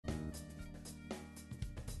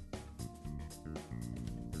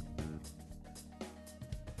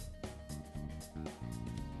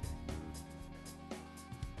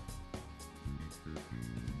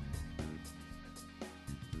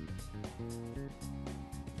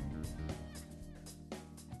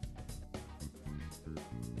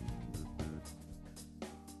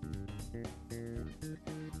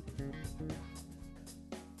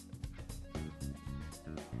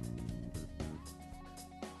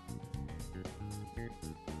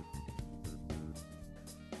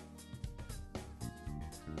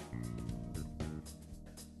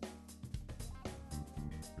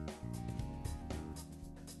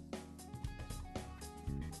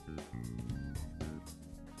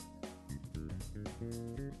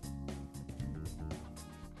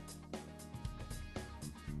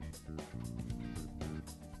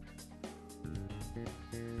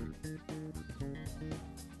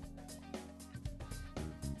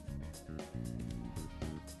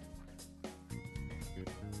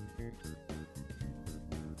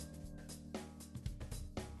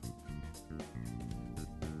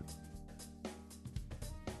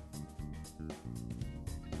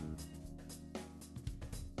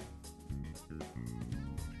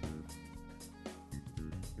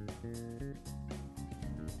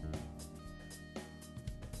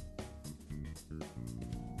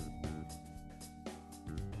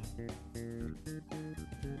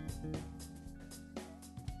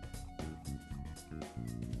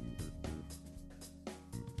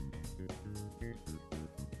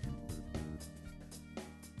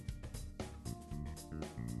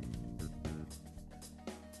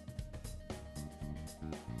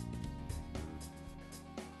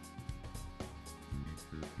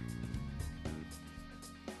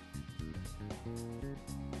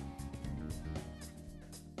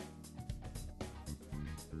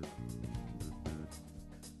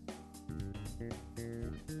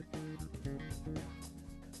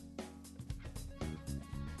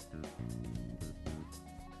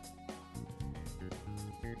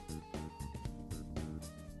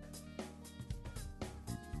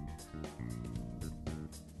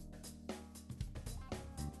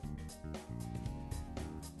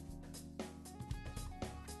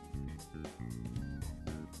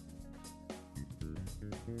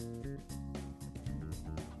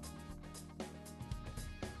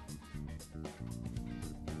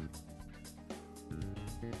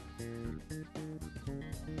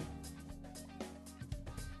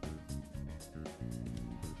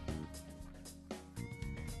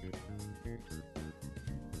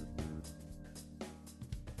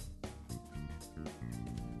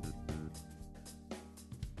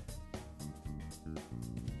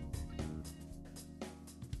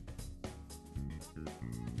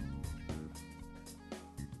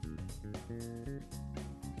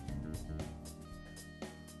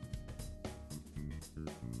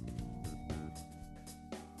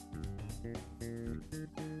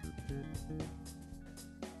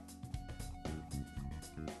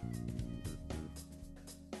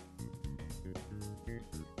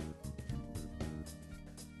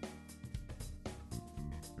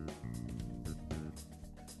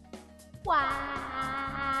Wow.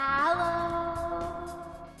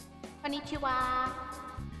 Hello. Konnichiwa.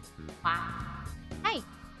 Wow. Hi.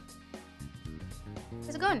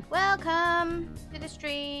 How's it going? Welcome to the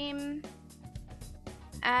stream.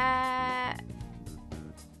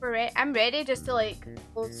 I'm ready just to like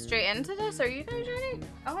go straight into this. Are you guys ready?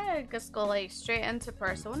 I want to just go like straight into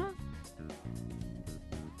Persona.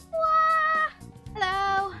 Wah!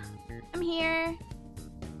 Hello. I'm here.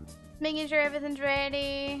 Making sure everything's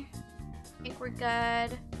ready. I think we're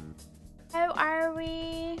good. How are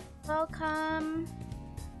we? Welcome.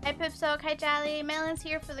 Hi Poopsock, hi Jolly. Melon's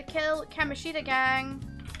here for the kill. Kamashita gang.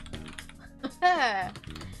 How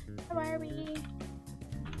are we?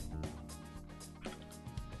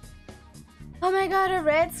 Oh my god, a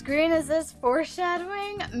red screen. Is this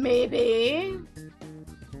foreshadowing? Maybe.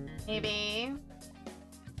 Maybe.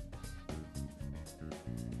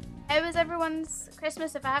 How was everyone's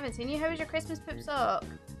Christmas if I haven't seen you? How was your Christmas, Poopsock?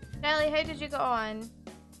 Jolly, how did you go on?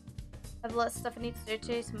 I have lots of stuff I need to do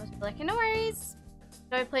too, so most people like, no worries.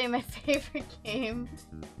 Enjoy playing my favorite game.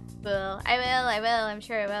 Well, I will, I'm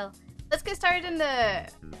sure I will. Let's get started in the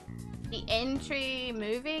entry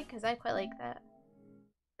movie, because I quite like that.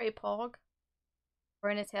 Pretty pog. We're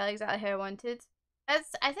gonna tell exactly how I wanted. I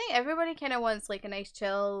think everybody kind of wants like a nice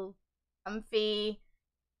chill, comfy,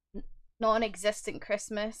 non-existent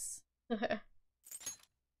Christmas. Doesn't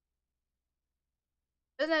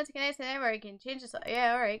have to connect to the network, you can change this.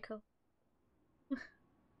 Yeah, alright, cool.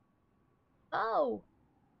 Oh!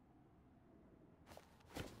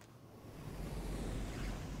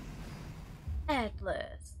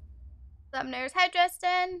 Headless. What's up, nerds? Hi,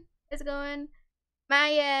 Justin! How's it going?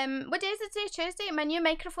 My, what day is it today? Tuesday? My new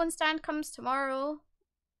microphone stand comes tomorrow.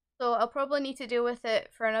 So I'll probably need to deal with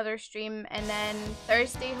it for another stream, and then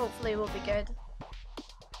Thursday hopefully will be good.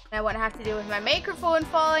 And I won't have to deal with my microphone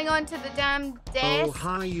falling onto the damn desk. Oh,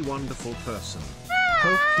 hi, you wonderful person. Hi.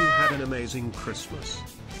 Hope you had an amazing Christmas.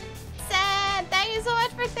 Sam, thank you so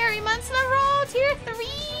much for 30 months in a row, tier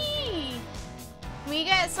 3. We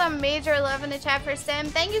get some major love in the chat for Sam.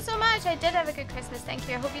 Thank you so much. I did have a good Christmas. Thank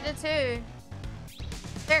you. I hope you did too.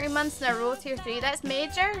 30 months in a row, tier 3. That's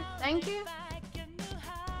major. Thank you.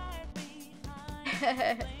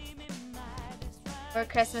 For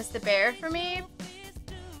Christmas the bear for me.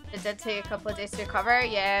 It did take a couple of days to recover.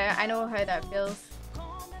 Yeah, I know how that feels.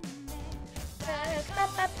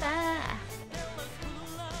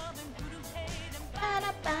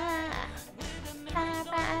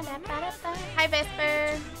 Hi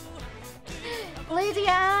Vesper.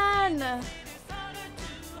 Liliana.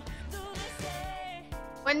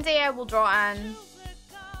 One day I will draw Anne.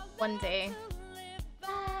 One day.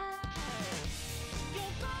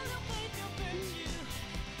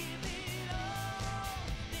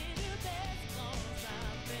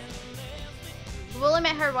 We've only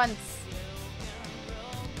met her once.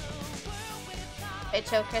 A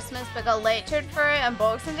chill Christmas, but got lectured for it on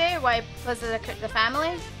Boxing Day. Why? Because of the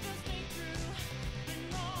family.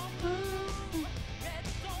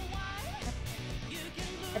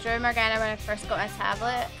 I drew Morgana when I first got my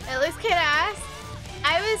tablet. It looks kind of ass.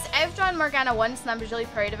 I've drawn Morgana once and I'm really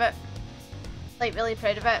proud of it. Like really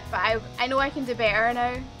proud of it, but I know I can do better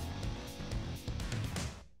now.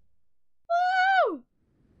 Woo!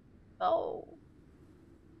 Oh.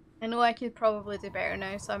 I know I could probably do better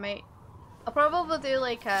now, so I'll probably do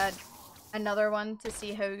like another one to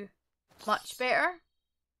see how much better.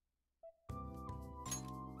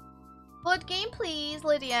 Load game please,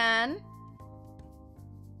 Lydian.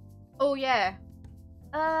 Oh yeah.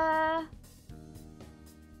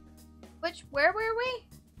 Where were we?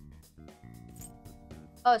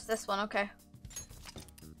 Oh, it's this one, okay.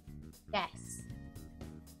 Yes.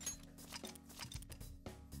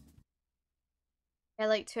 I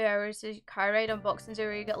like 2 hours of car ride on Boxing Day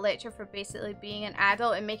where you get lectured for basically being an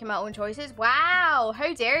adult and making my own choices. Wow!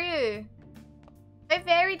 How dare you? How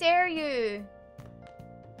very dare you?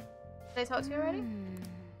 Did I talk to you already?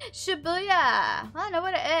 Shibuya! Well, I know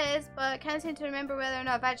what it is, but I can't seem to remember whether or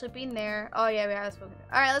not I've actually been there. Oh yeah, we have spoken.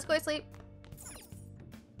 Alright, let's go to sleep.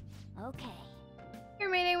 Okay. You're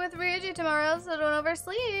meeting with Ryuji tomorrow, so don't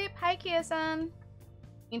oversleep. Hi, Kia-san.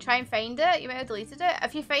 You can try and find it. You might have deleted it.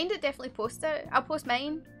 If you find it, definitely post it. I'll post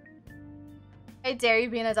mine. How dare you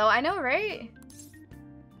be an adult? I know, right?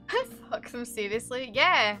 Fuck them, seriously.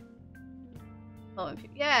 Yeah.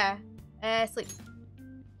 Yeah. Sleep.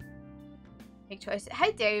 Make choices.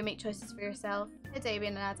 How dare you make choices for yourself? How dare you be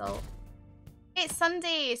an adult? It's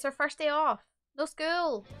Sunday. It's our first day off. No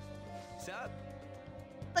school. Sup?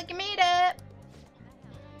 Like you made it.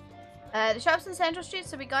 The shop's in Central Street,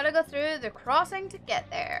 so we gotta go through the crossing to get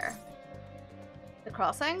there. The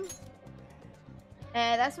crossing?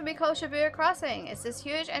 That's what we call Shibuya Crossing. It's this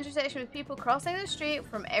huge intersection with people crossing the street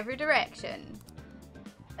from every direction.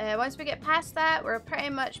 Once we get past that, we'll pretty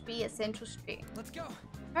much be at Central Street. Let's go.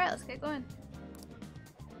 Alright, let's get going.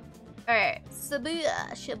 Alright,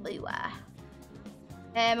 Shibuya.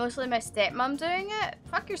 Mostly my stepmom doing it.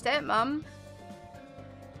 Fuck your stepmom.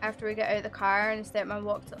 After we got out of the car and the stepmom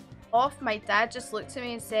walked off, my dad just looked at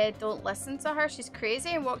me and said, "Don't listen to her, she's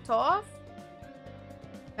crazy," and walked off.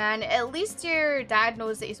 Man, at least your dad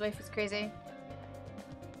knows that his wife is crazy.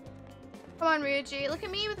 Come on, Ryuji. Look at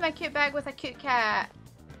me with my cute bag with a cute cat.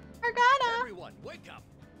 Morgana! Everyone, wake up!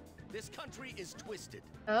 This country is twisted.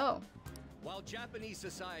 Oh. While Japanese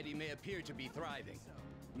society may appear to be thriving,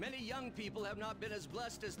 many young people have not been as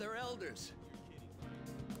blessed as their elders.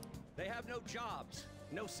 They have no jobs,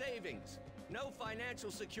 no savings, no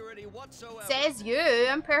financial security whatsoever. Says you.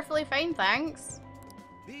 I'm perfectly fine, thanks.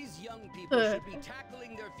 These young people should be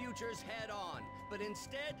tackling their futures head on, but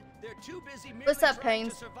instead, they're too busy merely What's up, trying Paynes?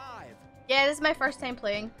 to survive. Yeah, this is my first time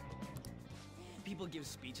playing. People give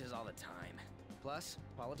speeches all the time. Plus,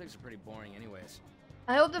 politics are pretty boring anyways.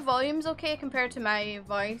 I hope the volume's okay compared to my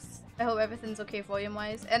voice. I hope everything's okay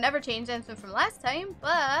volume-wise. It never changed anything from last time,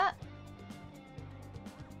 but...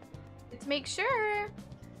 let's make sure.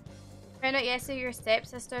 Found out yesterday your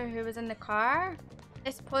stepsister who was in the car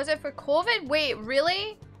is positive for COVID? Wait,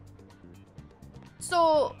 really?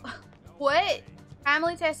 So, what?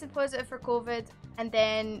 Family tested positive for COVID and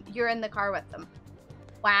then you're in the car with them.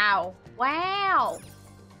 Wow. Wow.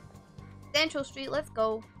 Central Street, let's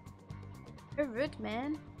go. You're rude,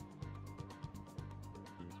 man.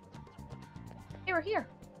 Hey, we're here.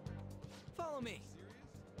 Follow me.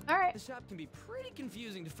 Alright. The shop can be pretty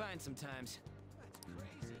confusing to find sometimes.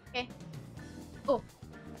 Okay. Oh,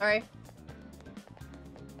 sorry.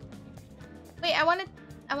 Wait, I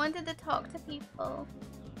wanted to talk to people.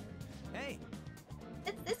 Hey.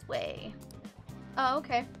 It's this way. Oh,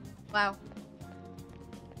 okay. Wow.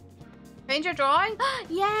 Change your drawing?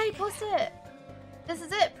 Yay, post it. This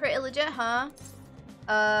is it. Pretty legit, huh?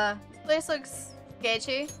 This place looks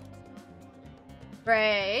sketchy.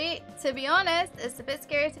 Right. To be honest, it's a bit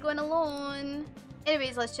scary to go in alone.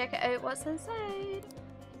 Anyways, let's check it out. What's inside?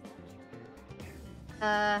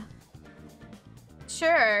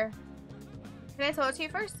 Sure. Can I talk to you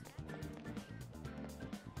first?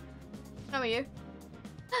 How are you?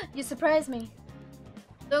 You surprised me.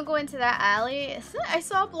 Don't go into that alley. I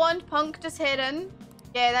saw a blonde punk just head in.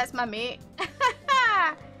 Yeah, that's my mate.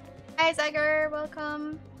 Hi, Tiger.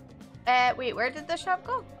 Welcome. Wait, where did the shop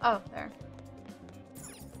go? Oh, there.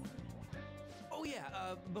 Oh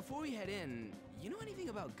yeah, before we head in, you know anything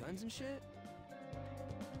about guns and shit?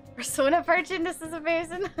 Persona Virgin, this is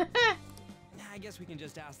amazing. I guess we can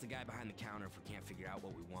just ask the guy behind the counter if we can't figure out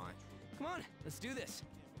what we want. Come on, let's do this.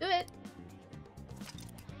 Do it.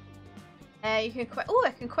 You can quick. Oh,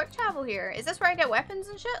 I can quick travel here. Is this where I get weapons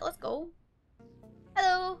and shit? Let's go.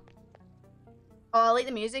 Hello. Oh, I like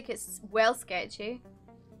the music. It's well sketchy.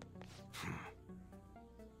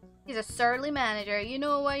 He's a surly manager. You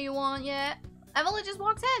know what you want yet? I've only just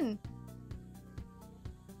walked in.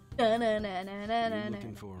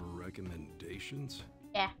 Looking for recommendations?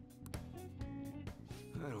 Yeah.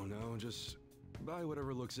 I don't know, just buy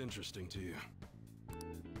whatever looks interesting to you. I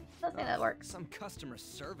don't think that works. Some customer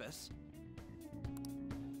service.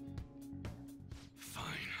 Fine,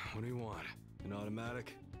 what do you want? An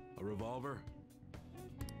automatic? A revolver?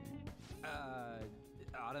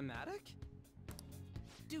 Automatic?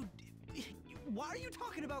 Dude, why are you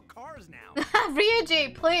talking about cars now?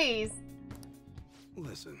 Ryuji, please.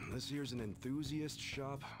 Listen, this here's an enthusiast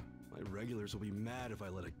shop. My regulars will be mad if I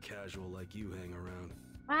let a casual like you hang around.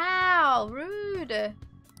 Wow, rude.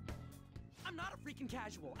 I'm not a freaking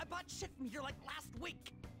casual. I bought shit from here like last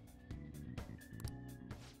week.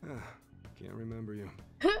 Can't remember you.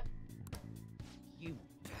 You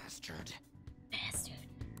bastard. Bastard.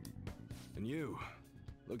 And you,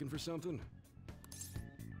 looking for something?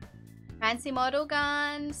 Fancy model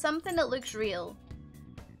gun. Something that looks real.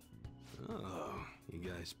 Oh, you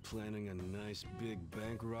guys planning a nice big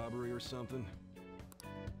bank robbery or something?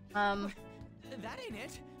 That ain't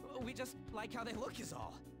it. We just like how they look is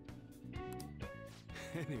all.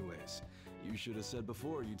 Anyways, you should have said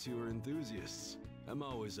before you two are enthusiasts. I'm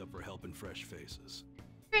always up for helping fresh faces.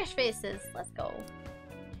 Fresh faces. Let's go.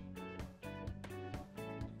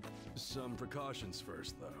 Some precautions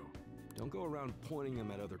first, though. Don't go around pointing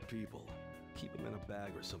them at other people. Keep them in a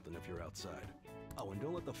bag or something if you're outside. Oh, and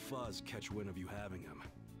don't let the fuzz catch wind of you having them.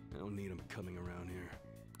 I don't need them coming around here.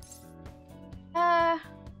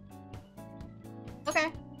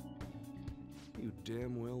 Okay. You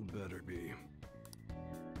damn well better be.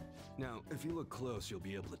 Now, if you look close, you'll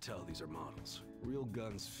be able to tell these are models. Real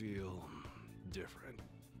guns feel different.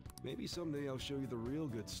 Maybe someday I'll show you the real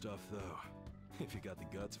good stuff, though. If you got the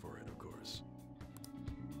guts for it, of course.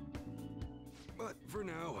 But for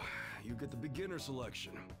now, you get the beginner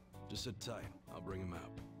selection. Just sit tight. I'll bring him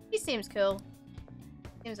out. He seems cool.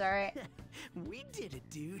 Seems alright. We did it,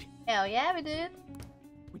 dude. Hell yeah, we did.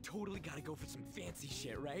 We totally gotta go for some fancy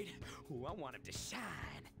shit, right? Ooh, I want him to shine.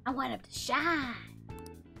 I want him to shine.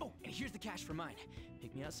 Oh, and here's the cash for mine.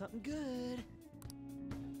 Pick me out something good.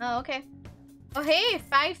 Oh, okay. Oh, hey,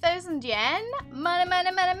 5,000 yen? Money,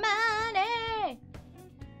 money, money, money!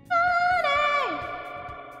 Money!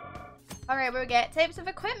 Alright, we get types of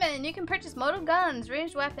equipment. You can purchase model guns,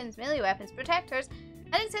 ranged weapons, melee weapons, protectors,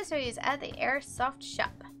 and accessories at the airsoft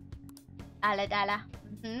shop. Dala.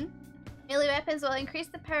 Melee weapons will increase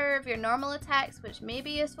the power of your normal attacks, which may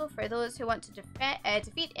be useful for those who want to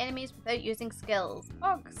defeat enemies without using skills.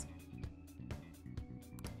 Hogs.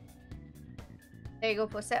 There you go,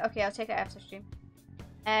 post it. Okay, I'll check it after stream.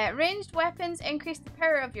 Ranged weapons increase the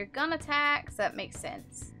power of your gun attacks. That makes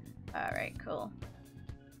sense. Alright, cool.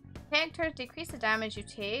 Protectors decrease the damage you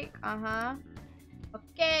take.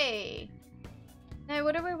 Okay. Now,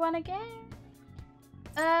 what do we want to get?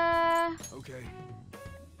 Okay.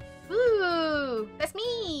 Ooh, that's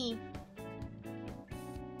me.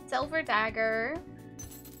 Silver dagger.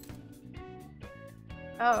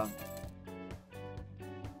 Oh.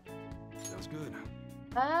 Sounds good.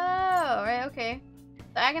 Oh, right, okay.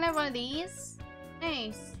 So I can have one of these?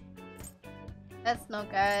 Nice. That's no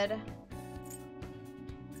good.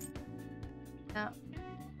 No.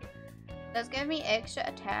 Does give me extra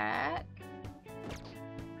attack.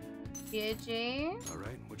 GG.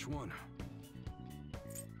 Alright, which one?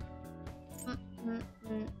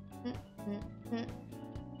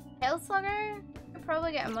 Hell Slugger? Could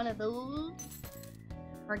probably get one of those.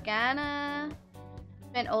 Morgana.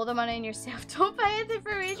 Spend all the money on yourself. Don't buy anything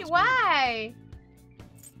for Rage. Why?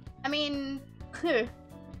 I mean,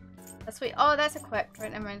 that's sweet. Oh, that's equipped.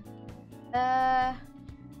 Right, never mind.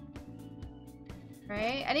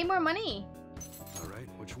 Right. I need more money. All right,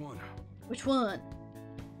 which one? Which one?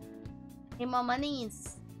 Need more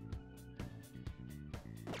monies.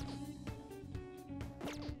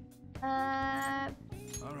 All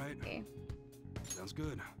right. Okay. Sounds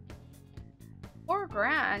good. $4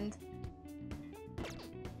 grand.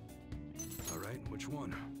 All right, which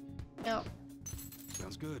one? No.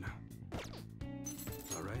 Sounds good.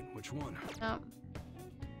 All right, which one? No.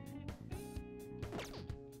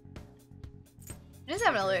 Just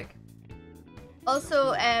having a look.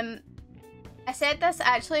 Also, I said this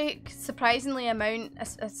actually surprisingly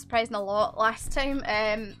surprising a lot last time.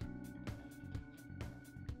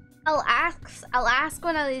 I'll ask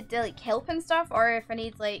when I need like help and stuff, or if I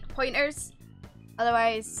need like pointers.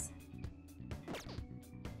 Otherwise,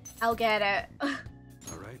 I'll get it.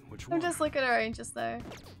 All right, which one? I'm just looking around just now.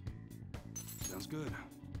 Sounds good.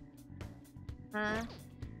 Huh?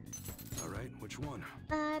 All right, which one?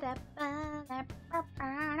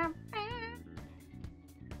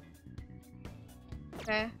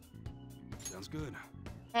 Okay. Sounds good.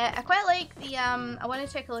 I quite like the I want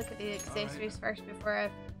to take a look at the accessories first before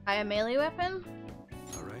I buy a melee weapon.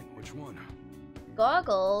 All right, which one?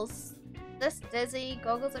 Goggles. This dizzy.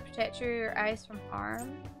 Goggles that protect your eyes from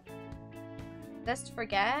harm. This to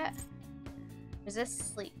forget.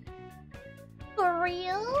 Resist sleep. For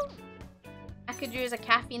real? I could use a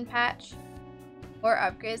caffeine patch. Or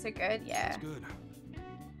upgrades are good, yeah. That's good.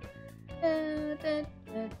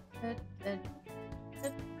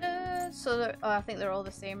 So, oh, I think they're all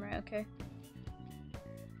the same, right? Okay.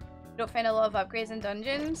 You don't find a lot of upgrades in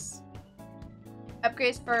dungeons?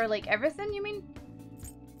 Upgrades for, like, everything, you mean?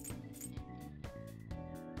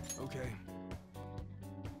 Okay.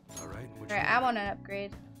 All right, which Right, one? I want an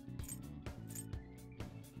upgrade.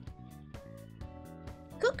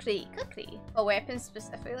 Kukri. For weapons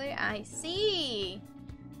specifically, I see.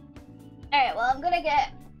 Alright, well, I'm gonna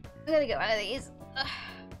get one of these. Ugh.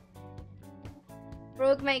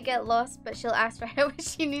 Rogue might get lost, but she'll ask for help when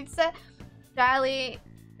she needs it. Charlie,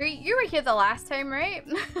 you were here the last time, right?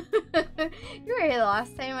 You were here the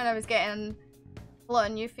last time when I was getting a lot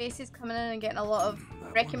of new faces coming in and getting a lot of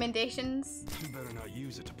recommendations. You better not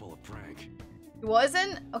use it to pull a prank. It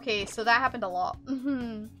wasn't? Okay, so that happened a lot.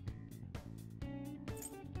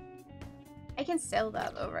 I can sell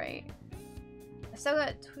that though, right? I still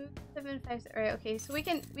got 275. Right, okay, so we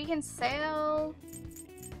can sell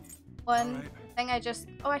one. Right. Thing I just...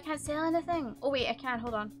 Oh, I can't sell anything. Oh, wait, I can.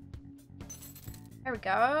 Hold on. There we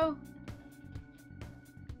go.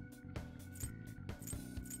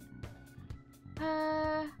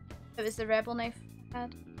 It was the rebel knife I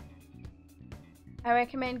had. I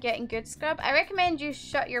recommend getting good scrub. I recommend you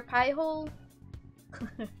shut your pie hole.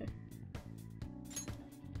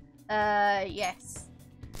 Yes.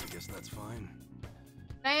 I guess that's fine.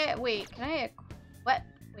 Can I... Wait, can I... What?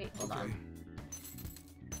 Wait, hold on.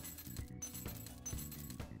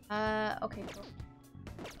 Okay, cool.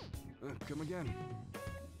 Come again.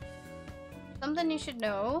 Something you should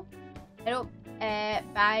know. I don't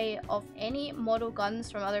buy off any model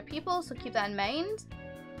guns from other people, so keep that in mind.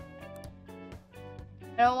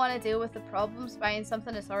 I don't want to deal with the problems buying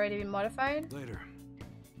something that's already been modified. Later.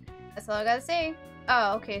 That's all I gotta say.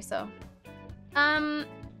 Oh, okay, so. I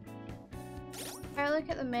look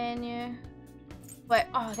at the menu. Wait,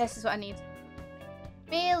 oh, this is what I need.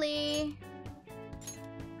 Melee.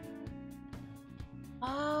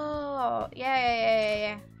 Oh,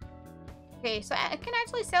 yeah. Okay, so I can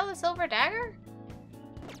actually sell the silver dagger?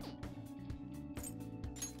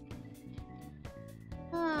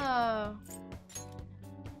 Oh.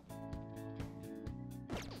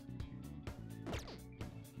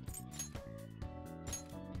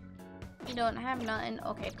 You don't have nothing.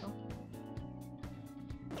 Okay, cool.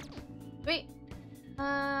 Sweet.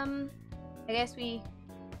 I guess we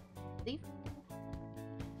leave.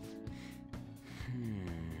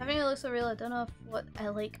 Having a look so real, I don't know what I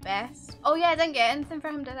like best. Oh yeah, I didn't get anything for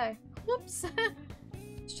him, did I? Whoops.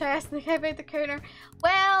 Let's try asking the guy about the counter.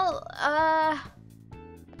 Well, I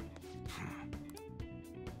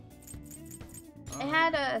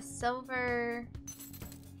had a silver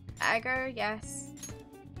dagger, yes.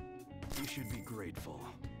 You should be grateful.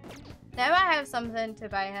 Now I have something to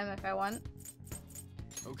buy him if I want.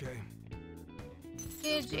 Okay.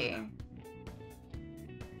 GG.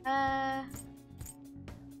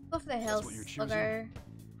 Go for the hill slugger.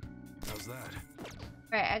 How's that?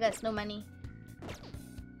 Right, I got no money.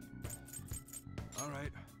 All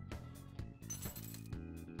right.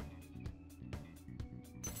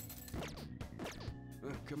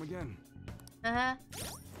 Come again. Uh-huh.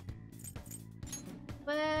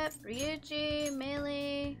 Whip, Ryuji,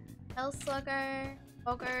 Melee, Hellslugger,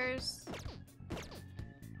 Boggers.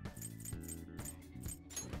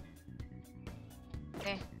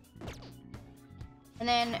 Okay. And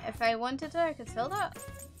then if I wanted to, I could sell that.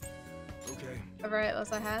 Okay. Whatever it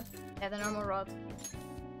was I had. Yeah, the normal rod.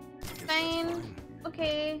 Guess that's Fine.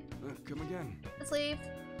 Okay. Come again. Let's leave.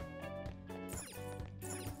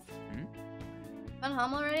 On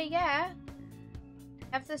home already? Yeah.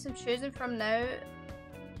 Have this I'm choosing from now.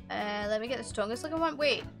 Let me get the strongest looking one.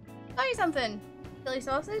 Wait. Tell you something. Chili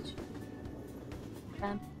sausage?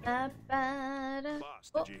 Boss,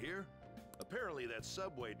 Oh. did you hear? Apparently that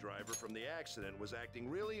subway driver from the accident was acting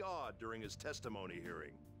really odd during his testimony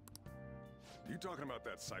hearing. You talking about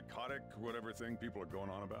that psychotic whatever thing people are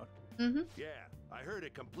going on about? Mm-hmm. Yeah, I heard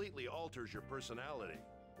it completely alters your personality.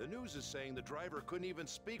 The news is saying the driver couldn't even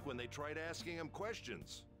speak when they tried asking him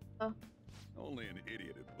questions. Oh. Only an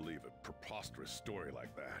idiot would believe a preposterous story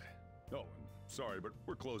like that. Oh, sorry, but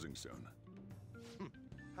we're closing soon.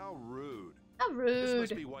 How rude. How This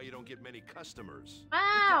must rude. be why you don't get many customers. Wow.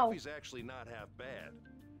 The coffee's actually not half bad.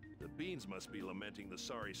 The beans must be lamenting the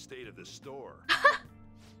sorry state of this store.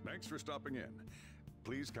 Thanks for stopping in.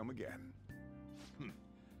 Please come again.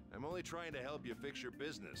 I'm only trying to help you fix your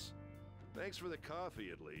business. Thanks for the coffee,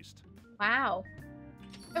 at least. Wow.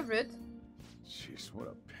 So rude. Jeez, what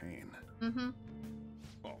a pain. Mm-hmm.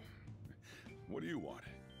 Oh, what do you want?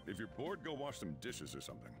 If you're bored, go wash some dishes or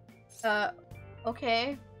something.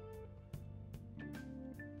 Okay.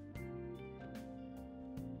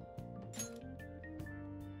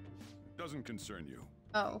 Doesn't concern you.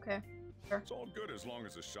 Oh, okay. Sure. It's all good as long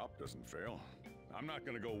as the shop doesn't fail. I'm not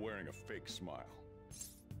gonna go wearing a fake smile.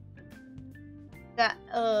 That,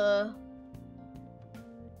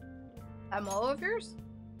 I'm all of yours?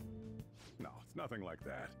 No, it's nothing like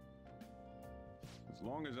that. As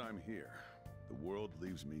long as I'm here, the world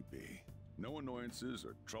leaves me be. No annoyances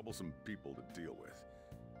or troublesome people to deal with.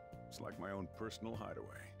 It's like my own personal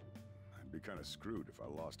hideaway. I'd be kind of screwed if I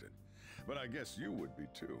lost it. But I guess you would be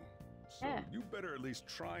too. So Yeah. you better at least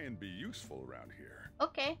try and be useful around here.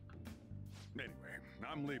 Okay. Anyway,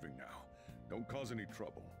 I'm leaving now. Don't cause any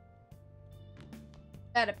trouble.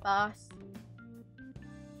 Got it, boss.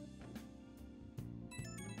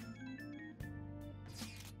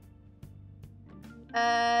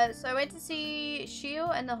 So I went to see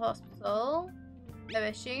Shio in the hospital. How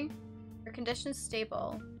is she? Her condition's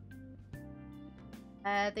stable.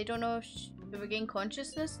 They don't know if she'll regain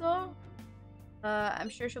consciousness though. I'm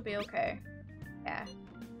sure she'll be okay. Yeah.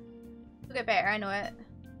 She'll get better, I know it.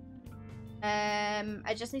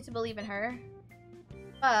 I just need to believe in her.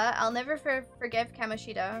 But I'll never forgive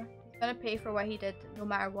Kamoshida. He's gonna pay for what he did, no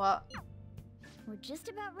matter what. We're just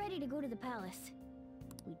about ready to go to the palace.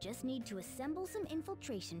 We just need to assemble some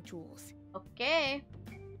infiltration tools. Okay.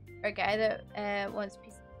 For a guy that wants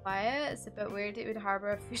peace and quiet, it's a bit weird it would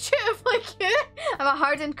harbor a fugitive like you. I'm a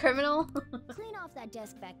hardened criminal. Clean off that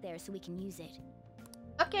desk back there so we can use it.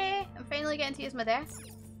 Okay, I'm finally getting to use my desk.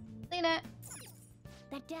 Clean it.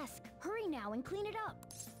 That desk. Hurry now and clean it up.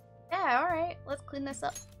 Yeah, alright. Let's clean this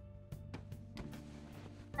up.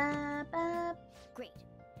 Great.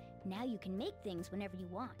 Now you can make things whenever you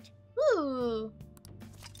want. Ooh.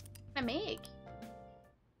 What can I make?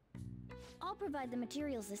 I'll provide the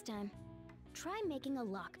materials this time. Try making a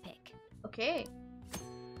lockpick. Okay.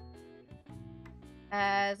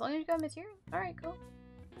 As long as you got material. Alright, cool.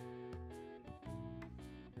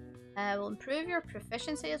 Will improve your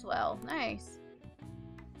proficiency as well. Nice.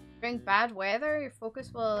 During bad weather, your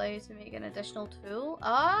focus will allow you to make an additional tool.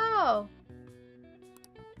 Oh!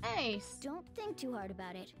 Nice. Don't think too hard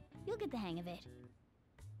about it. You'll get the hang of it.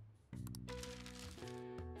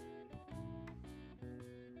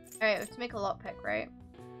 Alright, we have to make a lockpick, right?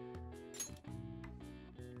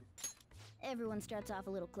 Everyone starts off a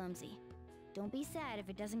little clumsy. Don't be sad if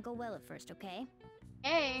it doesn't go well at first, okay?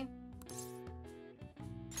 Hey!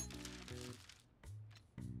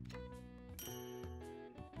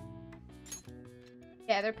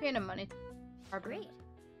 Yeah, they're paying him money to harbor. Great.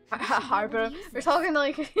 Harbor him. We're talking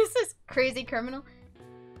like he's this crazy criminal.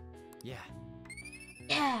 Yeah.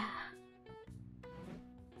 Yeah.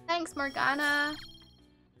 Thanks, Morgana.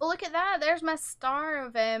 Oh, look at that. There's my star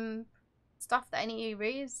of stuff that I need to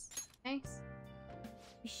erase. Nice.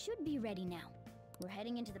 We should be ready now. We're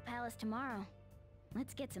heading into the palace tomorrow.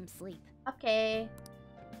 Let's get some sleep. Okay.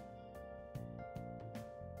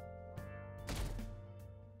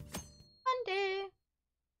 Monday.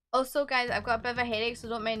 Also, guys, I've got a bit of a headache, so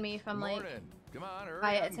don't mind me if I'm like Morning. Come on, hurry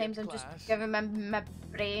quiet up at and get times. to I'm just class. giving my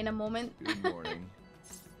brain a moment. Good morning.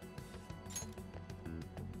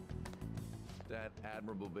 That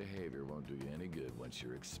admirable behavior won't do you any good once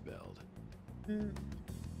you're expelled. Mm.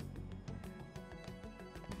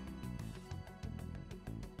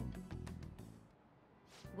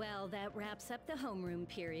 Well, that wraps up the homeroom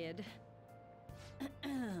period.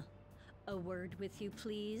 A word with you,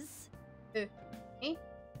 please? Me?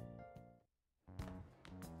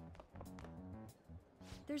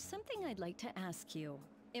 There's something I'd like to ask you.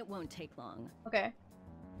 It won't take long. Okay.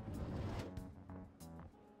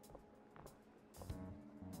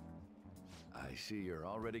 I see you're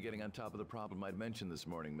already getting on top of the problem I'd mentioned this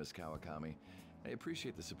morning, Miss Kawakami. I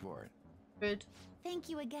appreciate the support. Rude. Thank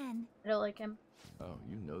you again. I don't like him. Oh,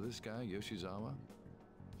 you know this guy, Yoshizawa?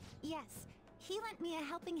 Yes, he lent me a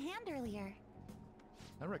helping hand earlier.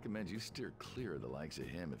 I recommend you steer clear of the likes of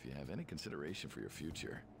him if you have any consideration for your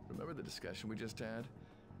future. Remember the discussion we just had?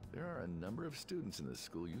 There are a number of students in this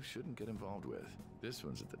school you shouldn't get involved with. This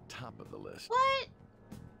one's at the top of the list. What?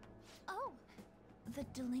 Oh, the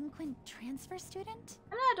delinquent transfer student?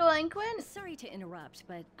 I'm not delinquent. Sorry to interrupt,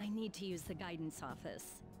 but I need to use the guidance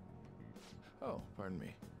office. Oh, pardon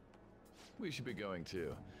me. We should be going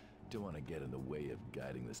too. Don't want to get in the way of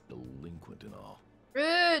guiding this delinquent and all.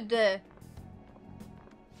 Rude.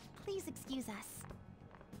 Please excuse us.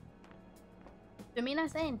 すみま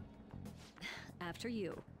せん。 After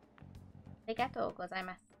you. ありがとうござい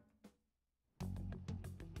ます。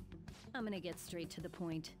 I'm gonna get straight to the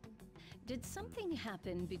point. Did something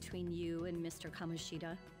happen between you and Mr.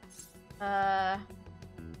 Kamoshida? Why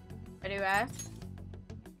do you ask?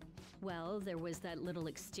 Well, there was that little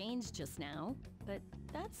exchange just now, but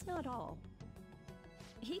that's not all.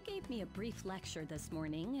 He gave me a brief lecture this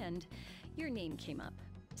morning, and your name came up.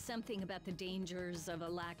 Something about the dangers of a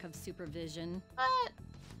lack of supervision. What?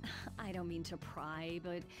 I don't mean to pry,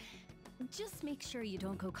 but just make sure you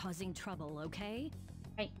don't go causing trouble, okay?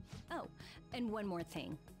 Right. Oh, and one more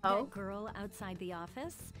thing. Oh? That girl outside the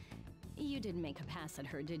office? You didn't make a pass at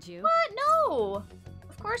her, did you? What? No!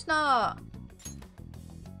 Of course not.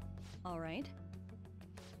 All right.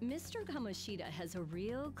 Mr. Kamoshida has a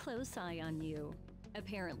real close eye on you.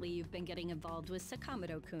 Apparently, you've been getting involved with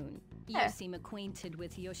Sakamoto-kun. You Yeah. seem acquainted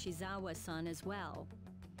with Yoshizawa-san as well.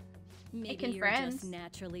 Maybe Making you're friends. just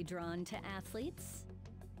naturally drawn to athletes?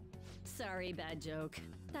 Sorry, bad joke.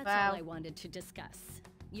 That's Wow. all I wanted to discuss.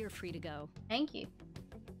 You're free to go. Thank you.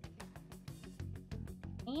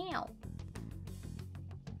 Ow.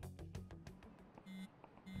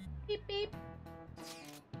 Beep beep.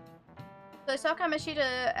 So I saw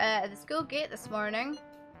Kamoshida at the school gate this morning.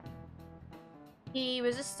 He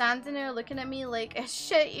was just standing there looking at me like a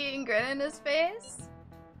shit-eating grin in his face.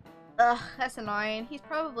 Ugh, that's annoying. He's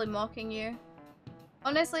probably mocking you.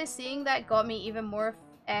 Honestly, seeing that got me even more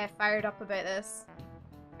fired up about this.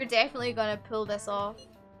 You're definitely gonna pull this off.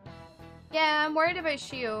 Yeah, I'm worried about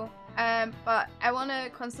Shio, but I want to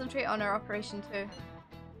concentrate on our operation too.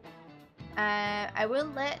 I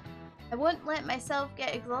won't let myself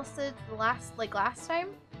get exhausted last time.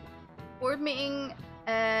 Board meeting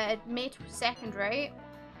May 2nd, right?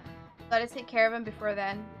 Gotta take care of him before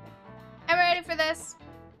then. I'm ready for this.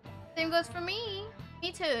 Same goes for me.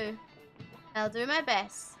 Me too. I'll do my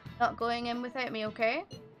best. Not going in without me, okay?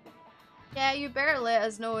 Yeah, you better let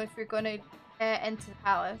us know if you're gonna into the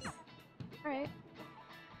palace. Alright.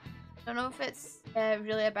 Don't know if it's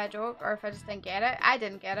really a bad joke or if I just didn't get it. I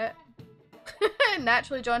didn't get it.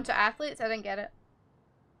 Naturally drawn to athletes, I didn't get it.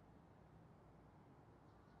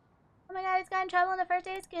 Oh my god, he's got in trouble on the first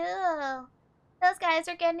day of school. Those guys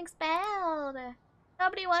are getting expelled.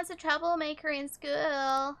 Nobody wants a troublemaker in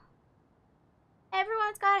school.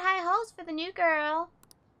 Everyone's got high hopes for the new girl.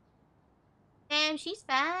 Damn, she's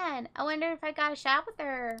fine. I wonder if I got a shot with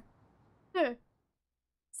her.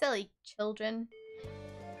 Silly children.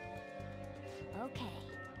 Okay.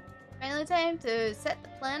 Finally time to set the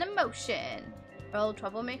plan in motion. We're all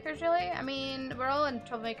troublemakers, really? I mean, we're all in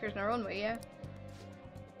troublemakers in our own way, yeah.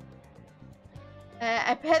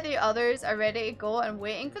 I bet the others are ready to go and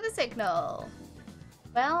waiting for the signal.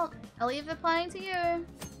 Well, I'll leave the planning to you.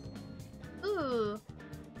 Ooh.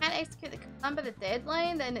 Can't execute the plan by the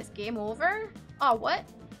deadline, then it's game over? Oh, what?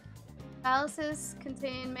 Palaces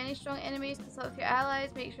contain many strong enemies. Consult with your allies.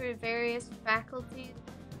 Make sure various faculties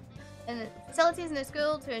and facilities in the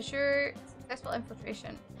school to ensure successful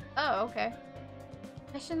infiltration. Oh, okay.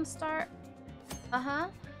 Mission start. Uh-huh.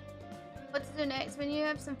 What to do next? When you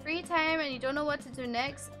have some free time and you don't know what to do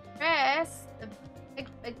next, press the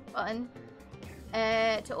big button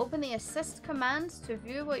to open the assist commands to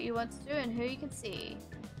view what you want to do and who you can see.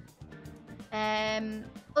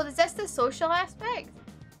 Oh, is this the social aspect?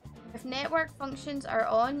 If network functions are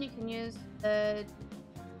on, you can use the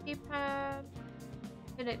keypad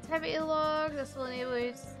connectivity log. This will enable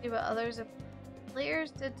you to see what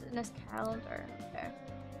players did in this calendar. Okay.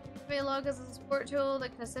 Activity log is a support tool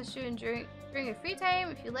that can assist you during your free time.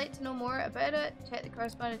 If you'd like to know more about it, check the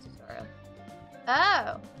corresponding tutorial.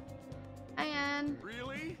 Oh! Hang on.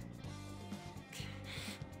 Really?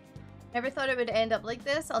 Never thought it would end up like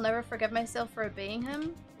this. I'll never forgive myself for obeying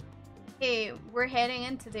him. Okay, we're heading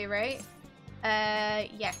in today, right?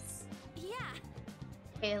 Yes. Yeah.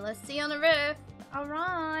 Okay, let's see on the roof.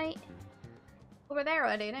 Alright. Over there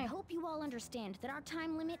already I now. hope you all understand that our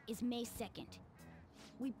time limit is May 2nd.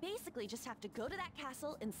 We basically just have to go to that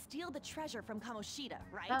castle and steal the treasure from Kamoshida,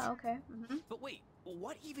 right? Oh, okay. But wait,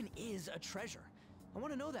 what even is a treasure? I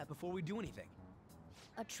want to know that before we do anything.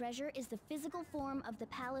 A treasure is the physical form of the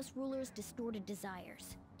palace ruler's distorted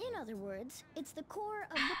desires. In other words, it's the core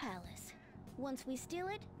of the palace. Once we steal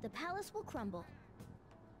it, the palace will crumble.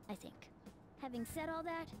 I think. Having said all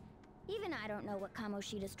that, even I don't know what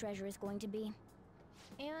Kamoshida's treasure is going to be.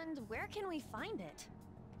 And where can we find it?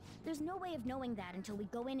 There's no way of knowing that until we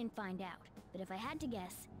go in and find out. But if I had to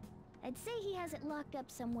guess, I'd say he has it locked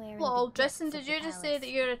up somewhere. Well, in the Justin, depths did of you the just say palace. that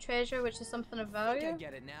you're a treasure, which is something of I think I value?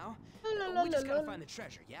 get it now. La, We just la, gotta la. find the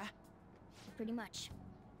treasure, yeah? Pretty much.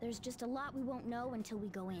 There's just a lot we won't know until we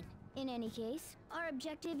go in. In any case, our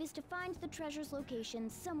objective is to find the treasure's location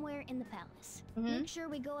somewhere in the palace. Make sure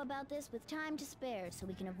we go about this with time to spare so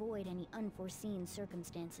we can avoid any unforeseen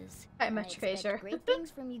circumstances. I'm a I expect treasure. great things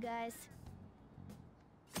from you guys.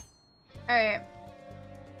 Alright.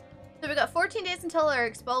 So we got 14 days until our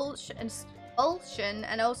expulsion,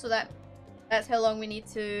 and also that's how long we need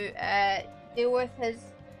to deal with his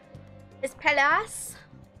palace.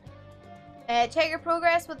 Check your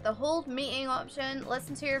progress with the hold meeting option.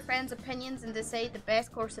 Listen to your friends' opinions and decide the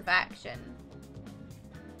best course of action.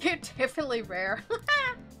 You're definitely rare.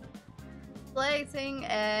 Selecting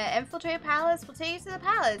infiltrate palace will take you to the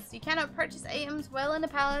palace. You cannot purchase items while in the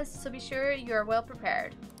palace, so be sure you are well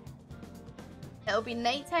prepared. It'll be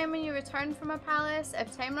nighttime when you return from a palace.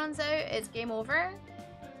 If time runs out, it's game over.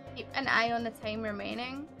 Keep an eye on the time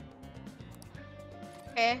remaining.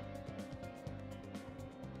 Okay.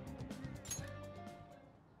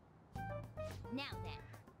 Now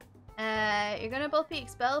then. You're gonna both be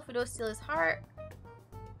expelled if we don't steal his heart.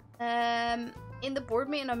 In the board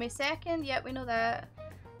meeting on May 2nd. Yep, we know that.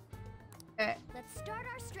 Okay. Let's start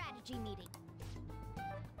our strategy meeting.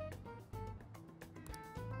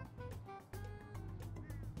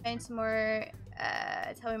 Find some more.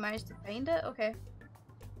 It's how we managed to find it. Okay.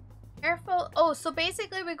 Careful. Oh, so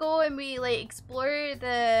basically we go and we like explore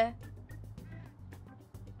the.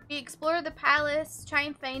 We explore the palace, try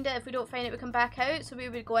and find it. If we don't find it, we come back out. So we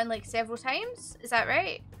would go in like several times. Is that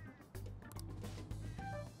right?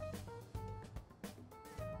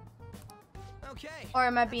 Okay. Or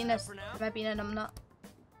am I that's being enough for now. am I being a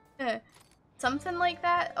numbnut? Something like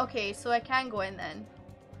that? Okay, so I can go in then.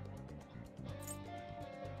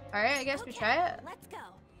 Alright, I guess we try it. Let's go.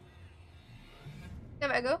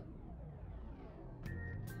 Give it a go.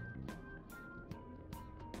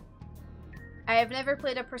 I have never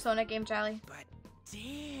played a Persona game, Jolly. But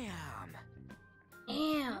damn.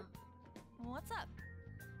 Damn. What's up?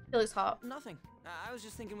 He looks hot. Nothing. I was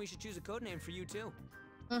just thinking we should choose a code name for you too.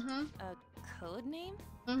 Mm-hmm. A code name?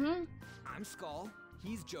 Mm-hmm. I'm Skull,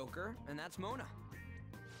 he's Joker, and that's Mona.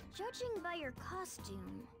 Judging by your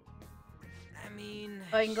costume. I mean...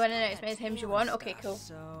 Oh, you can go in and out she's as many got times as you tail want? and Okay, stuff, cool.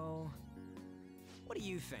 So... What do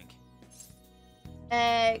you think?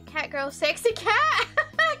 Cat girl, sexy cat!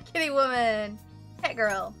 Kitty woman! Cat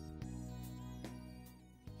girl.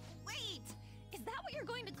 Wait! Is that what you're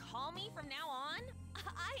going to call me from now on?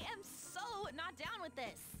 I am so not down with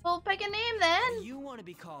this. Well, pick a name What then. do you want to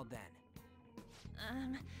be called then?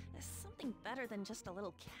 Something better than just a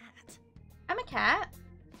little cat. I'm a cat.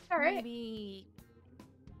 Alright. Maybe...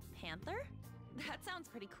 Panther? That sounds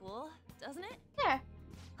pretty cool, doesn't it? Yeah.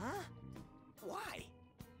 Huh? Why?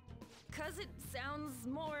 'Cause it sounds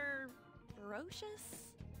more...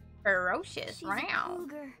 ferocious? Ferocious. She's a Wow.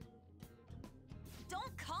 cougar.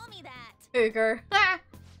 Don't call me that! Cougar. Ha!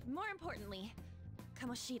 More importantly,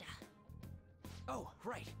 Kamoshida. Oh,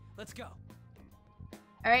 right. Let's go.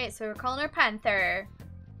 Alright, so we're calling her Panther.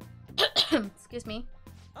 Excuse me.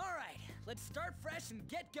 Alright, let's start fresh and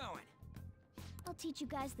get going. I'll teach you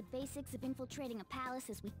guys the basics of infiltrating a palace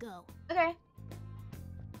as we go. Okay.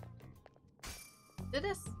 Do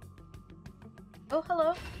this. Oh,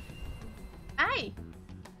 hello. Hi.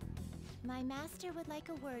 My master would like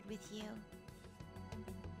a word with you.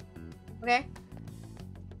 Okay.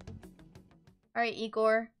 Alright,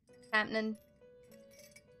 Igor. What's happening?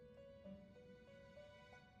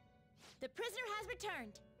 The prisoner has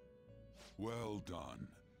returned. Well done.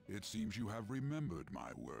 It seems you have remembered my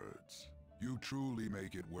words. You truly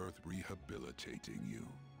make it worth rehabilitating you.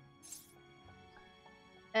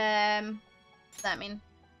 What's that mean?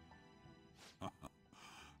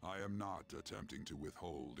 I am not attempting to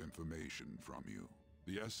withhold information from you.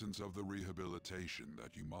 The essence of the rehabilitation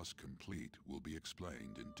that you must complete will be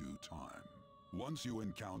explained in due time. Once you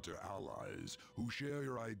encounter allies who share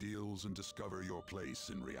your ideals and discover your place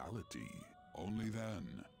in reality, only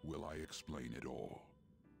then will I explain it all.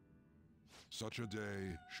 Such a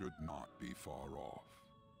day should not be far off.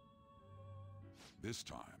 This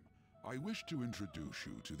time, I wish to introduce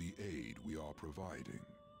you to the aid we are providing.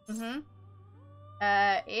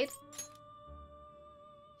 Aid?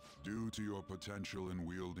 Due to your potential in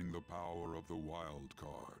wielding the power of the wild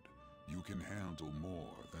card, you can handle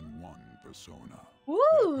more than one persona. Woo!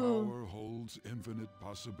 That power holds infinite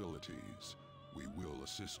possibilities. We will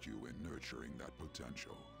assist you in nurturing that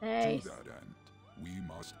potential. Nice. To that end, we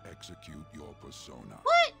must execute your persona.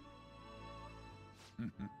 What?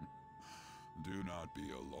 Do not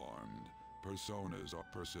be alarmed. Personas are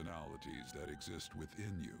personalities that exist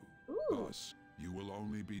within you. Ooh. Thus, you will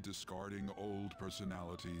only be discarding old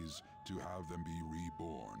personalities to have them be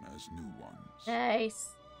reborn as new ones.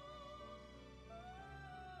 Nice.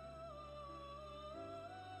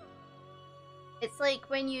 It's like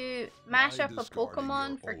when you mash By up a discarding Pokemon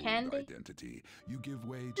your for old candy. identity, you give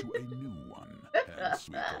way to a new one. Hence,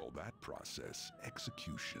 we call that process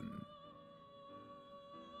execution.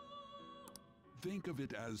 Think of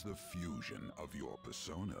it as the fusion of your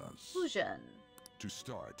personas. Fusion. To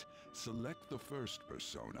start, select the first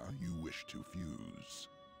persona you wish to fuse.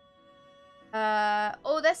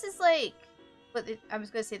 Oh, this is like what they, I was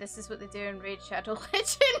gonna say this is what they do in Raid Shadow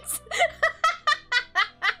Legends.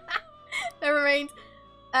 Never mind.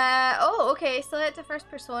 Oh, okay, select the first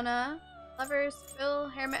persona. Lovers, full,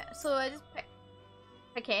 hermit. So I just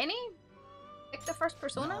pick any? Pick the first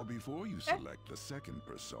persona? Now, before you select the second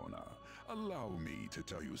persona, allow me to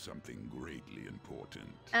tell you something greatly important.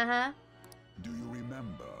 Uh-huh. Do you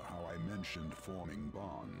remember how I mentioned forming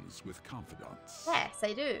bonds with confidants? Yes,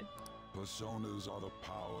 I do. Personas are the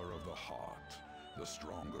power of the heart. The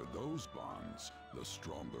stronger those bonds, the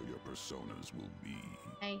stronger your personas will be.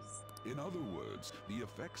 Nice. In other words, the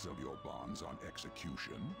effects of your bonds on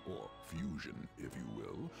execution, or fusion if you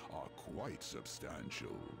will, are quite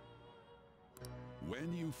substantial.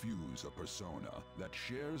 When you fuse a persona that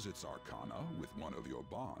shares its arcana with one of your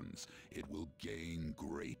bonds, it will gain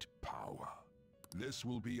great power. This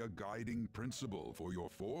will be a guiding principle for your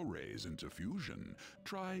forays into fusion.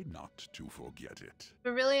 Try not to forget it.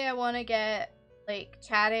 But really, I want to get like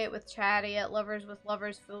chariot with chariot, lovers with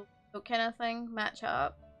lovers, full kind of thing, match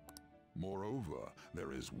up. Moreover,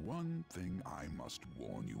 there is one thing I must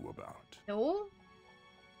warn you about. No?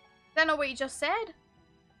 Is that not what you just said?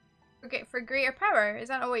 For greater power? Is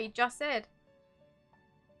that not what you just said?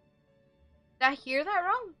 Did I hear that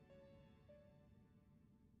wrong?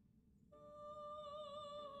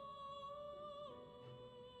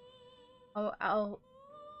 Oh,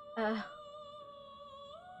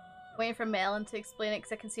 waiting for Melon to explain it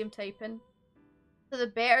because I can see him typing. So the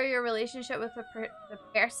better your relationship with the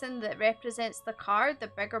person that represents the card, the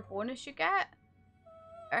bigger bonus you get.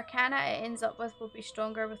 Arcana it ends up with will be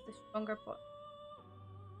stronger with the stronger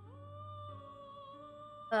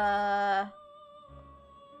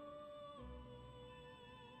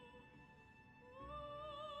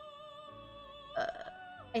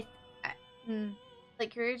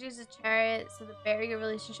like Courage is a chariot, so the better your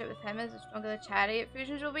relationship with him is, the stronger the chariot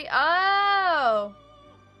fusions will be. Oh!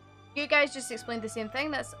 You guys just explained the same thing.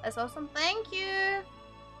 That's awesome. Thank you!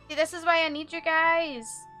 See, this is why I need you guys.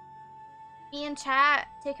 Me and chat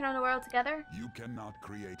taking on the world together. You cannot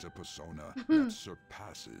create a persona that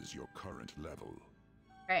surpasses your current level.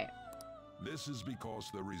 Right. This is because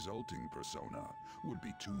the resulting persona would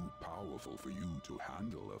be too powerful for you to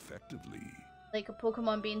handle effectively. Like a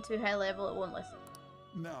Pokemon being too high level, it won't listen.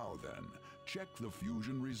 Now then, check the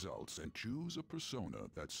fusion results and choose a persona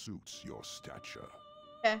that suits your stature.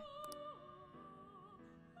 Okay.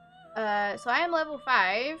 So I am level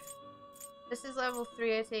 5. This is level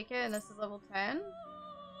 3, I take it, and this is level 10.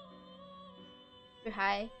 Too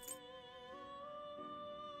high.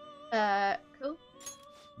 Cool.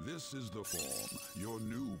 This is the form your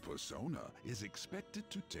new persona is expected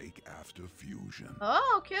to take after fusion.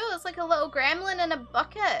 Oh, cool. It's like a little gremlin in a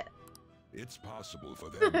bucket. It's possible for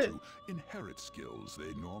them to inherit skills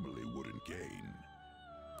they normally wouldn't gain.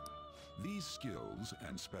 These skills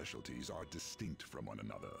and specialties are distinct from one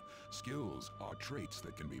another. Skills are traits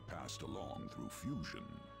that can be passed along through fusion.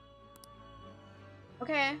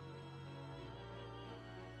 Okay.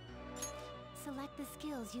 Select the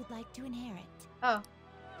skills you'd like to inherit. Oh.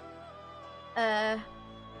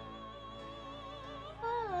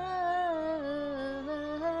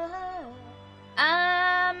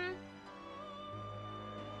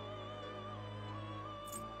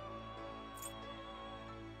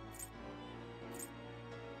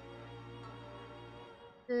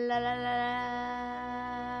 La la la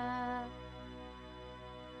la.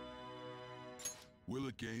 Will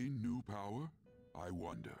it gain new power? I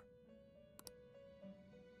wonder.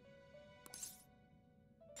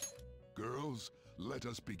 Girls, let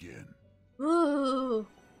us begin. Ooh.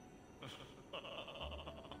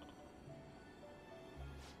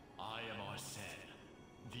 I am Arsene,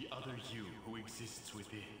 the other you who exists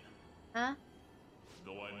within. Huh?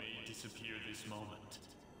 Though I may disappear this moment,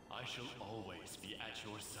 I shall always be at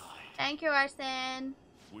your side. Thank you, Arsene.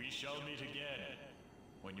 We shall meet again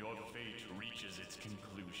when your fate reaches its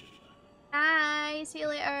conclusion. Bye. See you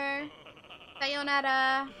later.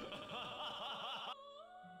 Sayonara.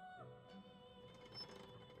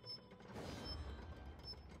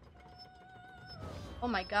 Oh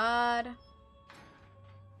my god.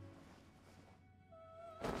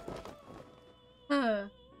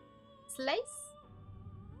 Slice?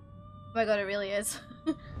 Oh my god, it really is.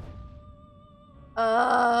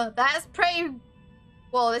 That's pretty...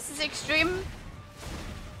 Whoa, this is extreme.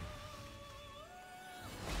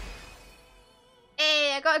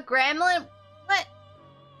 Hey, I got a gremlin. What?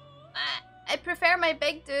 I prefer my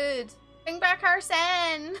big dude. Bring back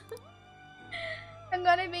Arsene. I'm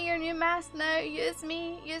gonna be your new mask now. Use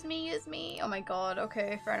me, use me, use me. Oh my god,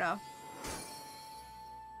 okay, fair enough.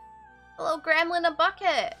 Hello, gremlin a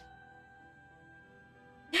bucket.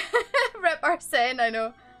 Rip Arsene, I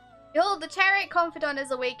know. Behold, the chariot confidant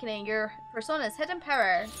is awakening. Your persona's hidden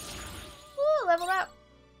power. Ooh, leveled up.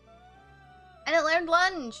 And it learned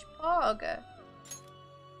lunge. Pog.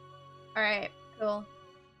 Alright, cool.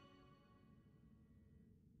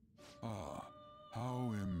 Ah,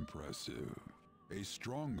 how impressive. A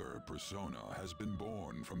stronger persona has been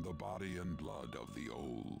born from the body and blood of the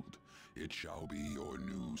old. It shall be your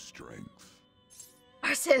new strength.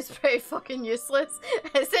 Arsene's pretty fucking useless,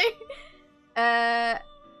 is he?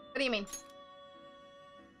 What do you mean?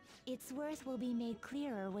 Its worth will be made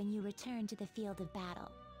clearer when you return to the field of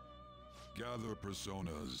battle. Gather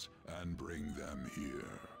personas and bring them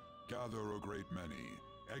here. Gather a great many,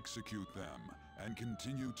 execute them, and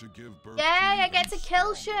continue to give birth. Yay, I get to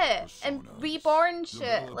kill shit and reborn shit.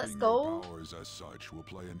 Developing Let's your go. powers as such will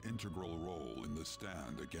play an integral role in the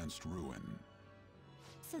stand against ruin.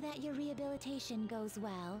 So that your rehabilitation goes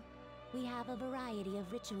well, we have a variety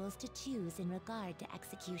of rituals to choose in regard to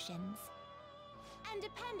executions. And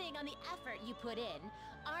depending on the effort you put in,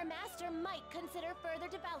 our master might consider further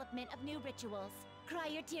development of new rituals. Cry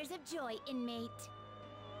your tears of joy, inmate.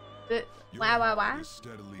 Wow. Is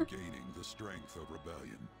steadily gaining the strength of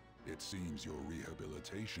rebellion. It seems your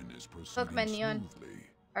rehabilitation is proceeding smoothly.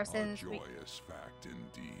 A joyous fact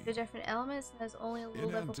indeed. The different elements has only low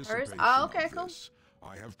In level powers. anticipation Oh, okay, of cool. this,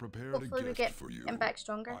 I have prepared Hopefully a we gift get for you. him back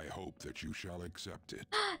stronger. I hope that you shall accept it.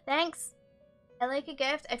 Thanks. I like a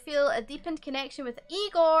gift. I feel a deepened connection with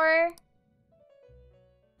Igor.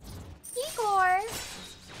 Igor.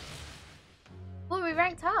 Oh, we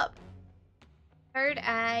ranked up. Third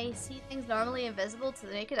eye. See things normally invisible to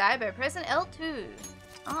the naked eye by pressing L2.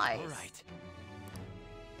 Nice. Alright.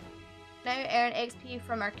 Now earn XP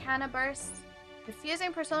from Arcana Burst.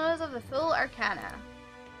 Refusing personas of the full Arcana.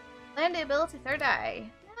 Learn the ability Third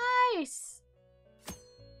Eye. Nice!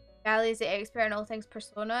 Gally is the expert in all things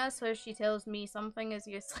Persona, so if she tells me something is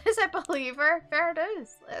useless, I believe her. Fair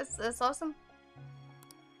dues. That's awesome.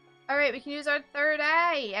 Alright, we can use our Third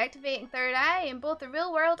Eye. Activating Third Eye in both the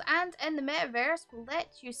real world and in the metaverse will let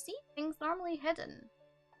you see things normally hidden.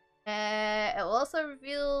 It will also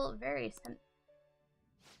reveal various hints.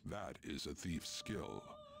 That is a thief's skill,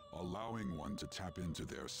 allowing one to tap into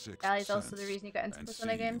their sixth Gally's sense also the reason you got into and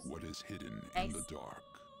Persona see games. what is hidden Nice. in the dark.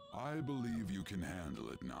 I believe you can handle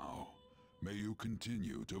it now. May you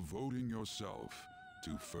continue devoting yourself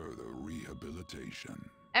to further rehabilitation.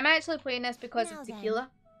 I'm actually playing this because Now of then, Tequila.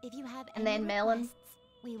 If you have And any then Melon. requests,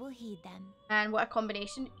 we will heed them. And what a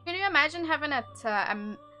combination. Can you imagine having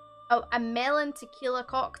a melon tequila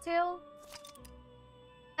cocktail?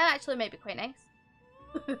 That actually might be quite nice.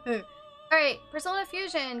 Alright, Persona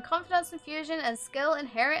Fusion. Confidence in fusion and skill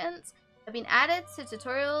inheritance have been added to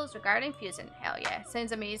tutorials regarding fusion. Hell yeah,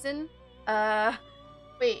 sounds amazing.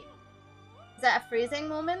 Wait. Is that a phrasing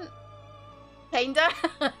moment? Kinda.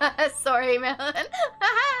 Sorry, Melon.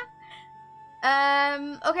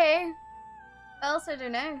 Okay. What else do I do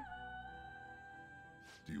now?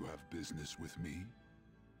 Do you have business with me?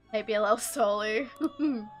 Maybe a little stally.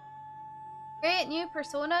 Great, new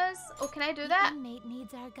personas. Oh, can I do that? The inmate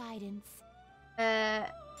needs our guidance.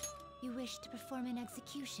 You wish to perform an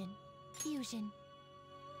execution. Fusion.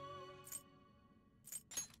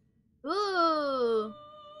 Ooh.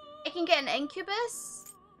 I can get an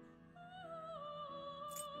incubus.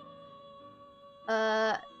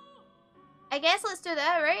 I guess let's do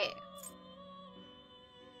that, right?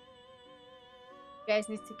 You guys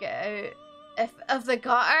need to get out of the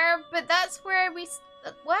gutter, but that's where we...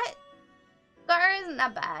 What? Gutter isn't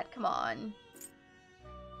that bad, come on.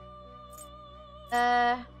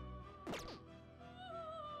 Let's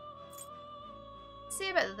see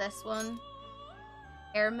about this one.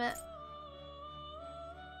 Hermit.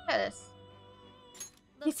 Look at this.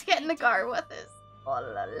 He's getting the gutter with us. Oh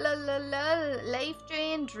la la la la. Life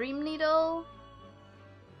Drain, Dream Needle.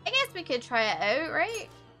 I guess we could try it out, right?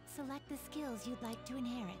 Select the skills you'd like to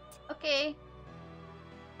inherit. Okay.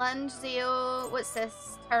 Lunge, Zeo. What's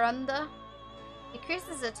this? Tarunda.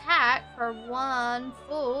 Decreases attack for 1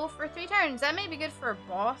 foe for 3 turns. That may be good for a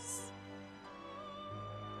boss.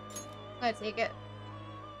 I'm gonna take it.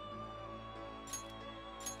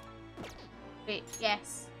 Wait,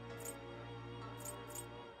 yes.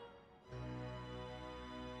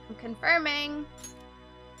 I'm confirming.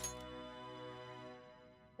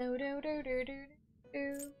 Do do do do do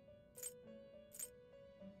do.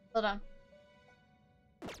 Hold on.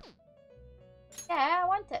 Yeah, I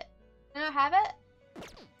want it. Can I have it?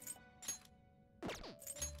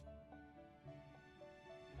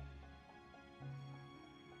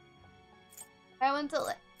 I want to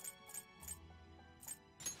let.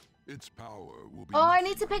 Its power will be. Oh, I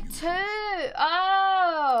need to pick 2.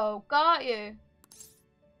 Oh, got you.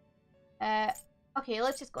 Okay,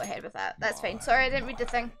 let's just go ahead with that. That's fine. Sorry, I didn't read the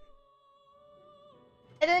thing.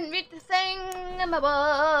 I didn't read the thing, my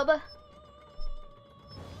bub.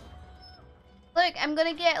 Look, I'm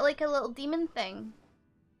gonna get like a little demon thing.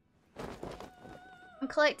 I'm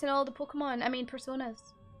collecting all the Pokemon. I mean,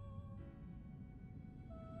 personas.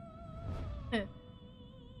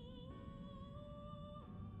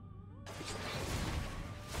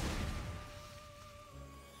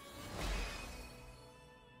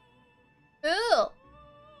 Cool.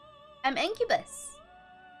 I'm Incubus.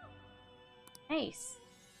 Nice.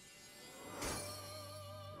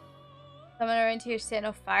 Someone around here setting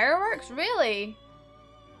off fireworks? Really?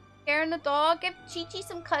 Scaring the dog? Give Chi-Chi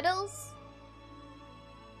some cuddles?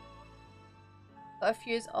 Gotta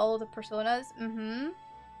fuse all the personas.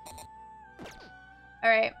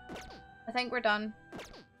 Alright. I think we're done.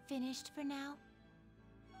 Finished for now?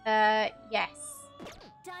 Yes.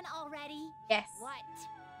 Done already? Yes. What?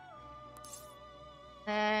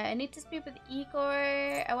 I need to speak with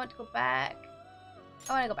Igor. I want to go back.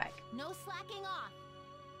 I want to go back. No slacking off.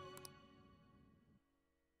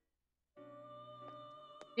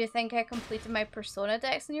 Do you think I completed my persona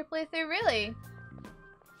decks in your playthrough? Really?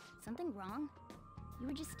 Something wrong? You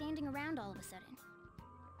were just standing around all of a sudden.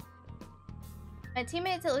 My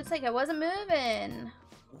teammates, it looks like I wasn't moving.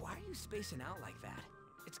 Why are you spacing out like that?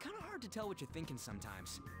 It's kind of hard to tell what you're thinking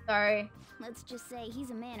sometimes. Sorry. Let's just say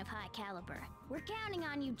he's a man of high caliber. We're counting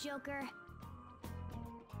on you, Joker.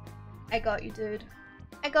 I got you, dude.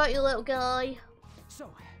 I got you, little guy. So,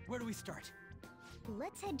 where do we start?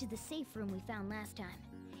 Let's head to the safe room we found last time.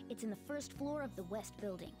 It's in the first floor of the west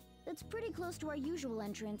building. That's pretty close to our usual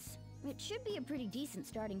entrance. It should be a pretty decent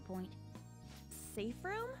starting point. Safe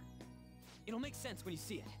room? It'll make sense when you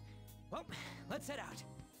see it. Well, let's head out.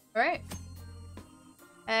 Alright.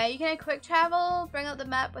 You can quick travel, bring up the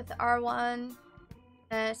map with R1.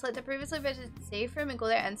 Select the previously visited safe room and go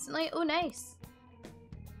there instantly. Oh, nice.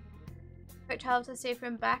 Quick travel to the safe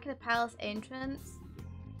room back in the palace entrance.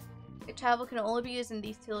 Quick travel can only be used in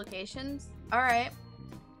these 2 locations. Alright.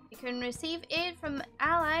 You can receive aid from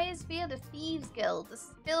allies via the Thieves Guild. This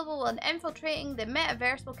is available when infiltrating the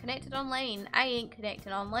metaverse while connected online. I ain't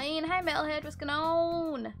connected online. Hi Metalhead, what's going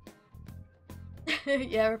on?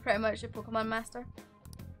 Yeah, we're pretty much a Pokemon master.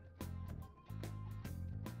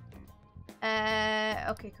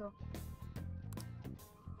 Okay, cool.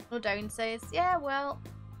 No downsides. Yeah, well,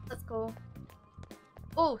 let's go.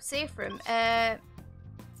 Oh, safe room. I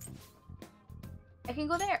can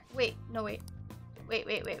go there. Wait, no, wait. Wait.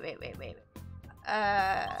 Where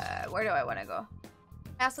do I want to go?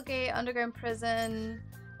 Castlegate, underground prison,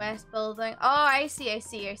 west building. Oh, I see,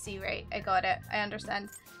 right. I got it. I understand.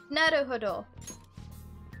 Naruhodo.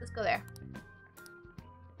 Let's go there.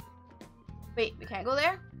 Wait, we can't go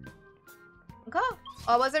there? Okay. Oh,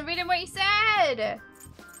 I wasn't reading what you said.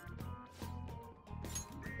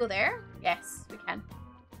 Go there? Yes, we can.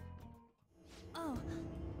 Oh.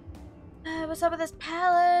 What's up with this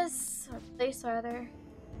palace? Or place, rather.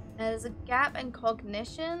 There's a gap in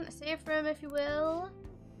cognition. A safe room, if you will.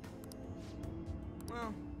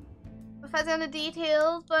 Well, We're focusing on the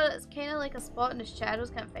details, but it's kind of like a spot in the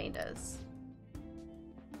shadows can't find us.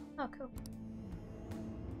 Oh, cool.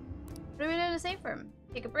 What are we doing in the safe room?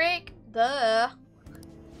 Take a break? Duh.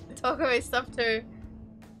 Talk about stuff too.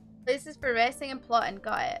 Places for resting and plotting.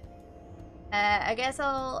 Got it. I guess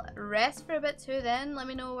I'll rest for a bit too then. Let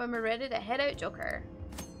me know when we're ready to head out, Joker.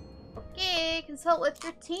 Okay, consult with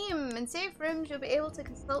your team. In safe rooms, you'll be able to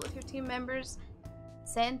consult with your team members.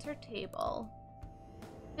 Center table.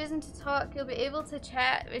 Choosing to talk, you'll be able to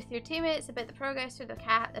chat with your teammates about the progress through the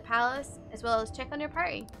palace, as well as check on your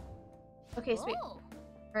party. Okay, sweet.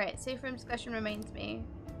 Alright, safe room discussion reminds me.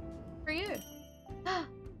 For you.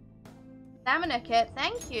 Stamina kit,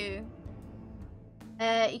 thank you.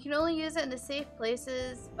 You can only use it in the safe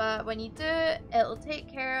places, but when you do, it'll take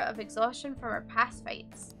care of exhaustion from our past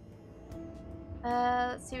fights.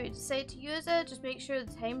 Let's see what you decide to use it. Just make sure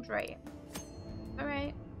the time's right.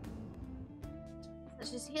 Alright.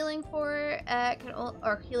 Such as healing for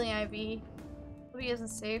or healing IV. We'll be using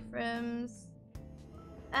safe rooms.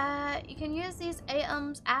 You can use these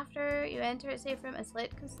items after you enter a safe room and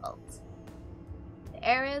select consult. The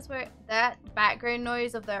areas where that background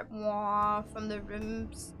noise of the wah from the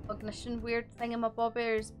room's cognition weird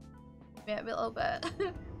thingamabobber is a little bit.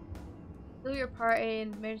 Heal your party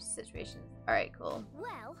in emergency situations. Alright, cool.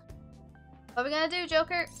 Well, what are we gonna do,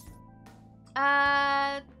 Joker?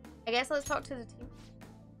 I guess let's talk to the team.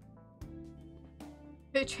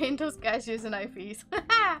 Who trained those guys using IVs?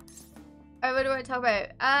 Alright, what do I talk about?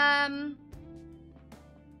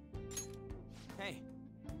 Hey.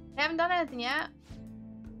 I haven't done anything yet.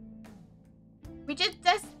 We did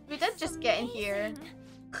just get in here.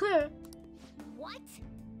 What?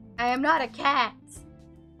 I am not a cat.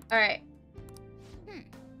 Alright.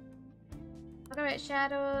 Talking about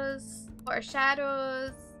shadows. What are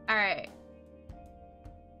shadows? Alright.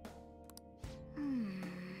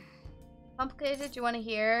 Complicated, do you want to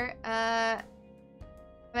hear? Can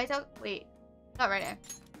I talk? Wait. Not right now.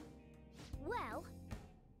 Well,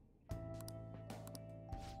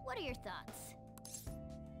 what are your thoughts?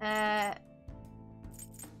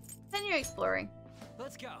 Continue exploring.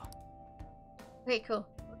 Let's go. Okay, cool.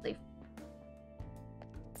 Let's leave.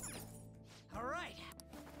 All right.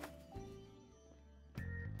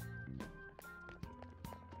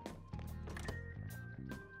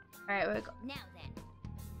 Alright, we'll go. Now then.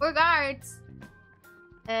 We're guards.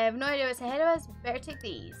 I have no idea what's ahead of us. Better take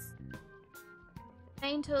these.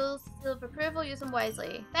 9 tools, seal of approval, use them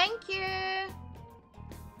wisely. Thank you!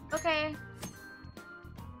 Okay.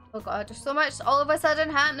 Oh god, there's so much all of a sudden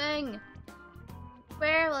happening!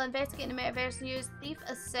 Where will investigate the metaverse and use Thief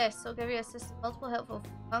Assist. So give you assist with multiple helpful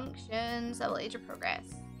functions that will aid your progress.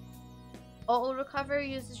 Auto Recover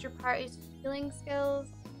uses your party's healing skills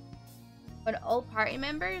on all party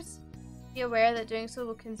members. Be aware that doing so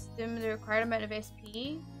will consume the required amount of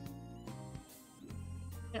SP.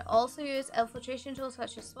 You can also use infiltration tools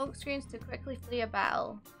such as smoke screens to quickly flee a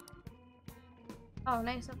battle. Oh,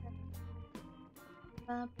 nice, okay.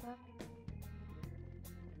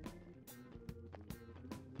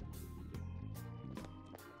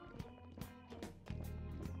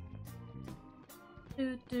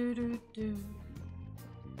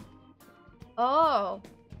 Oh!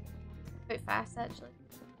 Quite fast, actually.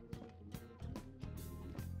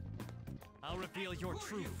 I'll reveal your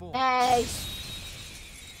true form. Nice!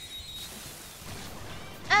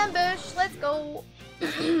 Ambush, let's go! The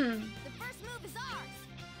first move is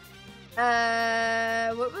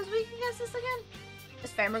ours! What was weak against this again?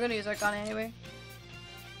 It's fine, we're gonna use our gun anyway.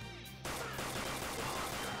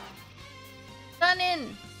 Gun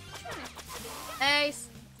in! Nice!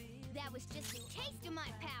 That was just a taste of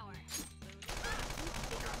my power.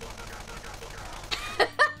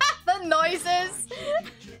 The noises!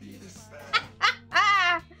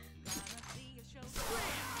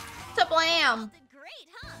 Tablam! Great,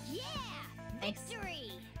 huh? Yeah! Nice.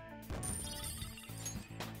 Victory!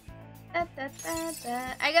 Da, da, da, da.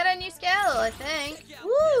 I got a new skill, I think.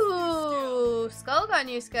 Woo! Skull got a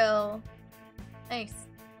new skill. Nice.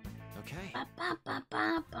 Okay. Ba, ba, ba,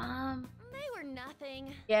 ba, bum. They were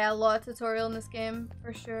nothing. Yeah, a lot of tutorial in this game,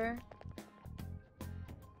 for sure.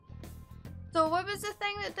 So what was the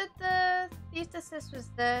thing that did the Thief Assist was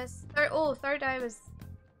this? Third eye was...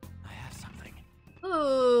 I have something.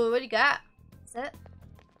 Ooh, what do you got? Is it?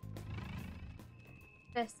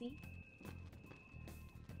 Let's see.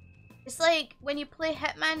 It's like when you play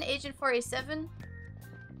Hitman Agent 47.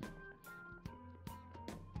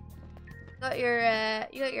 You got your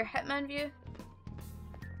Hitman view.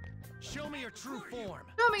 Show me your true form.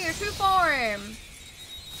 Show me your true form.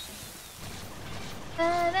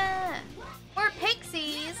 Ta-da. More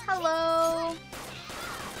pixies. Hello.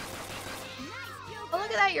 Oh, look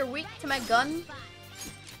at that. You're weak to my gun.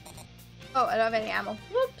 Oh, I don't have any ammo.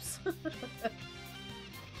 Whoops.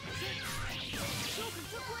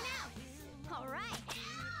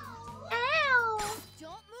 Ow.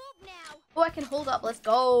 Oh, I can hold up. Let's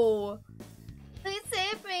go. Please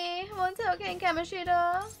save me. One token,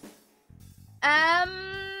 Kamashita.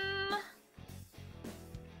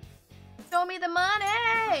 Show me the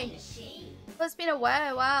money. Well, it's been a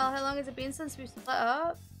while. Wow, how long has it been since we split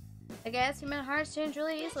up? I guess human hearts change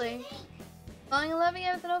really easily. Falling in love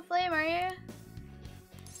again with an old flame, are you?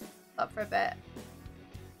 Up for a bit.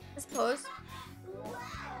 I suppose.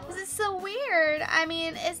 This is so weird. I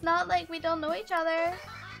mean, it's not like we don't know each other.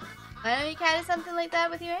 I know you carry something like that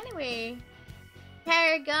with you anyway.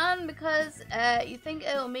 Carry a gun because you think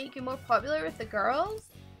it'll make you more popular with the girls?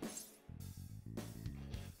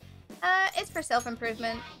 It's for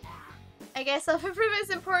self-improvement. I guess self-improvement is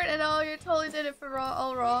important and all. You're totally doing it for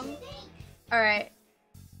all wrong. Alright.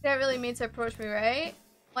 You don't really mean to approach me, right?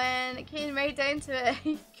 When it came right down to it,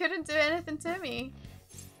 you couldn't do anything to me.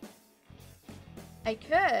 I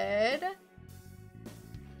could.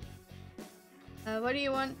 What do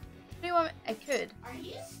you want? What do you want? I could. Are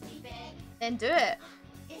you stupid? Then do it.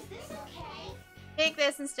 Is this okay? Take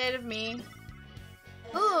this instead of me.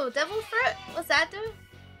 Ooh, devil fruit. What's that do?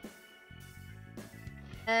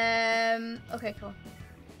 Okay, cool.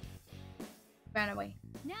 Ran away.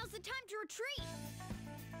 Now's the time to retreat.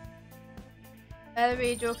 By the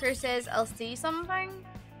way, Joker says, I'll see something.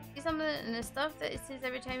 See something in the stuff that it says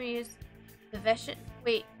every time you use the vision.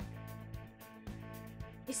 Wait.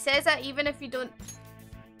 He says that even if you don't.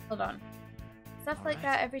 Hold on. Stuff like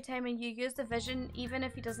that every time and you use the vision even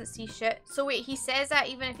if he doesn't see shit. So wait, he says that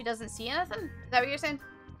even if he doesn't see anything? Is that what you're saying?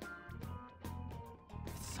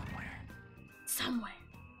 Somewhere.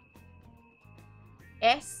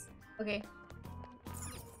 Yes? Okay.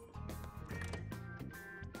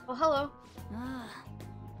 Oh, hello.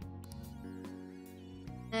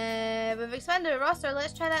 We've expanded the roster.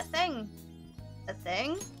 Let's try that thing. A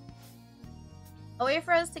thing? A way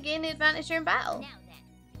for us to gain the advantage during battle.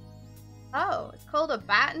 Oh, it's called a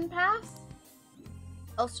baton pass?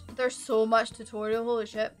 There's so much tutorial. Holy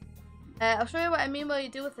shit. I'll show you what I mean while you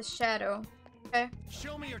deal with the shadow. Okay.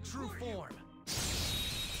 Show me your true form.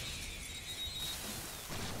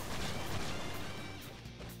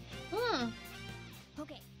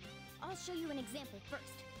 Okay, I'll show you an example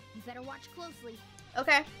first. You better watch closely.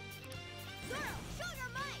 Okay. Zoro, show your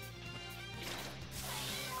might!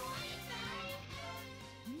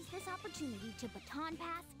 Use this opportunity to baton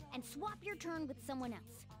pass and swap your turn with someone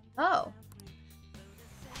else. Oh.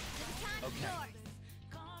 Okay.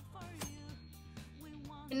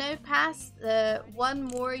 You now pass the one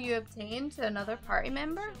more you obtain to another party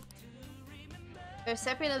member. The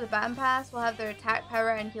recipient of the baton pass will have their attack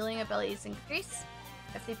power and healing abilities increase.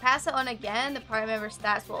 If they pass it on again, the party member's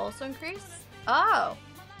stats will also increase. Oh!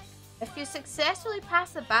 If you successfully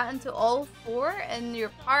pass the baton to all four in your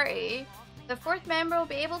party, the fourth member will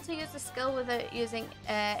be able to use the skill without using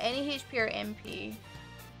any HP or MP.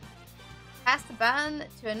 Pass the baton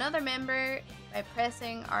to another member by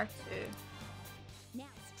pressing R2. Now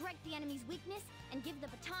strike the enemy's weakness and give the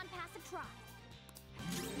baton pass a try.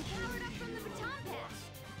 You powered up from the baton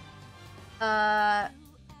pass.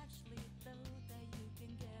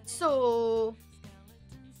 So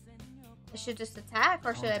I should just attack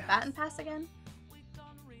or should I baton pass again?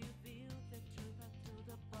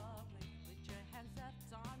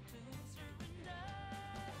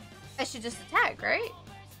 I should just attack, right?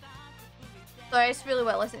 Sorry, I just really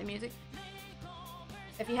want to listen to music.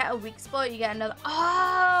 If you hit a weak spot, you get another.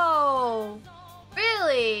 Oh!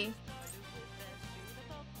 Really?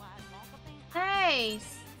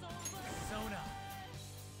 Nice!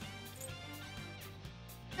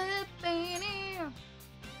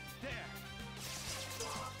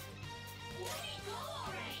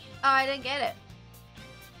 Oh, I didn't get it.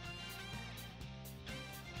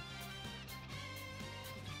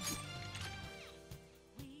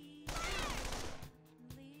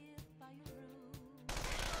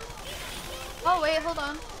 Oh, wait, hold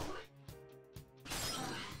on.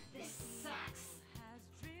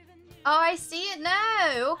 Oh, I see it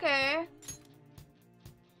now. Okay.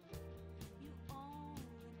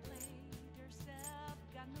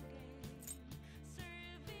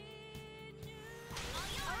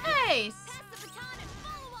 Nice.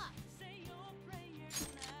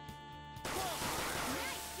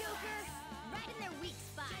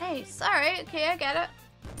 Nice. Alright, okay, I get it.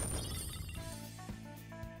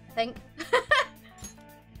 I think.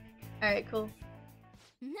 Alright, cool.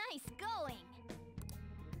 Nice going.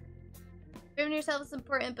 Proving yourself is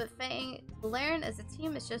important, but fighting to learn as a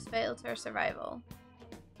team is just vital to our survival.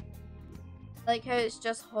 I like how it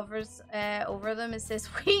just hovers over them. It says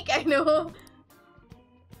weak, I know.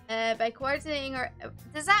 By coordinating or...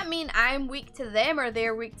 Does that mean I'm weak to them or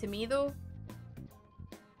they're weak to me though?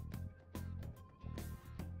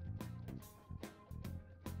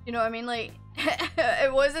 You know what I mean? Like,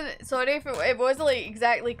 it wasn't... Sorry if it wasn't like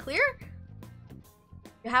exactly clear.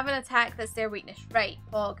 You have an attack that's their weakness. Right,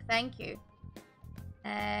 Pog, thank you.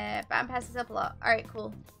 Batman passes up a lot. Alright,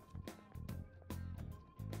 cool.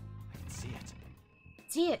 I can see it.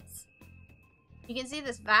 See it. You can see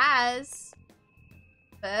this vase.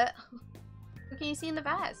 But what can you see in the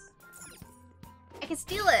vase? I can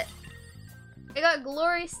steal it. I got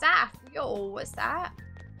glory staff. Yo, what's that?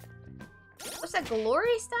 What's that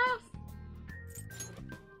glory staff?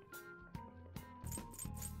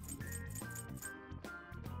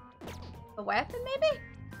 A weapon, maybe?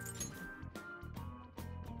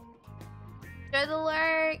 Good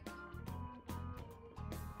alert.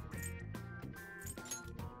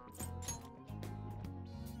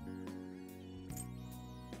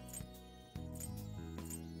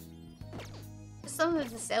 Just something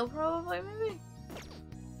to sell, probably, maybe?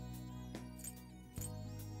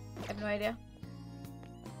 I have no idea.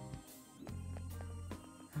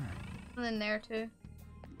 Something there, too.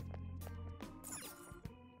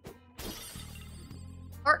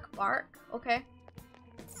 Bark. Okay.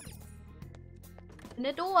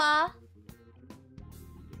 Nadoa.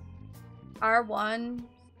 R1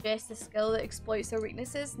 suggests a skill that exploits their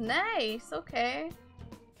weaknesses. Nice. Okay.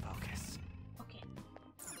 Focus. Okay.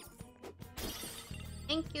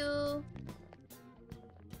 Thank you.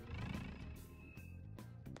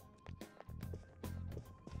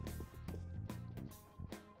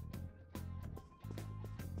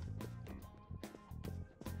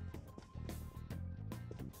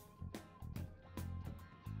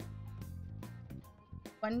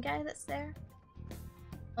 One guy that's there.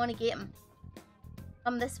 I want to get him.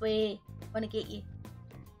 Come this way. I want to get you.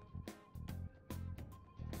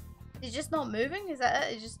 He's just not moving? Is that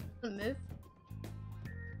it? He just doesn't move?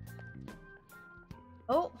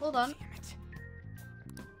 Oh, hold on.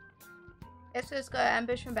 Guess we just got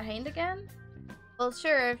ambushed from behind again? Well,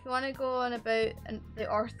 sure, if you want to go on about the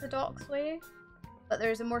orthodox way, but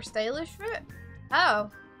there's a more stylish route.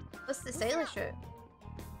 Oh, what's the stylish route?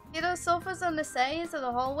 See those sofas on the sides of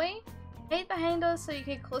the hallway? Hide behind us so you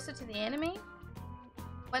get closer to the enemy.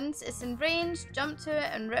 Once it's in range, jump to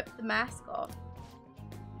it and rip the mask off.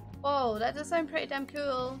 Whoa, that does sound pretty damn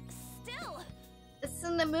cool. Still! This is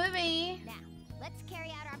in the movie. Now, let's carry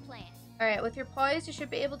out our plan. Alright, with your poise, you should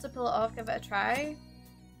be able to pull it off. Give it a try.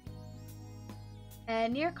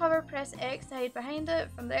 Near cover, press X to hide behind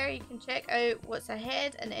it. From there, you can check out what's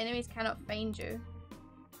ahead and the enemies cannot find you.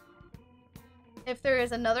 If there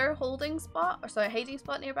is another hiding spot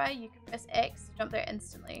nearby, you can press X to jump there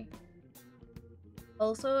instantly.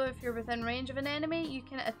 Also, if you're within range of an enemy, you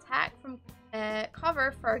can attack from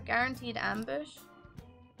cover for a guaranteed ambush.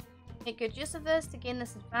 Make good use of this to gain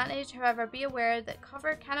this advantage. However, be aware that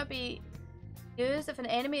cover cannot be used if an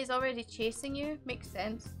enemy is already chasing you. Makes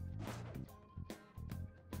sense.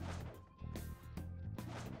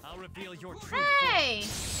 I'll reveal your true Hey!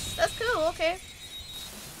 That's cool, okay.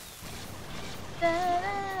 Da,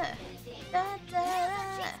 da, da, da,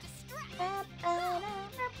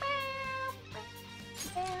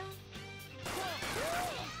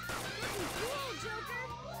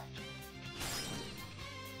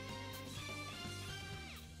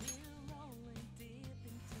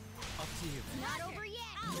 Up to you. Not over yet.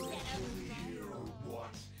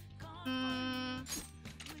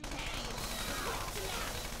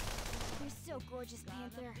 You're so gorgeous,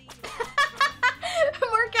 Panther.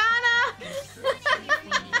 Morgana!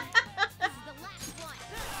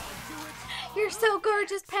 You're so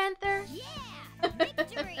gorgeous, Panther! Yeah!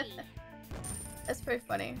 Victory! That's pretty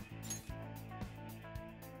funny.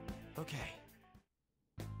 Okay.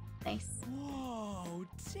 Nice. Whoa,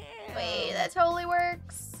 damn! Wait, that totally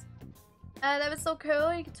works. That was so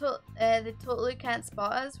cool. You could they totally can't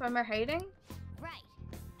spot us when we're hiding. Right.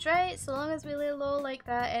 That's right. So long as we lay low like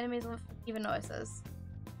that, enemies won't even notice us.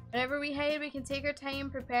 Whenever we hide, we can take our time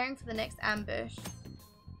preparing for the next ambush.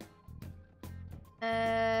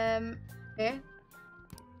 Okay.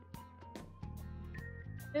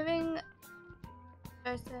 Moving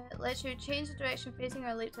lets you change the direction facing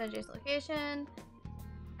or leap to an adjacent location.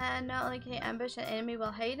 And not only can you ambush an enemy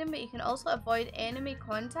while hiding, but you can also avoid enemy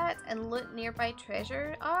contact and loot nearby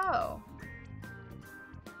treasure. Oh.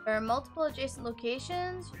 There are multiple adjacent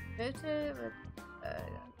locations. Move to with.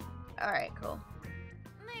 Alright, cool.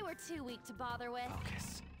 They were too weak to bother with.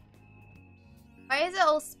 Focus. Why is it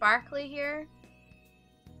all sparkly here?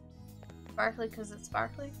 Sparkly because it's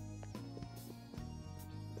sparkly?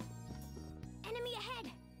 Enemy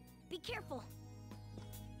ahead! Be careful!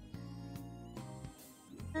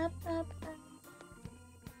 Up, up, up.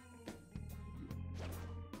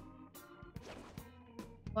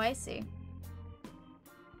 Oh, I see.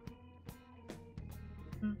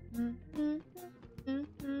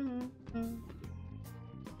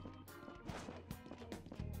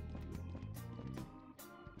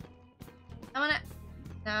 I wanna.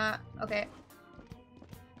 Nah, okay.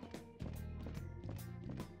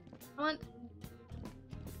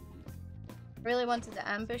 Really wanted to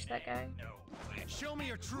ambush that guy. Show me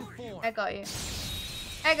your true form. I got you.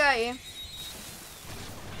 I got you.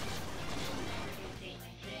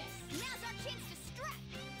 Now's our chance to strike!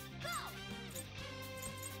 Go!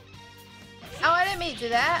 Oh, I didn't mean to do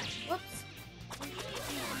that. Whoops.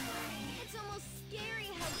 It's almost scary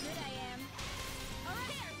how good I am.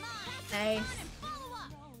 Nice. Follow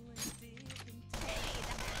up! You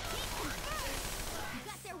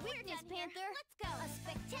got their weirdness, Panther. Let's go! A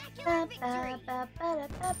spectacular victory!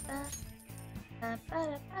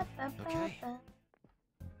 Okay.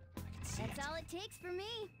 That's all it takes for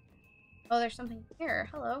me. Oh, there's something here.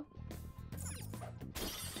 Hello.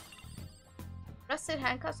 Rusted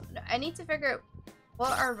handcuffs. No, I need to figure out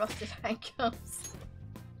what are rusted handcuffs.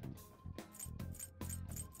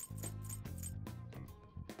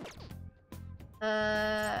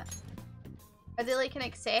 Are they like an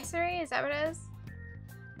accessory? Is that what it is?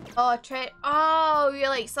 Oh, oh, you're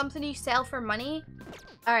like something you sell for money?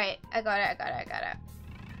 Alright, I got it. I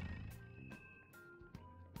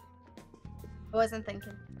wasn't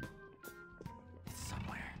thinking. It's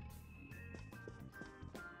somewhere.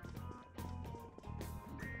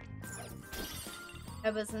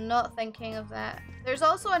 I was not thinking of that. There's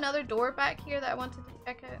also another door back here that I wanted to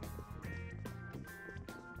check out.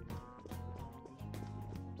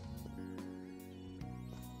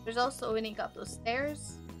 There's also when you got those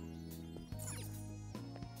stairs.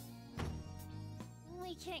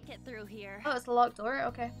 We can't get through here. Oh, it's a locked door.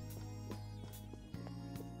 Okay.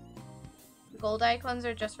 The gold icons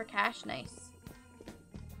are just for cash. Nice.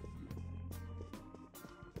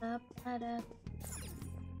 Up, up. I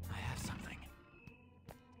have something.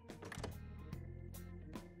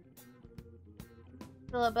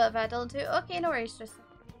 A little bit of Adel too. Okay, no worries. Just.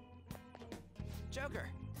 Joker.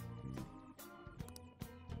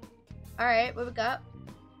 All right, what we got?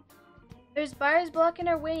 There's bars blocking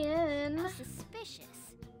our way in. How suspicious.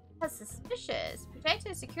 That's suspicious.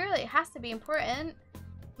 Protected securely has to be important.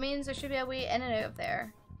 Means there should be a way in and out of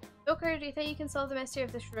there. Joker, do you think you can solve the mystery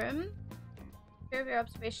of this room? Sure of your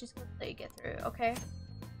observations will let you get through. Okay.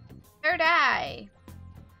 Third eye.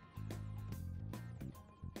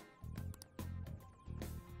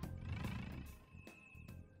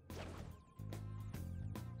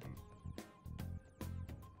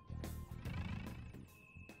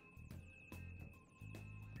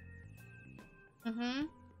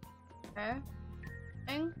 Okay.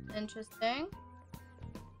 Interesting.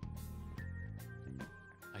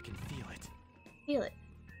 I can feel it. Feel it.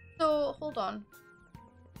 So, hold on.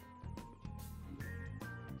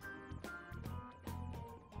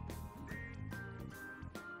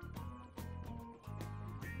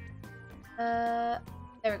 There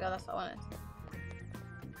we go, that's what I wanted.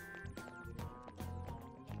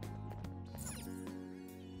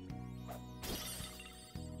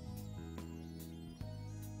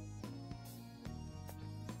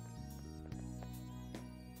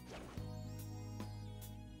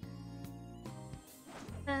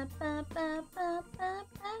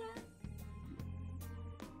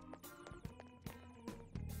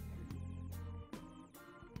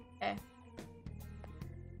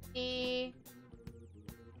 Okay.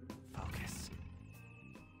 Focus.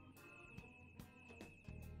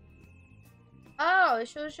 Oh, it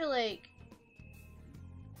shows you like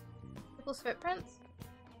people's footprints.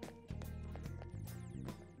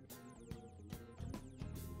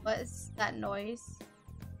 What is that noise?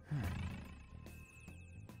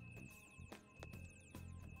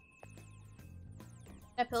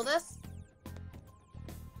 Can I pull this?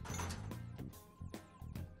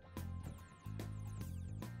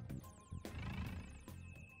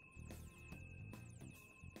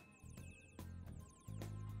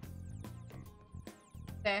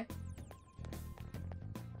 Okay.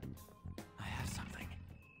 I have something.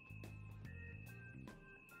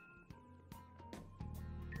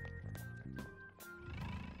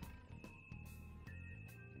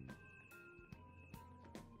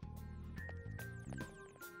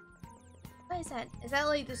 is that? Is that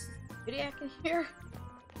like this beauty I can hear?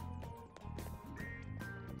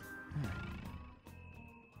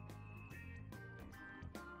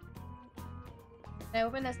 Can I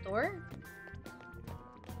open this door?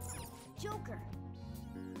 Joker.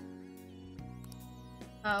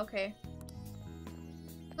 Oh, okay.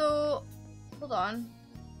 So, hold on.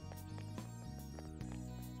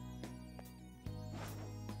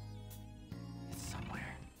 It's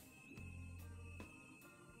somewhere.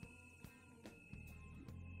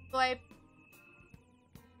 So I...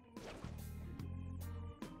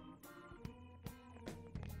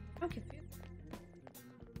 I'm confused.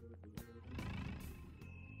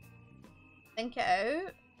 Think it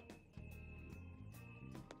out.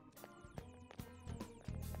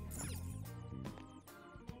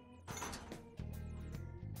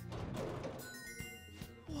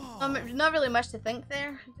 Not really much to think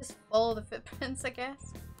there. Just follow the footprints, I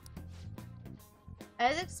guess.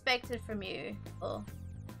 As expected from you. Oh.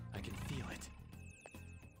 I can feel it.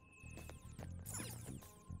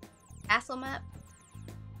 Castle map.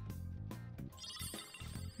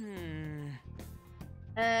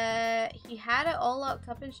 He had it all locked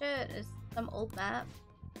up and shit. It's some old map.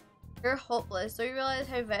 You're hopeless. Do you realize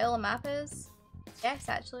how vile a map is? Yes,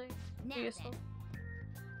 actually. Pretty useful.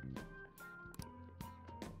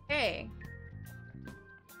 Okay.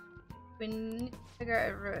 We need to figure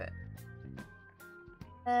out a route.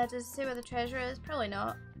 Does it say where the treasure is? Probably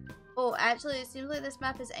not. Oh, actually, it seems like this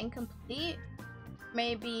map is incomplete.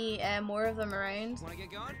 Maybe more of them around. Wanna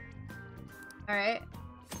get going? Alright.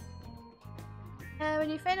 When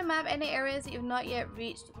you find a map, any areas that you've not yet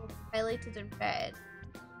reached will be highlighted in red.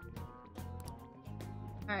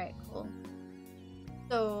 Alright, cool.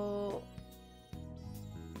 So...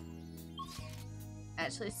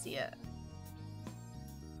 actually see it.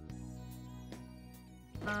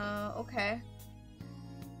 Okay.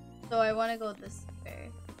 So I want to go this way.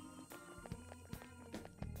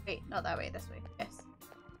 Wait, not that way, this way. Yes.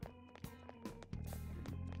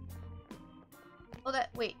 Oh, that,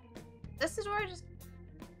 wait. This is where I just...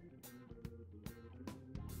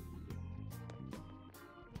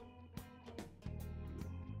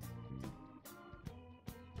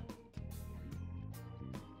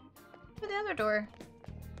 the other door.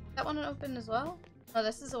 That one open as well? Oh,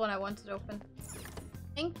 this is the one I wanted open.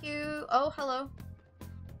 Thank you. Oh, hello.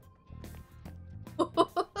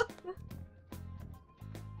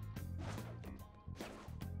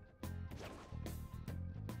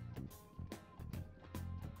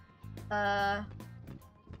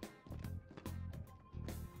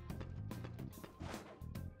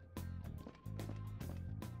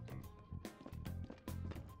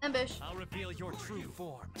 Ambush. I'll reveal your true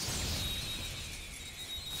form.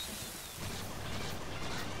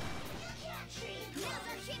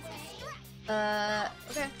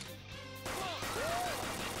 Okay.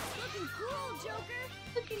 Looking cool, Joker.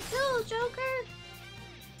 Looking cool, Joker.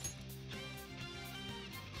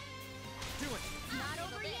 Do it. Not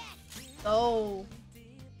over yet. Oh.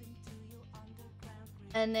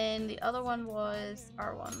 And then the other one was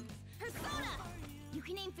R1. Persona. You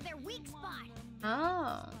can aim for their weak spot.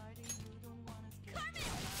 Oh. Carmen,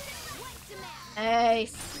 what's the map?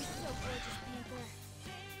 Nice. So gorgeous, Panther.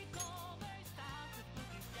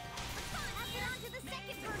 I'll get on to the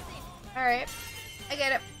second person. Alright. I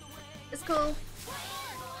get it. It's cool.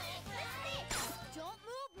 Don't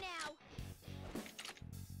move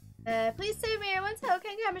now. Please save me. I want to tell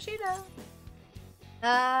King Kamashita.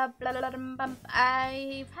 Blah, blah, blah, blah, blah.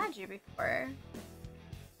 I've had you before.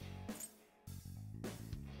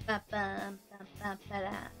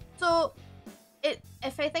 So,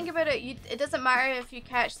 if I think about it, it doesn't matter if you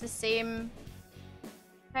catch the same.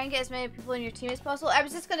 Try and get as many people in your team as possible. I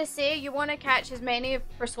was just gonna say you want to catch as many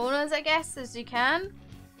personas, I guess, as you can,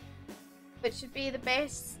 which should be the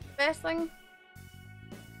best thing.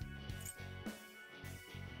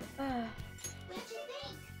 What'd you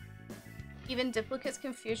think? Even duplicates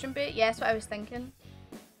confusion bait. Yeah, that's what I was thinking.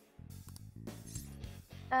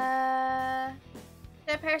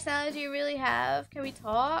 What personality do you really have? Can we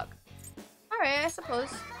talk? Alright, I suppose.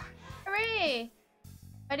 Hooray!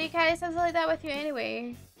 Why do you carry something like that with you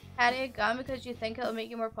anyway? Carry a gun because you think it'll make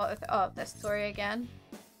you more popular. Oh, this story again.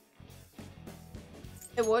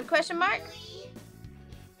 It would? Question mark?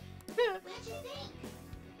 What'd you think?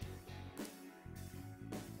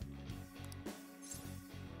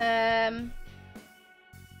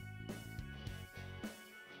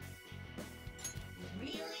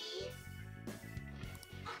 Really?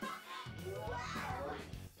 Wow!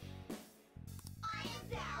 I am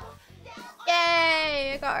now.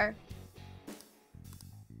 Yay! I got her.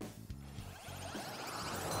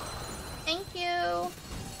 Thank you.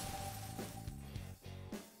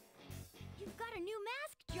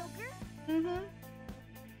 Mm-hmm.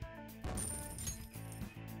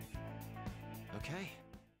 Okay.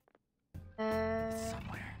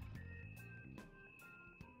 Somewhere.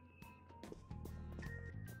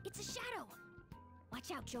 It's a shadow.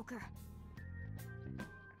 Watch out, Joker.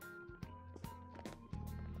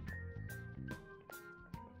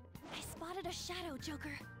 I spotted a shadow,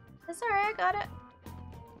 Joker. That's alright, I got it.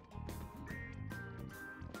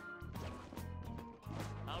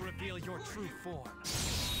 I'll reveal your true form.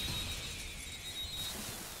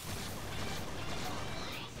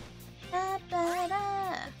 Da, da, da.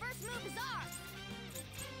 The first move is ours.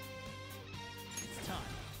 It's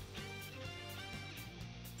time.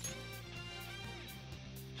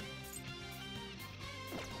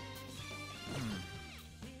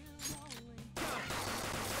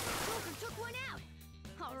 Joker took one out.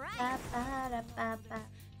 All right. Ba, ba, da, ba, ba.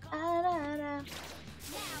 Da, da, da.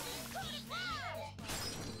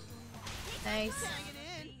 Nice.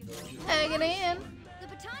 Hang it in. The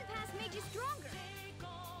baton pass made you stronger.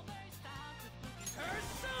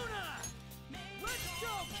 Persona! Let's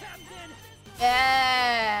go, Captain!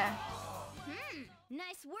 Yeah.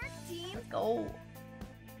 Nice work, team. Let's go.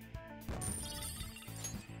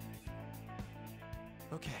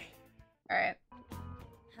 Okay. Alright.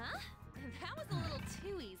 Huh? That was a little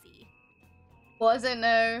too easy. Wasn't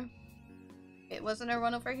no. It wasn't a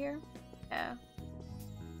run over here? Yeah.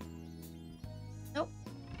 Nope.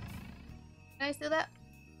 Can I steal that?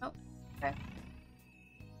 Nope. Okay.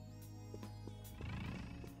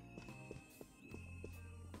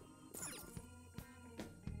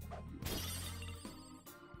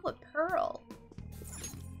 Oh, a pearl.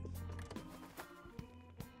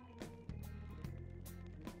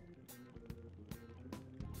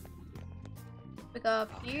 We go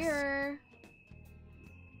up here.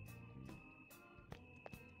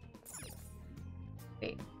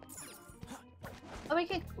 Wait. Oh, we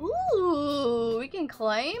can. Ooh, we can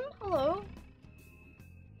climb. Hello.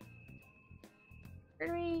 Where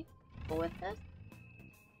do we go with this?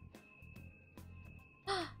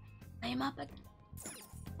 I'm up again.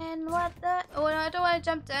 And what the? Oh, I don't want to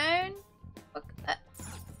jump down. Look,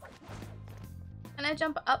 can I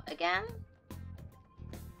jump up again?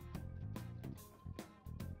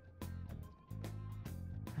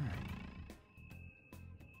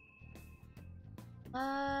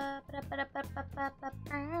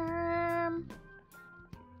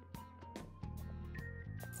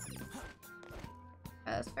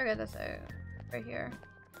 Let's figure this out. Right here.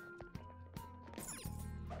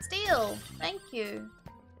 Steel! Thank you.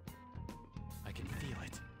 I can feel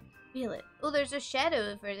it. Feel it. Oh, there's a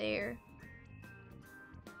shadow over there.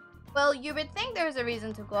 Well, you would think there's a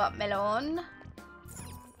reason to go up Melon.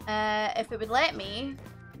 If it would let me.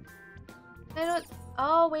 I don't...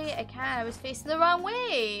 Oh, wait, I can't. I was facing the wrong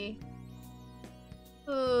way.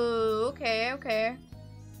 Ooh, okay, okay.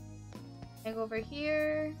 I go over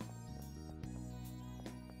here.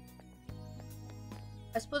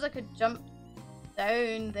 I suppose I could jump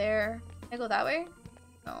down there. Can I go that way?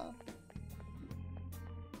 No.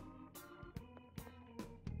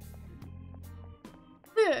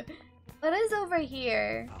 What is over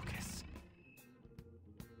here? Focus.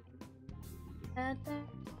 Can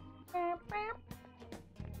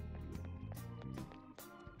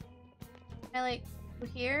I like go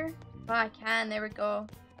here? Oh, I can. There we go.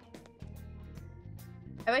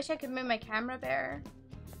 I wish I could move my camera better.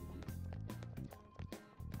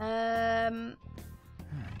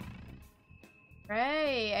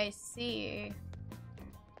 Right, I see.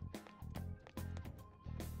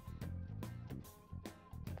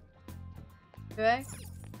 Do I?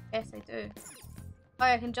 Yes, I do. Oh,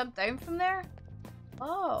 I can jump down from there?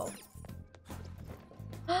 Oh.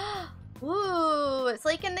 Ooh, it's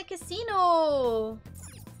like in the casino.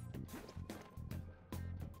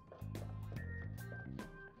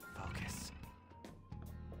 Focus.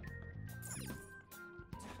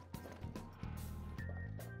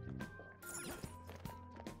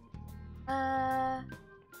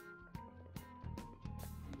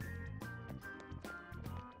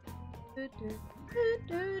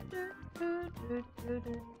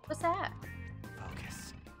 What's that? Focus.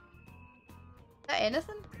 Is that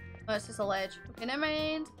anything? Oh, it's just a ledge. Okay, never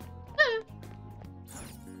mind.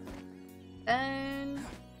 Down.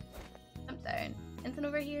 Jump down. Anything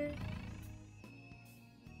over here?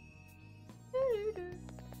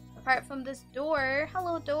 Apart from this door.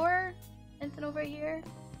 Hello, door. Anything over here?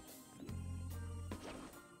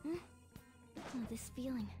 Oh, this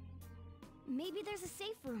feeling. Maybe there's a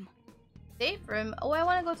safe room. Safe room? Oh, I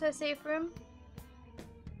want to go to a safe room.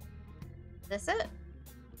 Is this it?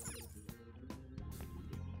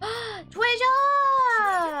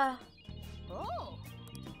 Treasure! Oh.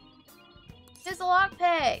 There's a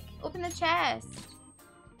lockpick. Open the chest.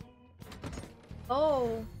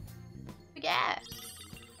 Oh. Forget.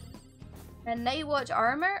 A Night Watch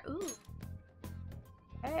armor? Ooh.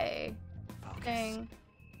 Hey. Dang.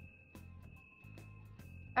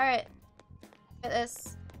 Alright. Get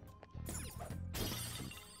this.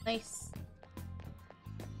 Nice.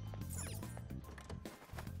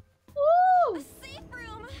 Woo! A safe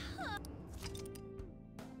room.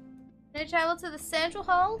 Now travel to the central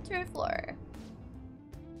hall, 2rd floor.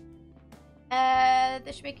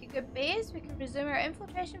 This should make a good base. We can resume our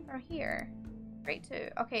infiltration from here. Great too.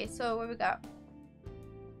 Okay, so what we got?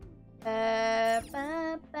 Let's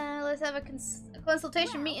have a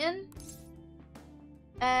consultation meeting.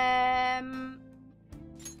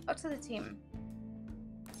 Talk to the team.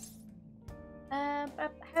 How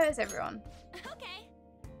is everyone? Okay.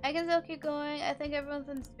 I can still keep going. I think everyone's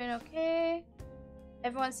doing okay.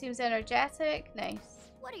 Everyone seems energetic. Nice.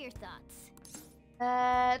 What are your thoughts?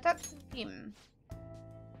 Talk to the team.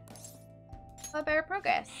 What about our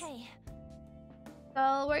progress? Hey.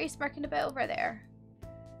 So, what are you smirking about over there?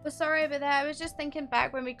 Oh, sorry about that. I was just thinking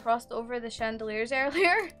back when we crossed over the chandeliers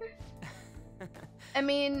earlier. I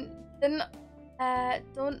mean, don't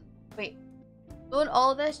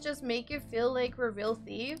all this just make you feel like we're real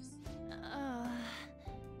thieves?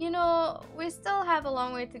 You know, we still have a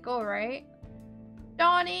long way to go, right?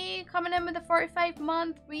 Johnny, coming in with a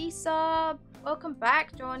 45-month resub. Welcome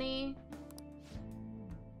back, Johnny.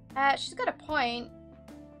 She's got a point.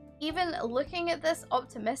 Even looking at this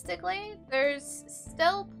optimistically, there's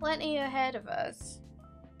still plenty ahead of us.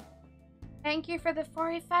 Thank you for the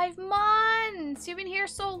 45 months! You've been here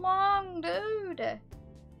so long, dude!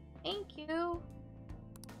 Thank you.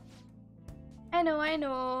 I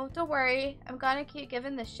know. Don't worry. I'm gonna keep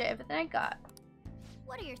giving this shit everything I got.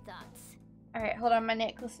 What are your thoughts? Alright, hold on. My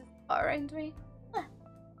necklace is all around me.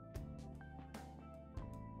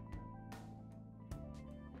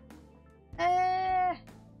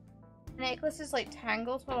 Necklace is like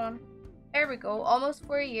tangled. Hold on. There we go. Almost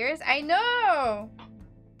 4 years. I know!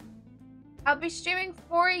 I'll be streaming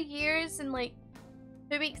 4 years in like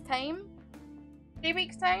 2 weeks time. 3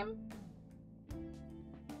 weeks time.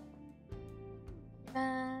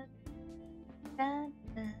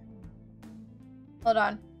 Hold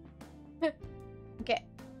on. Okay.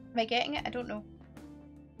 Am I getting it? I don't know.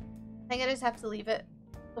 I think I just have to leave it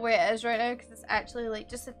the way it is right now because it's actually like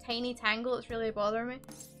just a tiny tangle. It's really bothering me.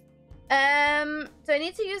 Do I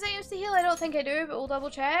need to use items to heal? I don't think I do, but we'll double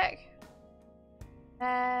check.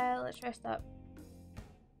 Let's rest up.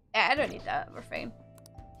 Yeah, I don't need that. We're fine.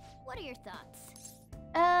 What are your thoughts?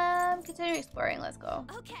 Continue exploring. Let's go.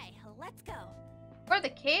 Okay, let's go. For the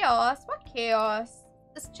chaos? What chaos?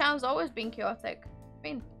 This channel's always been chaotic.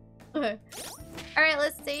 Fine. Alright,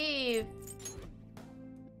 let's save.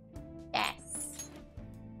 Yes.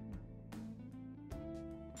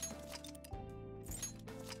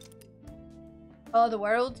 Oh, the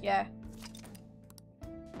world? Yeah.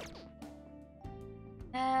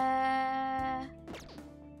 I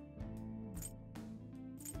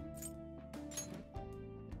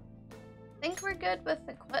think we're good with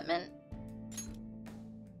equipment.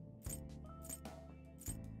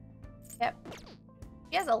 Yep.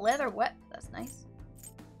 He has a leather whip. That's nice.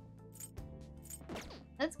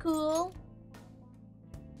 That's cool.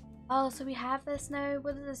 Oh, so we have this now.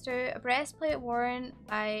 What does this do? A breastplate worn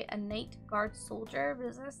by a night guard soldier.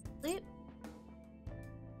 Resist sleep.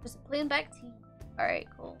 Just a plain back tee. Alright,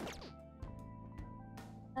 cool.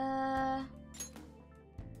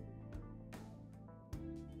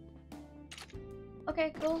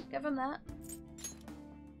 Okay, cool. Give him that.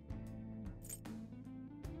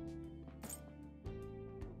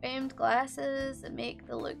 Framed glasses that make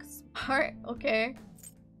the look smart. Okay.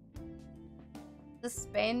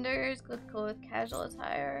 Suspenders, good clothes, casual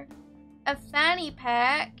attire. A fanny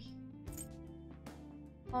pack.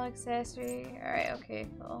 All accessory. Alright, okay,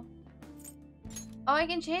 cool. Oh, I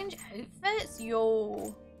can change outfits?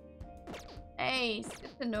 Yo. Nice.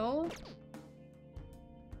 Good to know.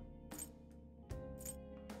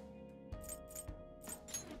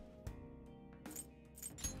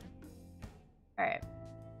 Alright.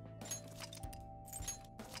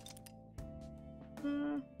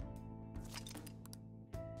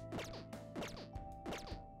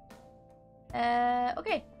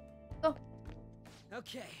 Okay. Go.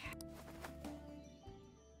 Okay.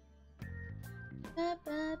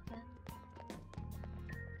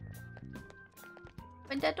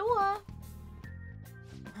 Open the door.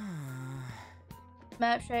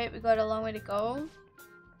 Map's right, we got a long way to go.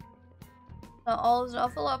 There's an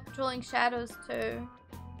awful lot of patrolling shadows too.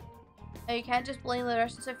 Now you can't just blindly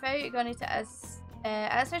rush stuff out, you're gonna need to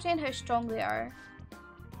Ascertain how strong they are.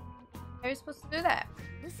 How are you supposed to do that?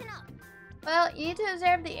 Listen up. Well, you need to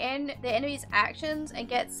observe the enemy's actions and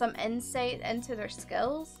get some insight into their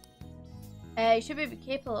skills. You should be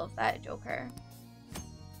capable of that, Joker.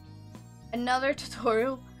 Another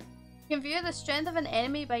tutorial. You can view the strength of an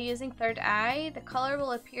enemy by using third eye. The color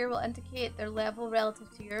will appear will indicate their level relative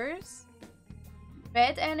to yours.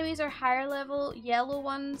 Red enemies are higher level, yellow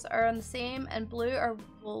ones are on the same, and blue are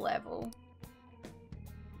low level.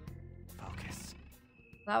 Focus.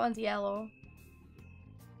 That one's yellow.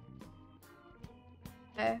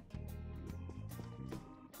 Okay.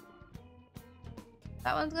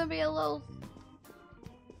 That one's gonna be a little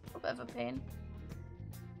bit of a pain.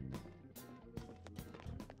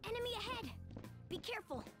 Enemy ahead! Be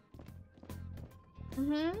careful!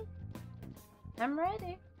 Mm-hmm. I'm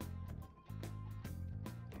ready.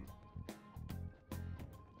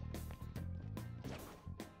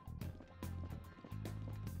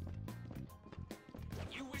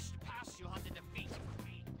 You wish to pass, you'll have to defeat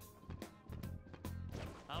me.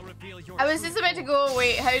 I'll reveal your I was just about to go,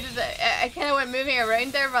 wait, how did I kind of went moving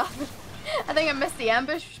around there, but I think I missed the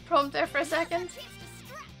ambush prompt there for a second.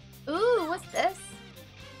 Ooh, what's this?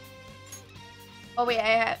 Oh wait,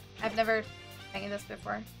 I've never done this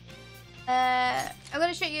before. I'm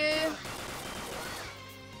gonna shoot you.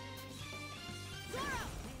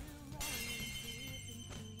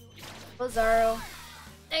 Oh, Zaro.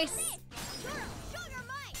 Nice.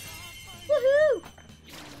 Woohoo!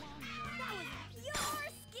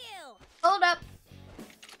 Hold up.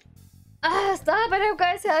 Stop! I don't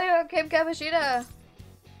guys tell you about Cape Kapashita.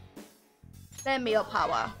 Send me your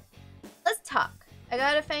power. Let's talk. I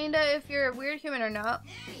gotta find out if you're a weird human or not.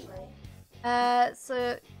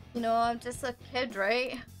 So, you know, I'm just a kid,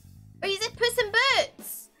 right? Oh, you said Puss in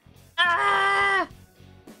Boots! Ah!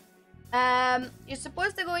 You're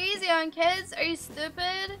supposed to go easy on kids. Are you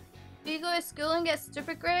stupid? Do you go to school and get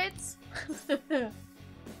stupid grades?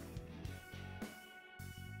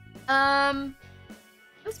 I'm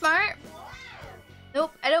smart.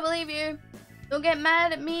 Nope, I don't believe you. Don't get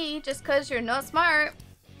mad at me just because you're not smart.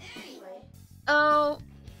 Oh,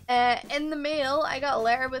 in the mail, I got a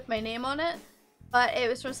letter with my name on it, but it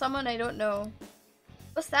was from someone I don't know.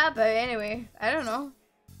 What's that about anyway? I don't know.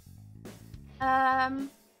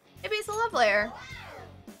 Maybe it's a love letter.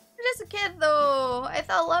 You're just a kid though. I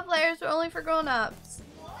thought love letters were only for grown-ups.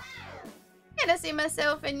 I kinda see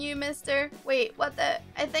myself in you, mister. Wait, what the?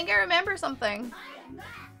 I think I remember something.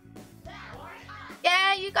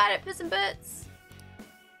 Yeah, you got it, Puss in Boots.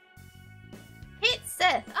 Hate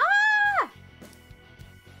Sith. Ah!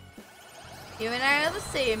 You and I are the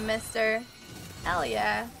same, mister. Hell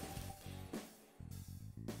yeah.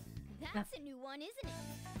 That's a new one, isn't it?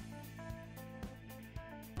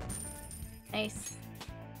 Nice.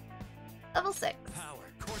 Level 6. Power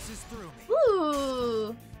courses through me.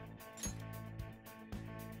 Ooh.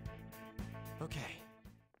 Okay.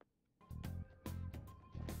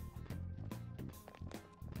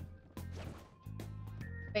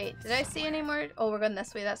 Wait, did I see any more? Oh, we're going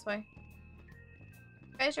this way, that's why.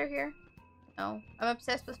 Treasure here? No, I'm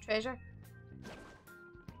obsessed with treasure.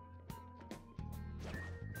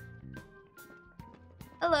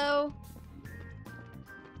 Hello.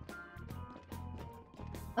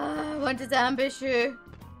 I wanted to ambush you.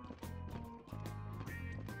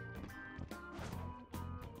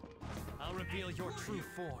 I'll reveal your true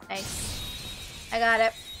form. Nice. I got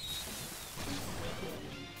it.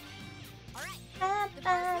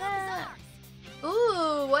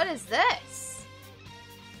 Ooh, what is this?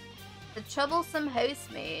 The troublesome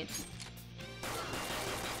housemaid.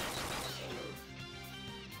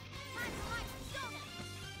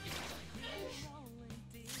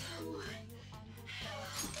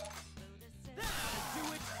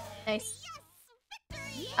 Nice.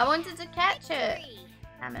 I wanted to catch it.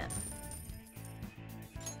 Damn it.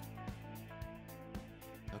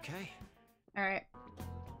 Okay. Alright.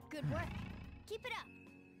 Good work. Keep it up.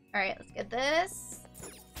 Alright, let's get this.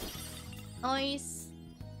 Nice.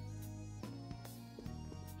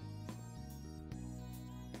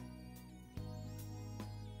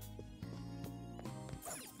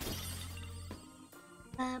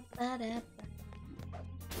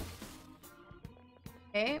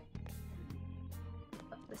 Okay.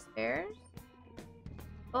 Up the stairs.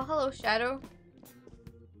 Oh, hello, Shadow.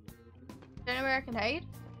 Is there anywhere I can hide?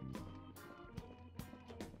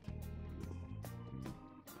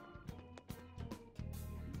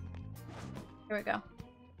 Here we go.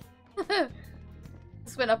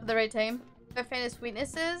 This went up at the right time. Did I find his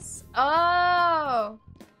weaknesses? Oh!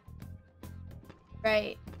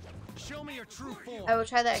 Right. Show me your true form. I will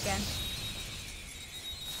try that again.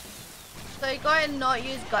 So you gotta not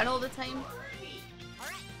use gun all the time.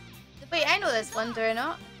 Wait, I know this one, do I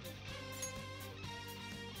not?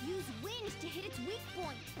 Use wind to hit its weak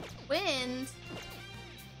point. Wind?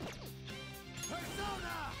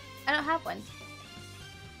 I don't have one.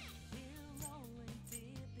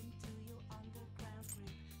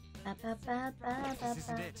 This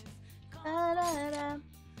isn't it.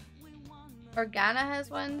 Morgana has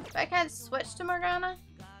one, but I can't switch to Morgana.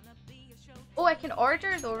 Oh, I can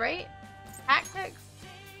order though, right? Tactics.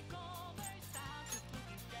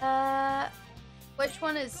 Which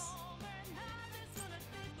one is?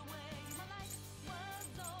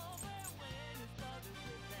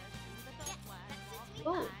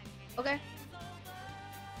 Oh, okay.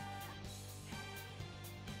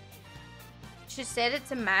 She set it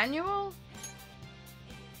to manual?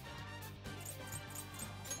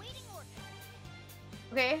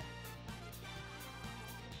 Okay.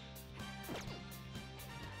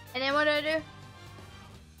 And then what do I do?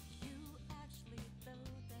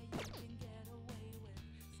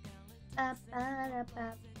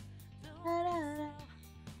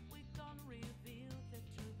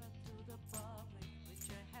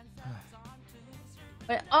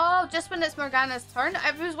 Wait, oh, just when it's Morgana's turn?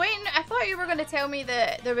 I was waiting. I thought you were going to tell me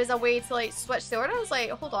that there was a way to like switch the order. I was like,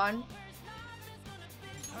 hold on.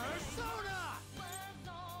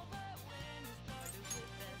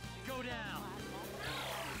 Go down.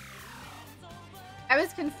 I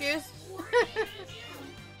was confused.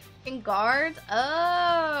 In guard?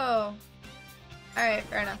 Oh. Alright,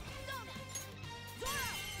 fair enough.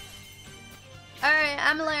 Alright,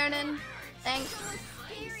 I'm learning. Thanks.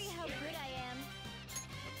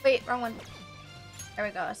 Wait, wrong one. There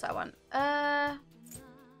we go, I saw one. Alright.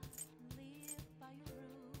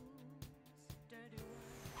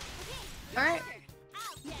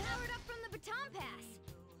 Powered up from the baton pass.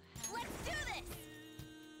 Let's do this.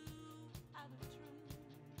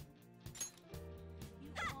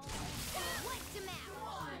 What's the map?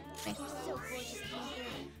 Nice. You're so gorgeous, Panther.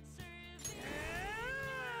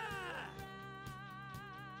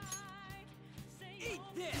 Eat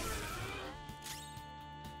this.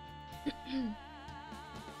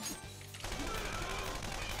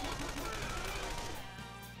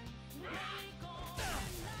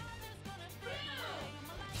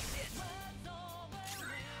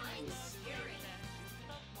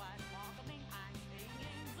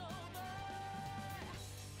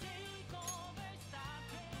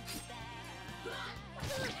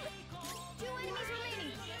 Two enemies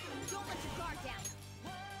remaining. Don't let your guard down.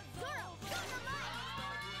 Zoro, come to life.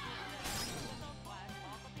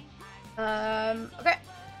 Okay.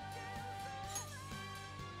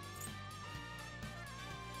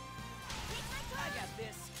 I got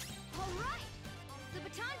this. All right. The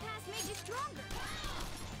baton pass made you stronger.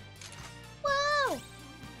 Whoa!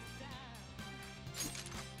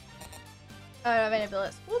 I don't have any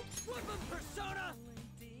bullets. Whoops. Persona.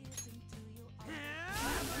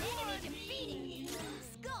 Enemy defeated.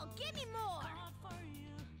 Skull, give me more.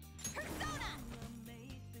 Persona.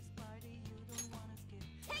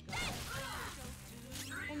 Take this.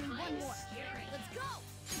 Only one more. Let's go.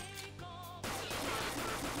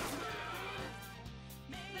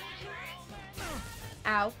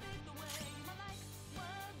 Ow.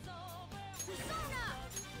 Persona.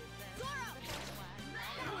 Zoro.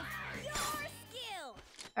 Your skill.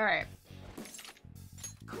 Alright.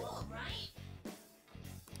 Cool, right?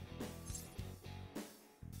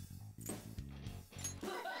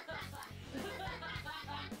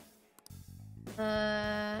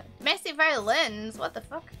 Domestic violins? What the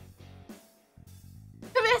fuck?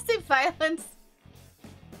 Domestic violence?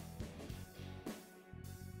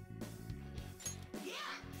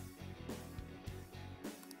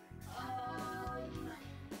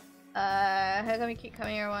 How come we keep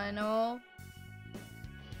coming here? Wanna know?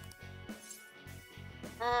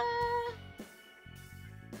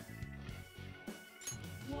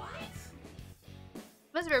 What?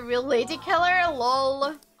 Must be a real lady killer?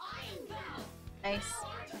 Lol. Nice.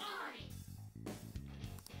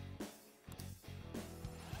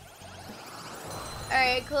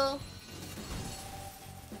 Alright, cool.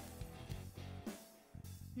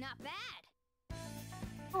 Not bad.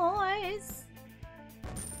 Nice.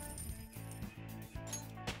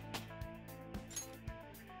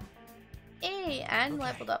 Hey, and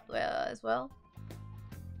leveled up as well.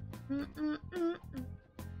 I can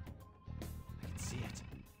see it.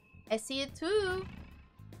 I see it too.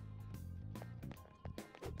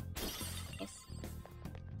 Nice.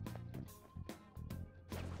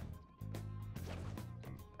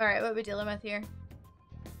 Alright, what are we dealing with here?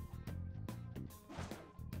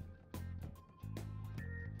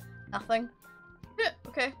 Nothing. Yeah,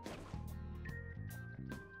 okay.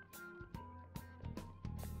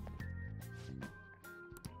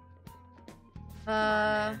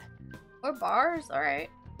 Or bars, alright.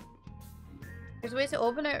 There's a way to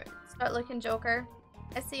open it. Start looking Joker.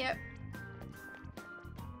 I see it.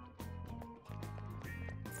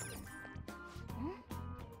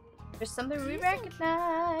 There's something we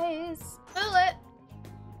recognize. Pull it!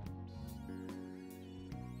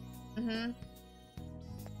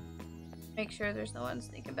 Make sure there's no one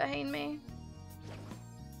sneaking behind me.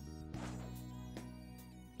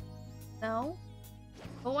 No?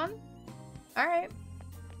 No one? Alright.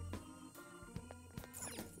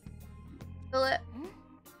 Pull it.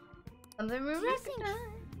 Something we recognize.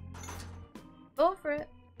 Go for it.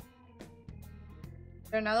 Is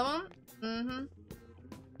there another one?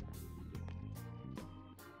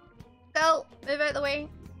 Go! Move out the way.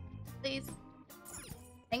 Please.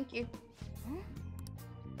 Thank you.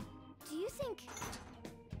 Do you think...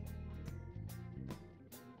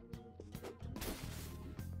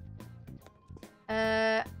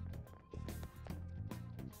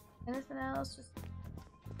 Anything else? Just...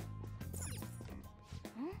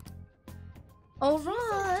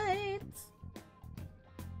 Alright!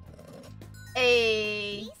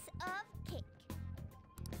 A piece of cake.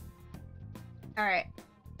 Alright.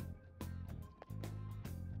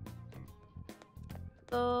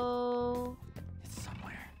 So... It's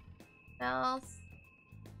somewhere. Else?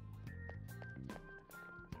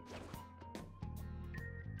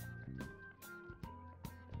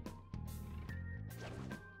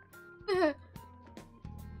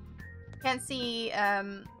 Can't see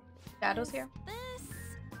shadows here.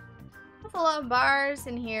 There's a lot of bars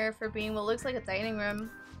in here for being what looks like a dining room.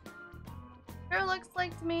 Sure looks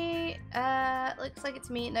like to me. Looks like it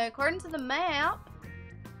to me. Now according to the map.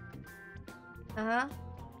 I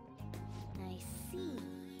see.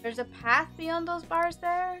 There's a path beyond those bars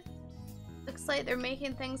there. Looks like they're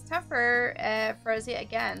making things tougher for us yet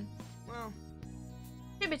again. Well,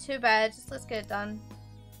 shouldn't be too bad. Just let's get it done.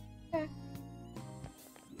 Okay.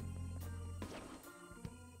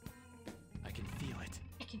 I can feel it.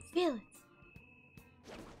 I can feel it.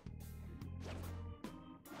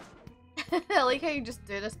 I like how you just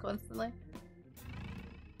do this constantly.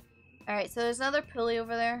 Alright, so there's another pulley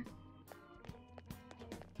over there.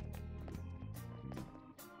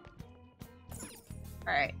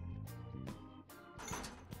 Alright.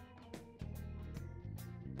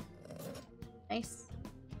 Nice.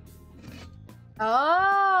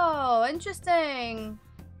 Oh, interesting.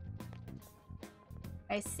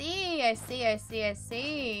 I see. I can see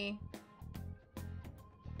it.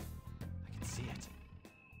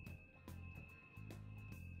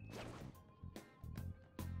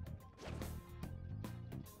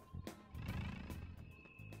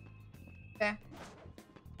 Okay.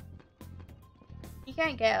 You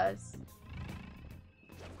can't get us.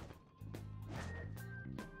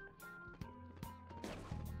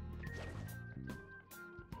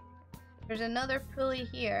 There's another pulley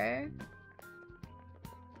here.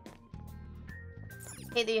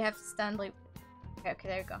 Okay, that you have to stand like... Okay,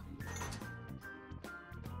 there you go.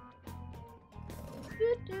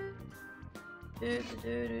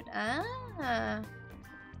 Ah.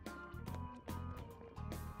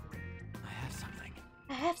 I have something.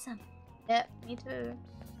 I have some. Yep, me too.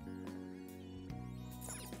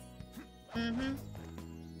 Can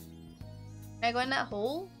I go in that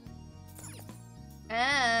hole?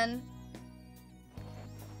 And...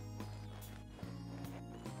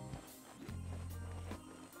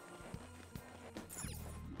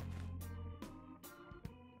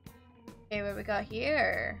 Okay, what we got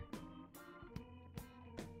here?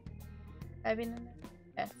 I've been in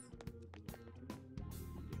there. Yes.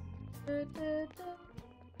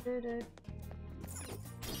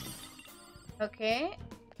 Okay.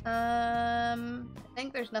 I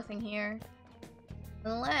think there's nothing here.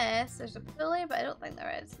 Unless there's a pulley, but I don't think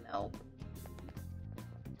there is. No.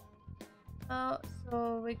 Oh,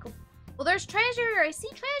 so we go. Well, there's treasure! I see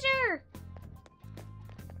treasure!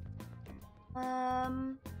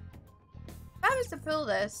 If I was to pull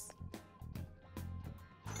this.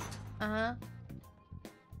 It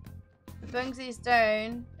brings these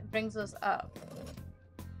down, it brings those up.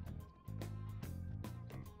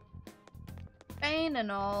 Fine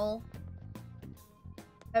and all.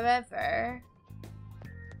 However,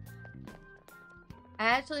 I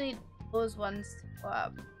actually need those ones to go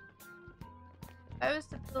up. If I was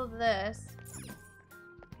to pull this.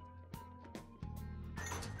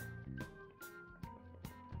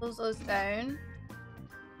 Close those down.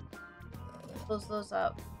 Close those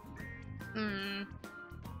up.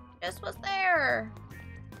 Guess what's there?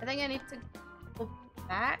 I think I need to go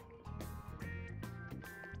back.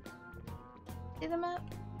 See the map?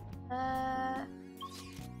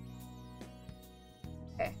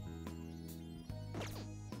 Okay.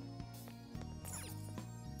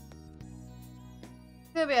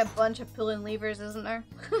 gonna be a bunch of pulling levers, isn't there?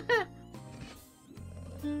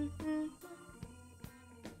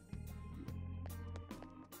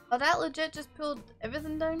 Oh, that legit just pulled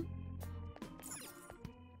everything down?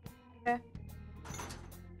 Okay.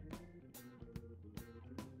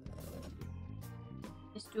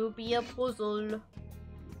 This will be a puzzle.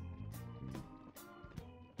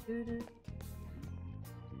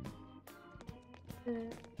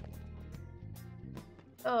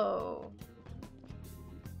 Oh.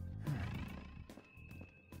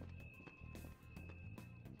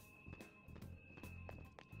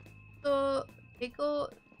 So, we go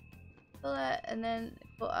pull it and then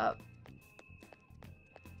go up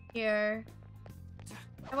here.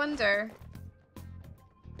 I wonder.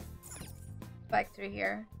 Back through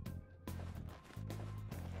here.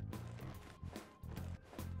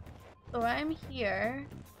 So I'm here.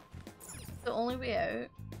 The only way out.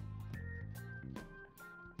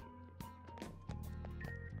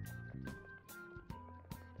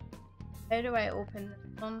 How do I open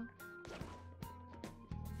this one?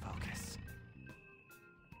 Focus.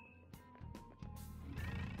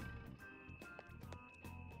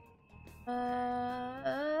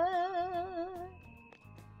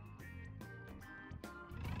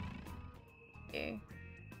 Okay.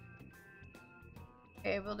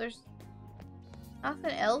 Okay, well there's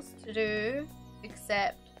nothing else to do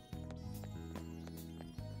except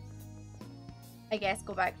I guess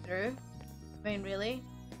go back through. I mean, really?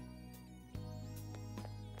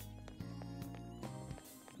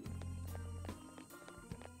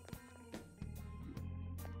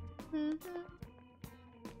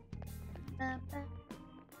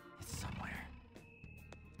 It's somewhere.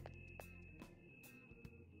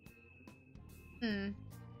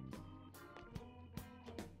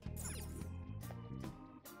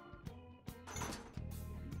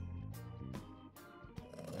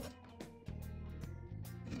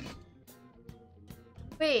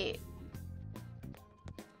 Wait.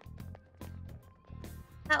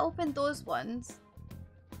 That opened those ones.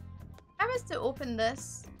 I was to open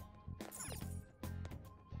this.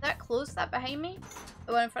 Did that close that behind me?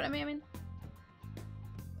 The one in front of me, I mean.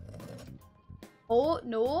 Oh,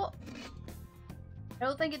 no. I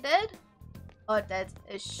don't think it did. Oh, it did.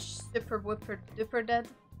 It's super whooper duper dead.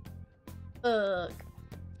 Ugh.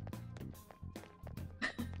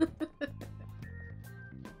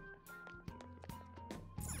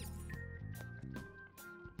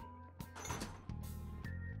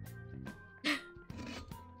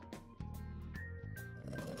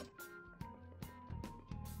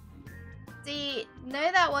 See,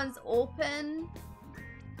 now that one's open.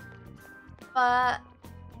 But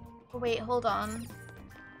wait, hold on.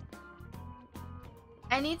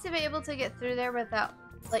 I need to be able to get through there with that,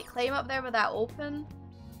 like climb up there with that open.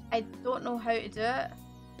 I don't know how to do it.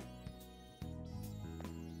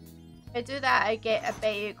 If I do that, I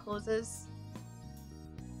bet you it closes.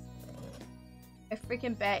 I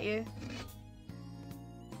freaking bet you.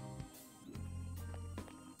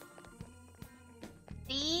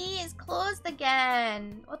 See, it's closed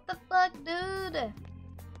again. What the fuck, dude?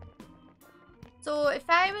 So if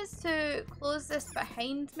I was to close this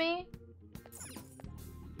behind me,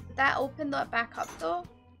 would that open that back up though?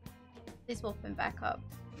 Please open back up.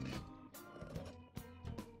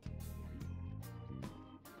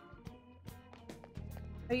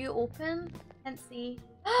 Are you open? Can't see.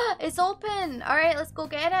 It's open! Alright, let's go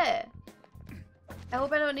get it. I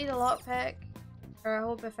hope I don't need a lockpick. Or I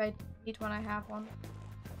hope if I need one, I have one.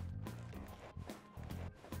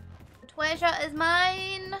 The treasure is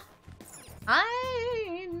mine!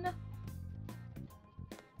 Mine!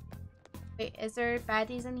 Wait, is there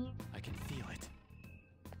baddies in here? I can feel it.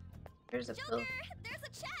 There's a Joker, there's a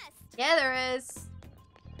chest! Yeah, there is.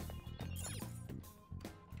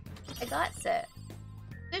 I got it.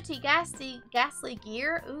 Dirty, ghastly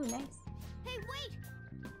gear. Ooh, nice. Hey, wait!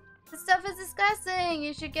 This stuff is disgusting.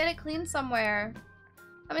 You should get it cleaned somewhere.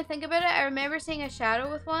 Let me think about it. I remember seeing a shadow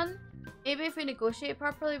with one. Maybe if we negotiate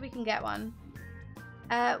properly, we can get one.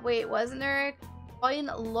 Wait, wasn't there a coin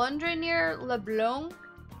laundry near LeBlanc?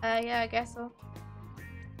 Yeah, I guess so.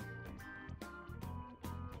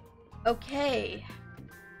 Okay.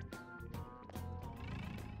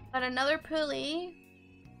 Got another pulley.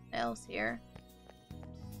 What else here?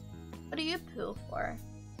 What do you pull for?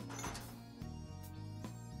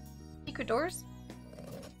 Secret doors?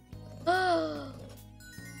 Oh,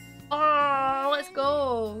 let's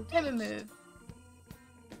go. Time to move.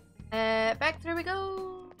 Back through we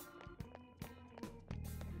go.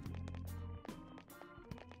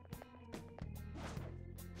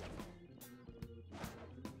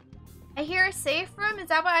 I hear a safe room. Is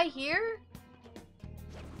that what I hear?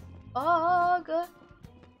 Oh, good.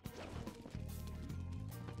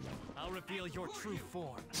 I'll reveal your true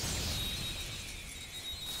form.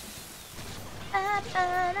 Alright,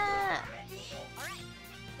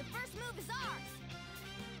 the first move is ours.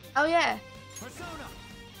 Oh yeah. Persona.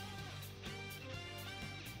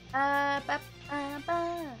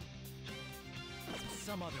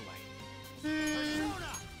 Some other way. Persona.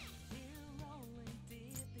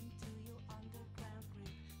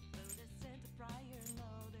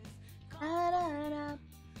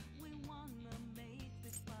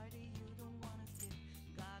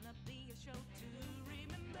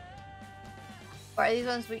 Or are these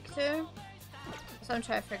ones weak too? That's what I'm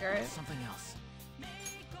trying to figure out. Something else.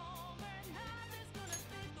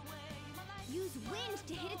 Use wind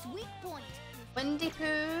to hit its weak point. Windy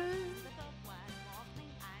poo.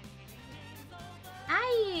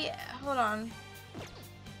 Hold on.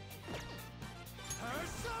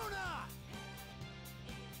 Persona.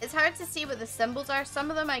 It's hard to see what the symbols are. Some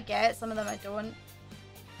of them I get, some of them I don't.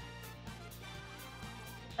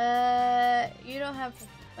 You don't have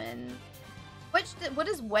wind. What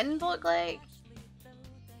does wind look like?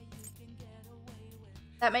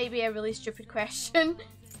 That may be a really stupid question.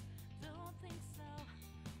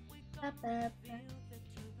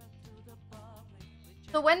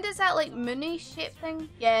 So wind is that like moony shape thing?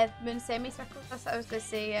 Yeah, moon semicircles. That's what I was gonna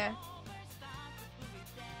say. Yeah.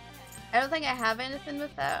 I don't think I have anything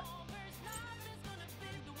with that.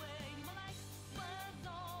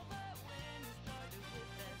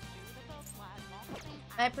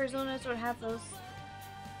 My personas don't have those.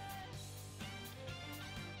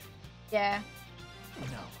 Yeah.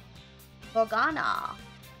 No. Morgana.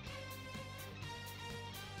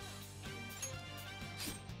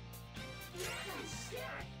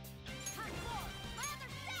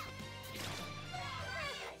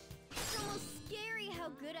 It's almost scary how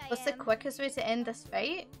good I What's am. the quickest way to end this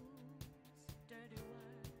fight?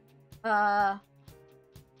 I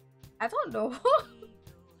don't know.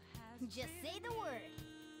 Just say the word.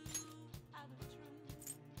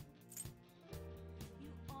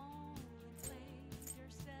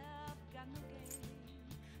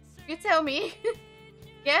 You tell me.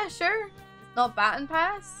 Yeah, sure. It's not baton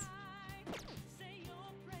pass.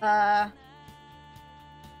 I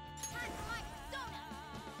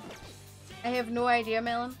have no idea,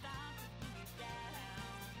 Melon.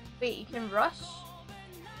 Wait, you can rush?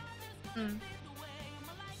 If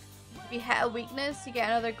you hit a weakness, you get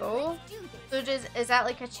another go. So is that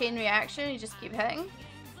like a chain reaction? You just keep hitting?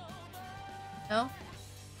 No?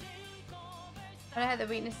 When I hit the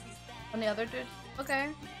weakness on the other dude?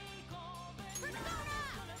 Okay.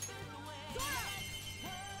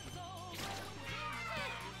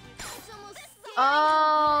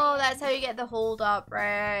 Oh, that's how you get the hold up.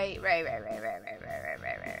 Right.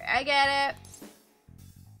 I get it.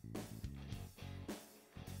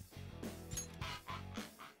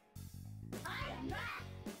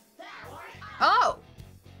 Oh!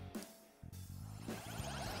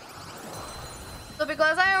 So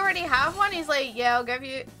because I already have one, he's like, yeah, I'll give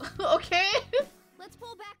you... Okay. Let's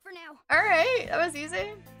pull back for now. Alright, that was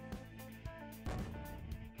easy.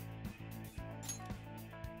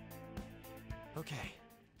 Okay.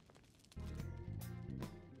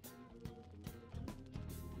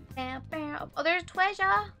 Oh, there's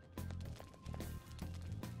treasure.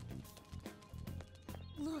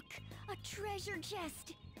 Look, a treasure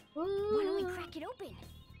chest. Ooh. Why don't we crack it open?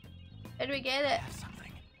 Where do we get it? Have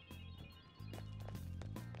something.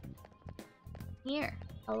 Here.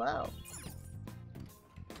 Hello.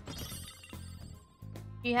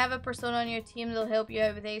 If you have a persona on your team, they'll help you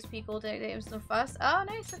out with XP gold items so fast. Oh,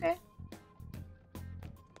 nice. Okay.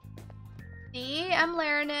 See, I'm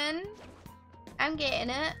learning. I'm getting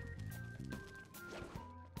it.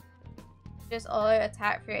 Just all out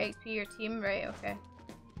attack for your XP, your team. Right, okay.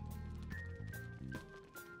 I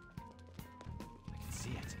can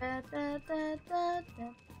see it.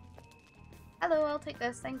 Hello, I'll take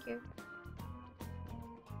this. Thank you.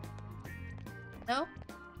 No?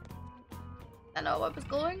 I know what was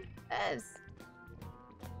glowing? It is.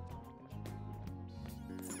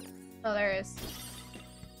 Oh, there it is.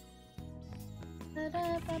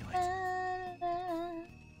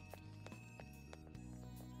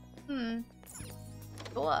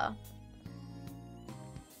 Cool.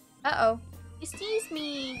 Uh-oh. You teased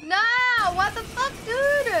me. No! What the fuck,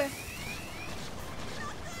 dude?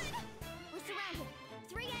 We're surrounded.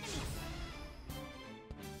 3 enemies.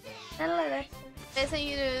 I don't like that. Best thing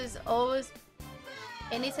you do is always,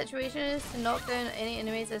 any situation is to knock down any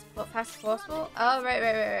enemies as fast as possible. Oh, right,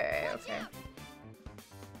 okay.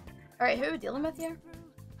 Alright, who are we dealing with here?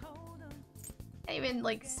 Can't even,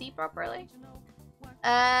 like, see properly.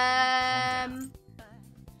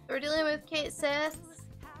 We're dealing with Kate Seth.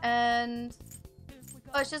 And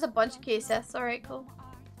oh, it's just a bunch of cases. All right, cool.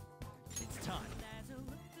 It's time.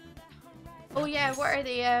 Oh yeah, what are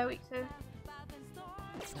they weak to?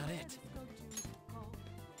 That's not it.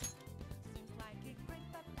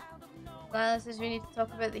 Well, this is we need to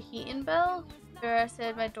talk about the heating bill. Sure, I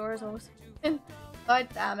said my door's always open. God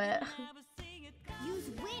damn it. Use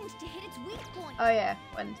wind to hit its weak point. Oh yeah,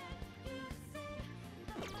 wind.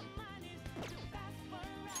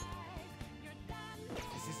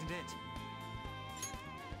 This isn't it.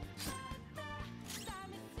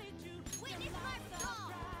 Witness my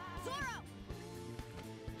fall! Zoro!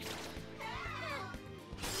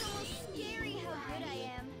 It's almost scary how good I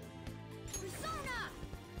am. Persona!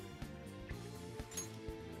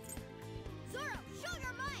 Zoro, show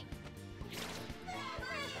your might!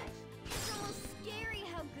 It's almost scary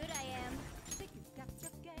how good I am.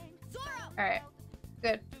 Zoro! Alright,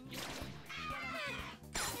 good.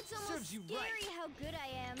 It's almost scary how good I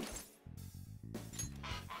am.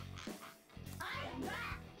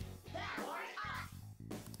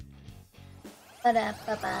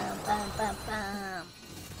 Ba-da-ba-bam-bam-bam-bam.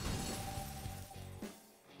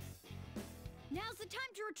 Now's the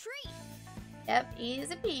time to retreat. Yep,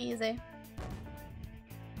 easy peasy.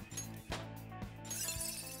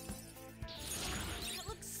 That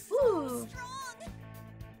looks Ooh. strong.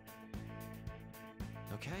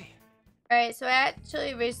 Okay. Alright, so I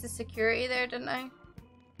actually raised the security there, didn't I?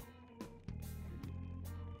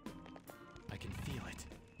 I can feel it.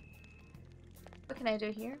 What can I do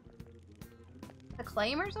here? A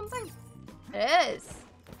claim or something? It is.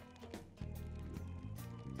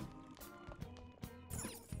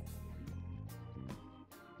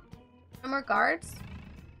 No more guards?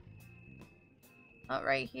 Not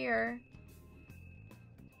right here.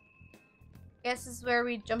 Guess this is where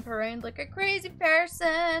we jump around like a crazy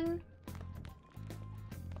person.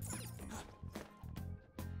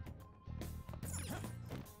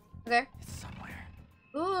 Okay. It's somewhere.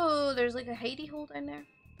 Ooh, there's like a hidey hole down there.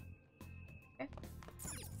 Okay.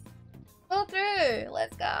 Go through!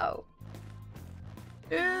 Let's go!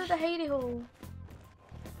 Through the hidey hole.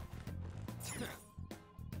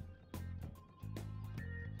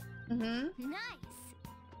 Nice.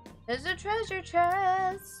 There's a treasure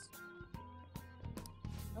chest.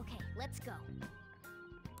 Okay, let's go.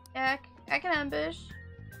 Yeah, I can ambush.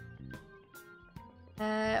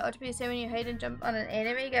 Ought to be the same when you hide and jump on an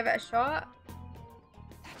enemy. Give it a shot.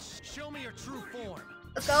 Show me your true form.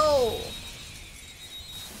 Let's go.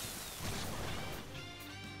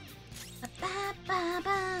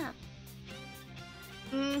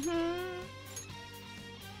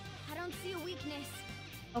 I don't see a weakness.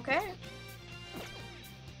 Okay.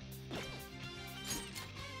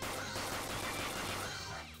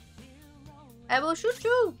 I will shoot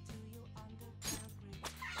you.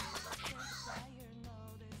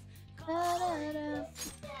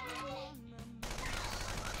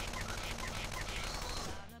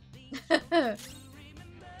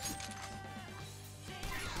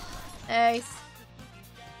 Nice.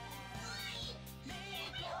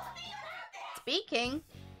 Speaking.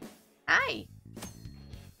 Hi.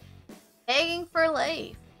 Begging for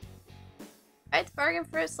life. Right to bargain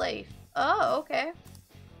for his life. Oh, okay.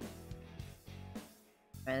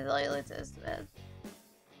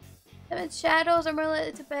 Timid shadows are more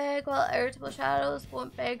likely to beg, while irritable shadows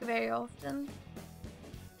won't beg very often.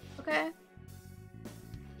 Okay.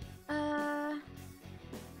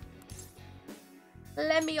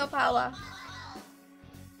 Lend me your power.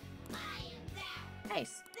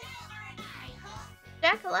 Nice.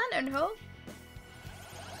 Jack-o'-lantern, ho?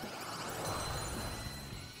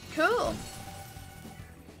 Cool.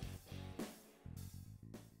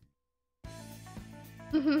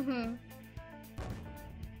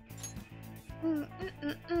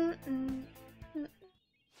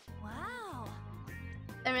 Wow.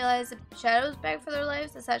 I realize the shadows beg for their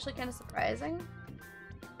lives. It's actually kind of surprising.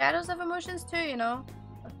 Shadows have emotions too, you know.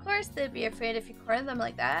 Of course they'd be afraid if you corner them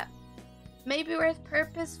like that. It may be worth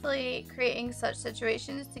purposefully creating such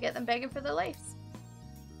situations to get them begging for their lives.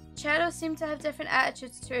 Shadows seem to have different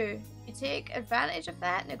attitudes too. If you take advantage of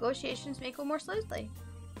that, negotiations may go more smoothly.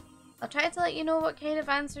 I'll try to let you know what kind of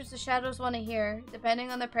answers the shadows want to hear, depending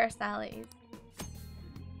on their personalities.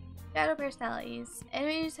 Shadow personalities.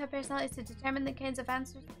 Enemies have personalities to determine the kinds of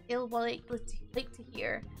answers they'll like to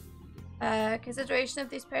hear. Consideration of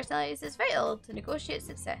these personalities is vital to negotiate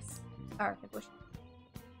success.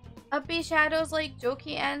 Upbeat shadows like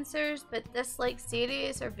jokey answers, but dislike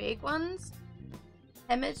serious or vague ones.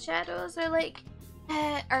 Timid shadows are like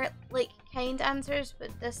kind answers,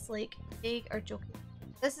 but dislike vague or jokey.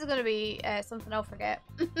 This is gonna be something I'll forget.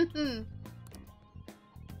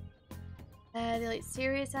 They like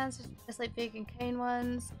serious answers, just like vague and kind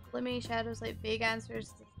ones. Gloomy shadows like vague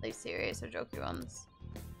answers, like serious or jokey ones.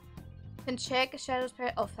 Can check a shadow's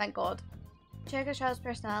oh thank god. Check a shadow's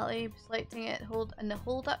personality by selecting it in the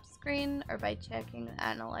hold up screen or by checking the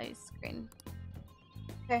analyze screen.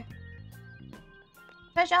 Okay.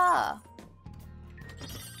 Treasure!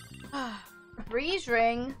 A breeze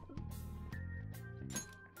ring.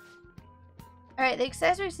 Alright, the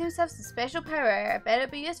accessory seems to have some special power. I bet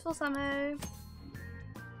it'd be useful somehow.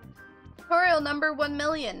 Tutorial number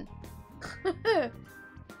 1,000,000.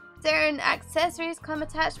 Certain accessories come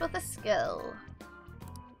attached with a skill.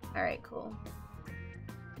 Alright, cool.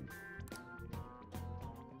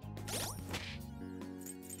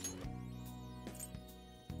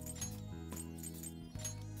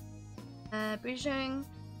 Breaching.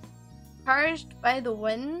 Charged by the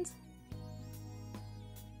wind.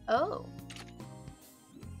 Oh.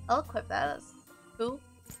 I'll equip that. That's cool.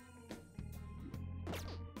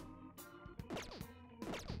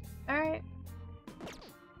 Alright.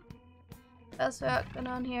 What else we got going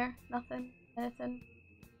on here? Nothing. Anything.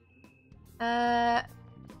 I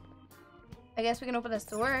guess we can open this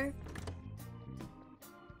door.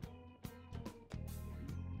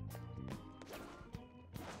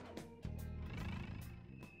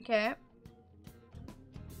 Okay.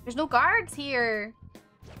 There's no guards here.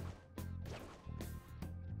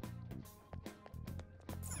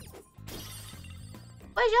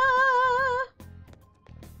 Pleasure!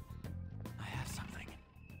 I have something.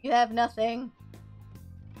 You have nothing.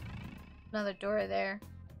 Another door there.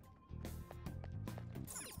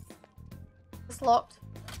 It's locked.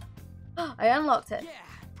 I unlocked it. Yeah,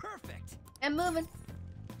 perfect. I'm moving.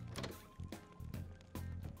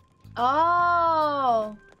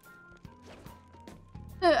 Oh.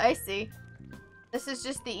 I see. This is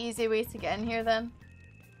just the easy way to get in here then.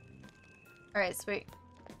 Alright, sweet.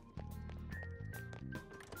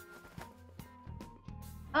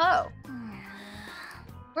 Oh.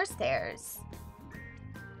 More stairs.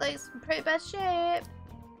 Like some pretty bad shape.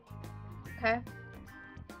 Okay.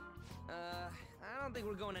 I don't think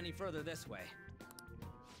we're going any further this way.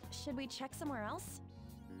 Should we check somewhere else?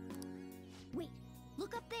 Wait,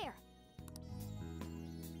 look up there.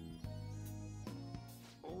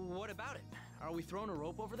 What about it? Are we throwing a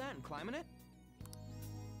rope over that and climbing it?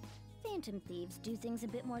 Phantom thieves do things a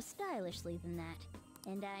bit more stylishly than that.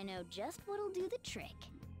 And I know just what'll do the trick.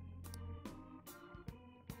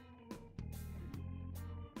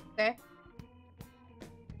 Okay.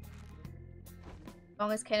 As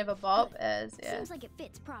long as kind of a bob is, yeah. Seems like it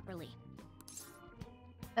fits properly.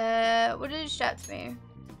 What did you shout to me?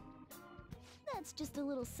 That's just a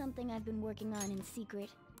little something I've been working on in secret.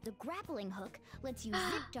 The grappling hook lets you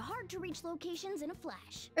zip to hard-to-reach locations in a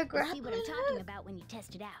flash. A You'll see what I'm grappling talking hook? about when you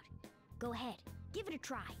test it out. Go ahead, give it a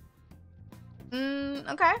try.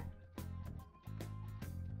 Okay.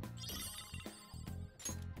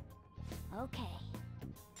 Okay.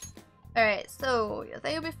 Alright, so I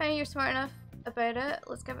think you'll be fine. You're smart enough about it.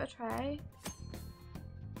 Let's give it a try.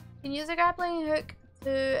 You can use a grappling hook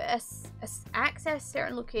to access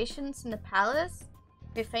certain locations in the palace.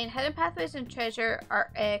 We find hidden pathways and treasure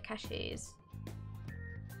are caches.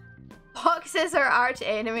 Boxes are arch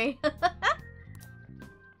enemy.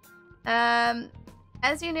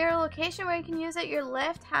 As you near a location where you can use it, your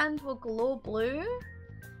left hand will glow blue.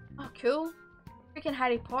 Oh, cool. Freaking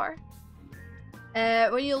Harry Potter.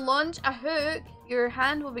 When you launch a hook, your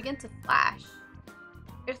hand will begin to flash.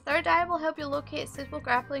 Your third eye will help you locate suitable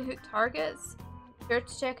grappling hook targets. Be sure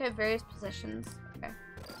to check out various positions. Okay.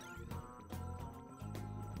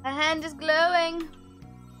 My hand is glowing.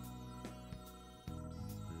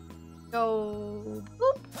 Go.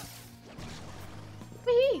 Boop.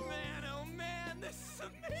 Whee! Man, oh man, this is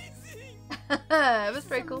amazing! It was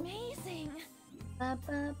pretty cool. Amazing. Ba,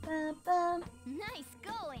 ba, ba, ba. Nice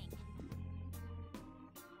going.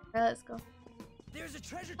 Alright, let's go. There's a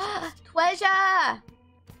treasure chest! Treasure!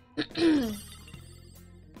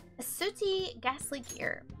 A sooty, ghastly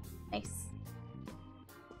gear. Nice.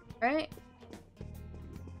 Alright.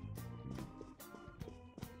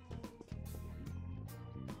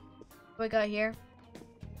 What we got here?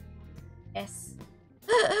 Yes.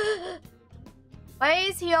 Why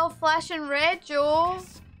is he all flashing red, Joe?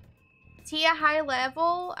 Yes. Is he a high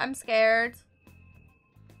level? I'm scared.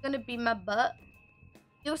 He's gonna be my butt.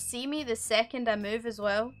 He'll see me the second I move as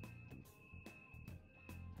well.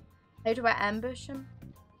 How do I ambush him?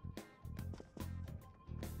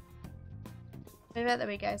 Move out the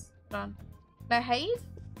way, guys. Hold on. Can I hide?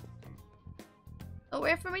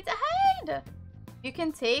 Nowhere for me to hide! You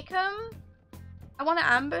can take him. I want to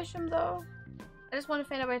ambush him though. I just want to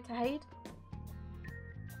find a way to hide.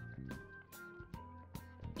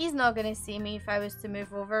 He's not gonna see me if I was to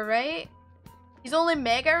move over, right? He's only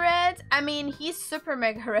Mega Red? I mean, he's Super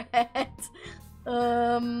Mega Red.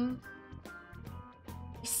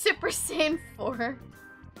 He's Super Saiyan 4.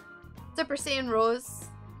 Super Saiyan Rose.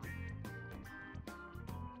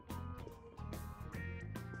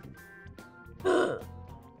 Oh,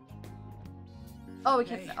 we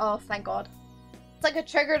can. Oh, thank God. It's like a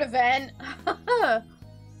triggered event.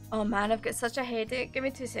 Oh man, I've got such a headache. Give me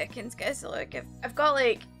 2 seconds, guys. Look, I've got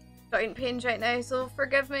like joint pains right now, so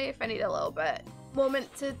forgive me if I need a little bit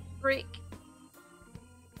moment to break.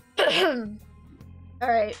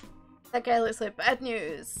 Alright. That guy looks like bad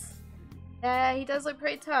news. Yeah, he does look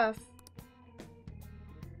pretty tough.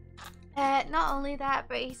 Not only that,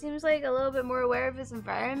 but he seems like a little bit more aware of his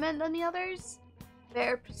environment than the others.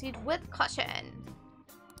 Better proceed with caution.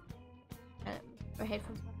 My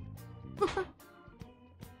headphones.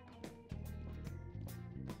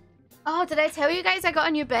 Oh, did I tell you guys I got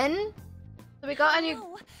a new bin? So we got a new.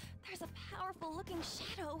 Oh, there's a powerful looking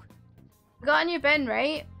shadow. We got a new bin,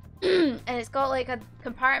 right? And it's got like a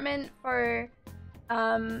compartment for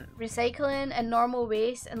recycling and normal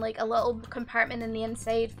waste, and like a little compartment in the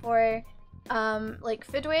inside for like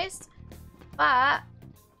food waste. But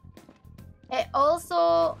it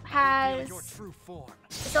also has,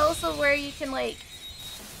 it's also where you can like,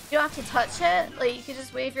 you don't have to touch it, like you can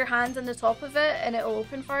just wave your hand on the top of it and it'll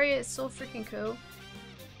open for you. It's so freaking cool.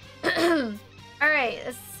 Alright,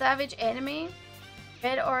 a savage enemy.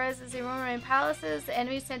 Red auras as they roam around palaces. The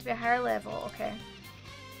enemies tend to be a higher level. Okay.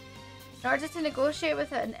 In order to negotiate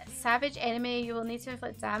with a savage enemy, you will need to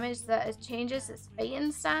inflict damage that changes its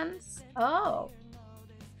fighting stance. Oh.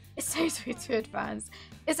 It sounds way too advanced.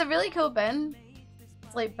 It's a really cool bin.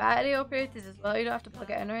 It's like battery operated as well. You don't have to plug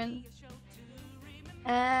it in or anything.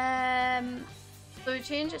 So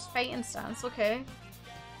change its fighting stance. Okay.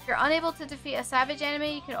 If you're unable to defeat a savage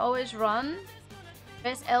enemy, you can always run.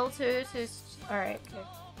 Press L2 to... Alright, okay.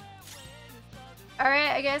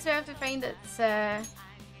 Alright, I guess we have to find its... I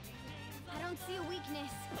don't see a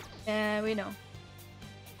weakness. Yeah, we know.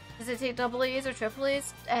 Does it take double A's or triple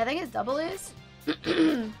A's? I think it's double A's.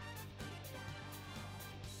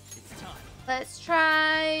 Let's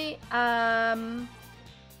try...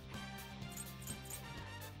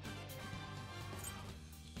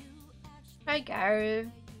 Try Garu.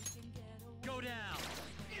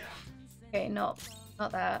 Okay, not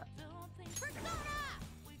that.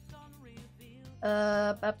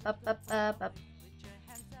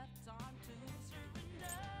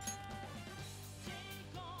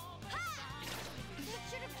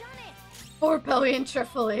 $4 billion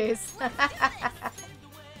triple A's.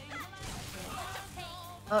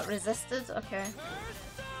 Oh, resisted? Okay.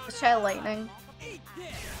 Let's try lightning.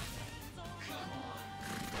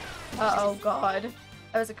 Uh-oh, God.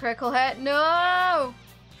 That was a critical hit. No! I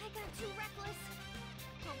got too reckless.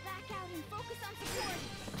 I'll back out and focus on support.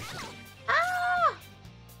 Ah!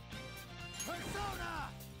 Persona!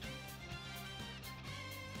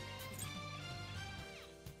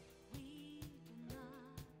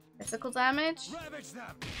 Physical damage? Ravage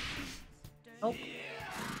them. Oh.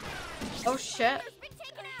 Oh shit.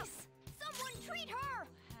 Someone treat her.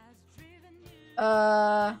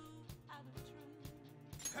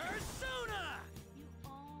 Persona!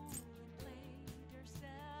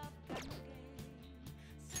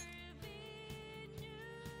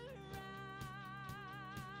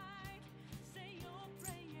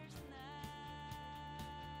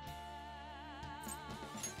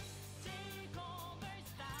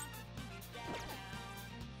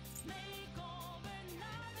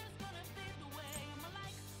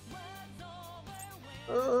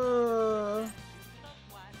 Ugh.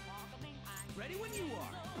 Ready when you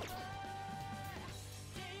are.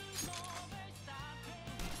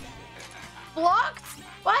 Blocked?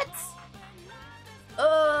 What?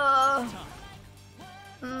 Ugh.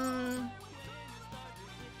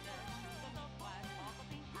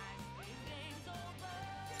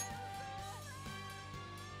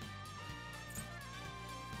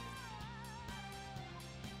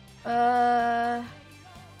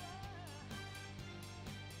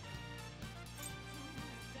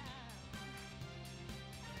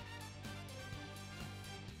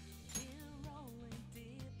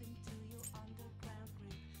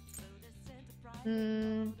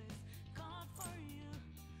 Hmm.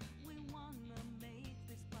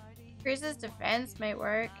 Increases defense might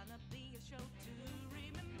work.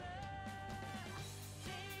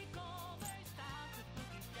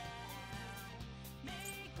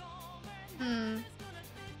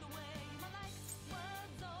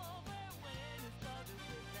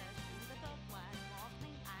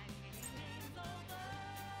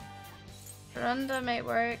 Runda might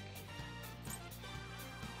work.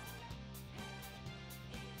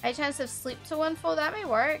 High chance of sleep to 1-4, that may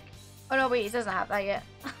work. Oh no, wait, he doesn't have that yet.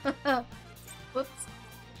 Whoops.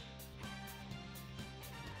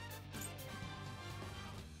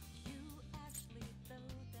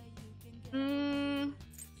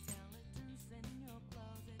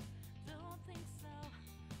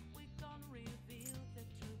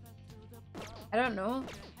 I don't know.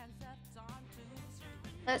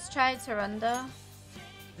 Let's try Tarunda.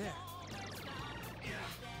 There.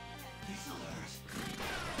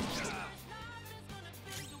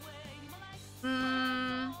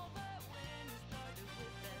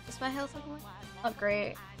 Is my health looking like? Oh,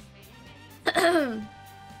 great. Give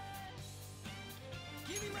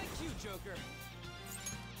me my cue, Joker.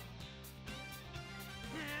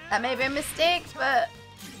 That may be a mistake, but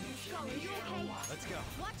Let's go.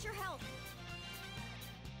 Watch your health.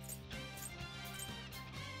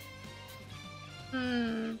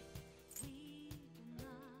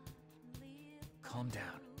 Calm down.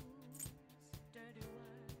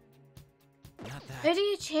 Not that. How do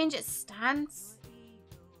you change its stance?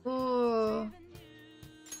 Ooh.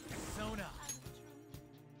 Zona.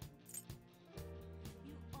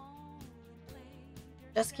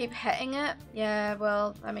 Just keep hitting it? Yeah,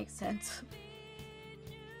 well, that makes sense.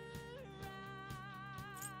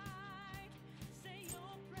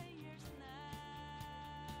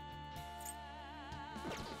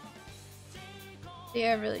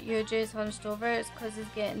 Yeah, really, UJ's hunched over. It's because he's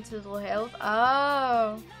getting to low health.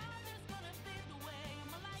 Oh.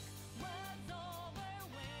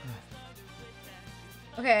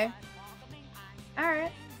 Okay.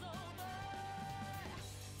 Alright.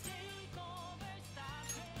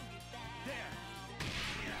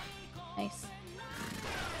 Nice.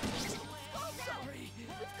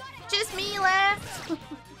 Just me left.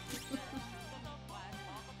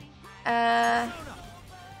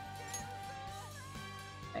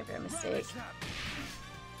 Might be a mistake.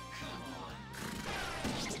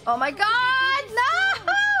 Oh my god, no!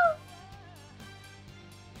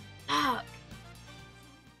 Fuck.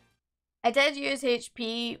 I did use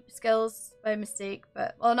HP skills by mistake,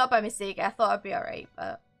 but well, not by mistake. I thought I'd be alright,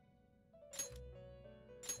 but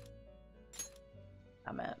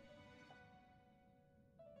damn it.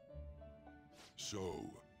 So,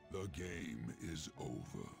 the game is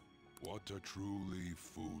over. What a truly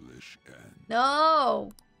foolish end.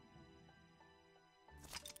 No.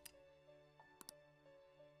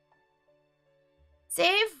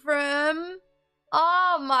 Save room.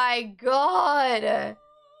 Oh my god.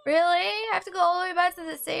 Really? I have to go all the way back to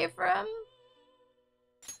the save room?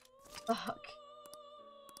 Fuck.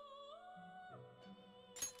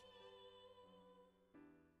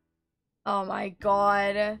 Oh my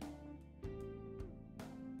god.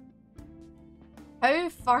 How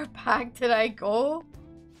far back did I go?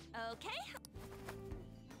 Okay.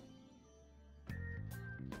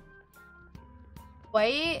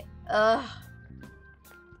 Wait. Ugh.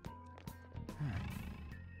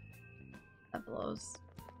 That blows.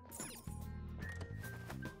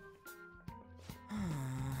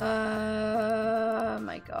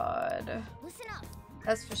 My god. Listen up.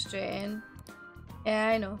 That's frustrating. Yeah,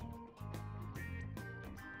 I know.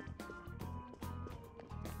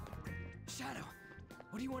 Shadow,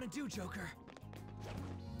 what do you want to do, Joker?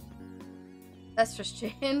 That's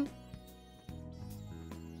frustrating.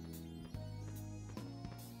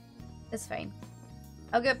 It's fine.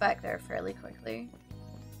 I'll get back there fairly quickly.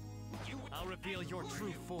 I'll reveal your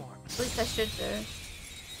true form. At least I should do.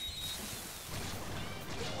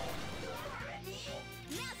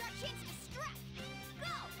 Now's our chance to strike.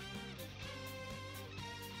 Go.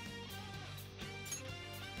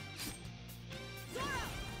 Zoro.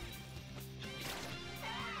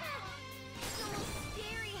 It's almost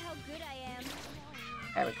scary how good I am.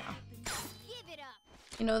 There we go. Give it up.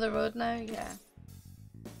 You know the road now? Yeah.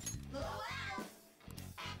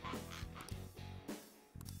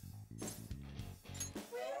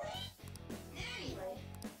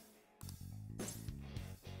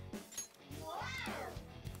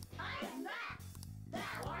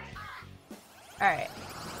 Alright.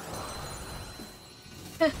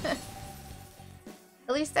 At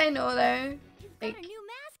least I know though. Like,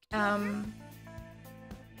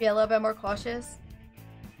 be a little bit more cautious.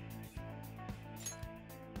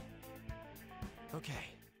 Okay.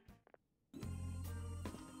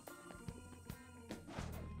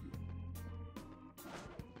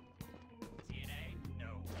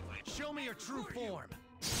 Show me your true form.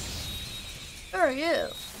 Who are you?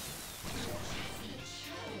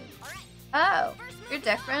 Oh, you're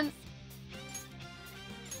different.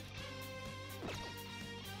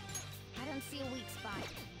 I don't see a weak spot.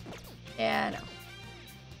 Yeah, I know.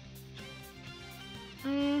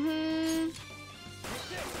 Mm-hmm.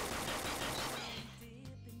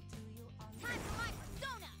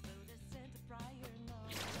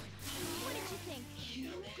 What did you think?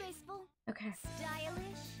 Graceful? Okay.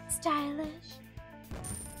 Stylish? Stylish.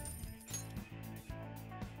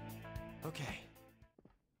 Okay.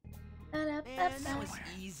 Man, that was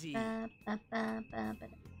easy.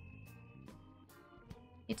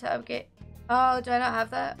 Need to upgrade. Oh, do I not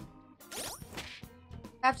have that?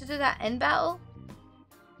 I have to do that in battle?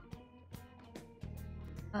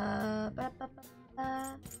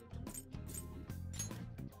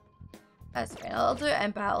 That's fine. I'll do it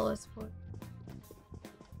in battle, I suppose.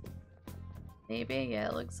 Maybe? Yeah,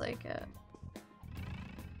 it looks like it.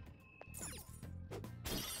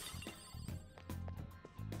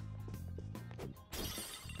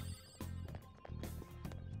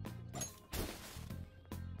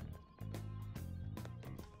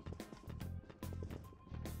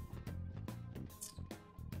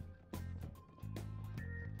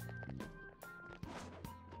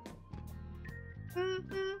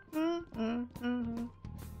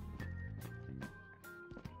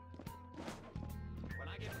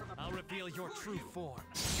 I'll reveal your true form.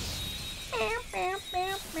 Alright,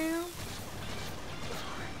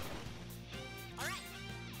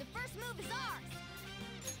 the first move is ours!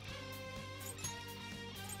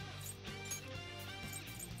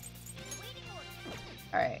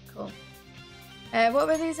 Alright, cool. What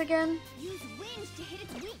were these again? Use wings to hit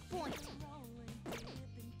its weak point.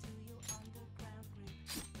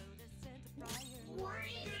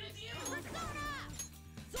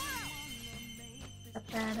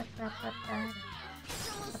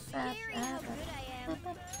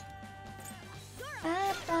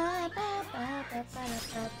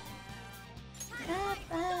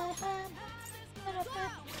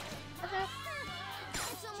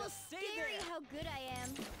 It's almost scary how good I am.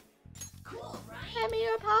 Cool, right? Give me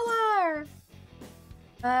your power!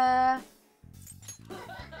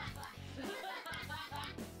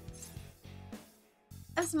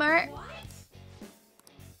 I'm smart.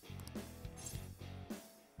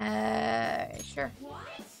 Sure.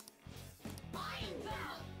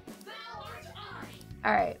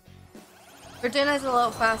 Alright. We're doing this a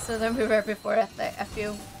little faster than we were before, I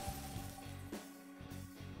feel.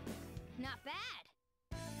 Not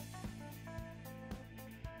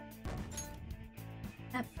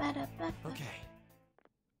bad. Okay.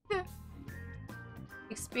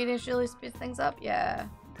 Experience really speeds things up? Yeah.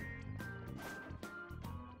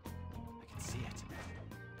 I can see it.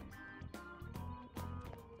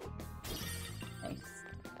 Nice.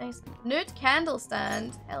 Nice. Nude candle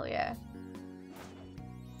stand. Hell yeah.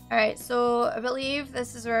 Alright, so I believe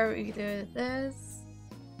this is where we do this.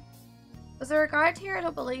 Was there a guard here? I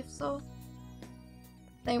don't believe so.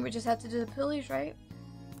 I think we just had to do the pulleys, right?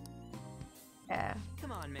 Yeah.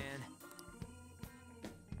 Come on, man.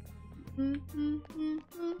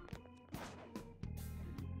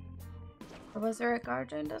 Or was there a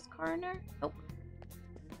guard in this corner? Nope.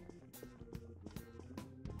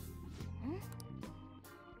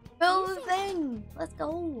 Fill the thing! Let's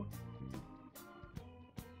go!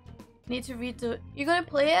 Need to redo it. You gonna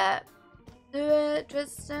play it? Do it,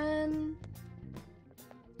 Tristan.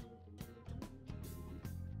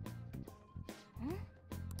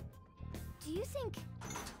 Do you think...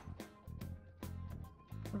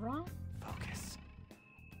 Wrong? Focus.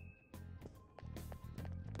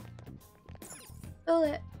 Fill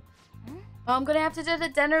it. Oh, I'm gonna have to do the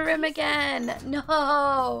dinner room again.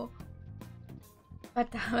 No! God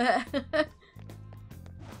damn it.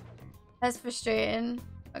 That's frustrating.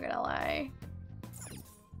 Not gonna lie.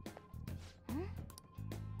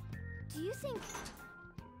 Do you think...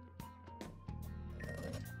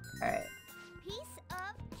 Alright. Piece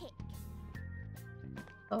of cake.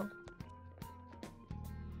 Oh.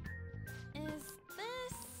 Is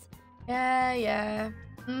this... Yeah.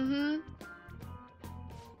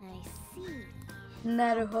 I see.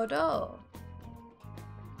 Naruhodo.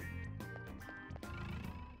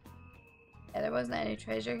 Yeah, there wasn't any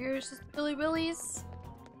treasure here. It's just Billy Willies.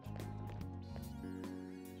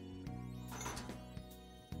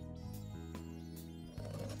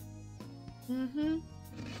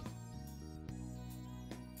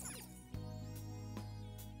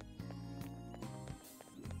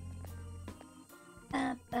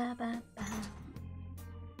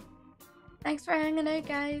 Thanks for hanging out,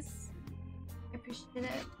 guys. I appreciate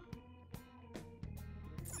it.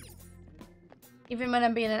 Even when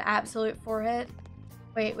I'm being an absolute forehead.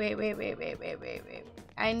 Wait.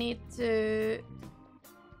 I need to...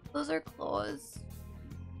 Those are claws.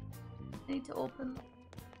 I need to open them.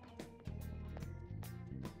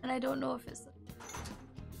 And and I don't know if it's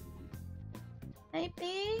might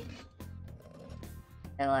be.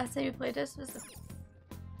 The last time we played this was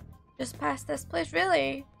just past this place,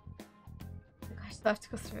 really? Gosh, I have to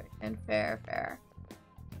go through it again. Fair.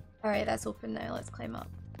 Alright, that's open now. Let's climb up.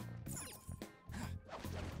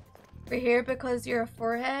 We're here because you're a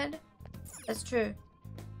forehead. That's true.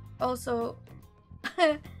 Also,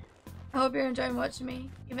 I hope you're enjoying watching me,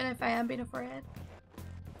 even if I am being a forehead.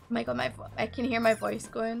 Oh my god, I can hear my voice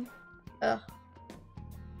going. Ugh.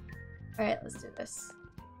 Alright, let's do this.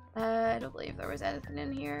 I don't believe there was anything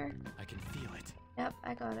in here. I can feel it. Yep,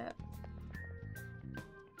 I got it.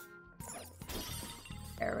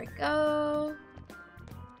 There we go.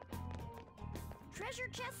 Treasure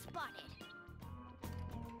chest spotted.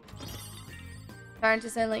 Starting to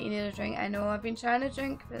sound like you need a drink. I know, I've been trying to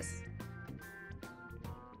drink this.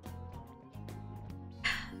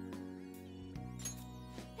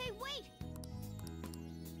 Hey, wait!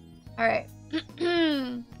 Alright.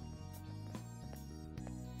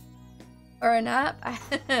 Or a nap.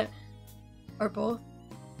 Or both.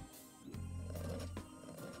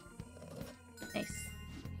 Nice.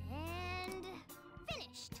 And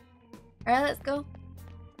finished. Alright, let's go.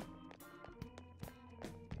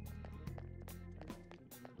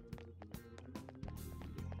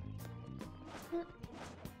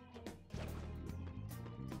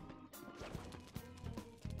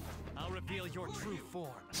 I'll reveal your true form.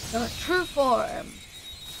 Your true form.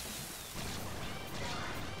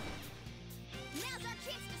 Now's our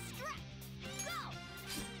chance to strike. Go!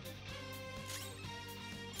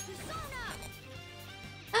 Persona!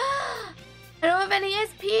 I don't have any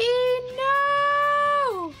SP.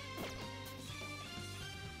 No.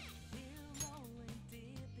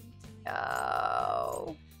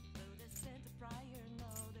 No.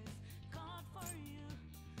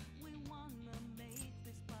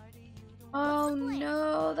 Oh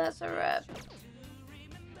no, that's a rip.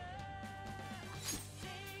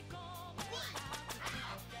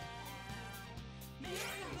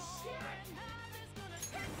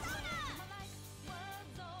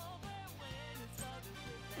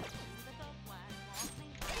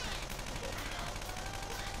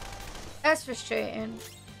 That's frustrating.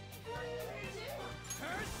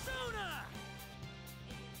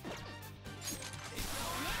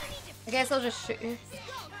 I guess I'll just shoot you.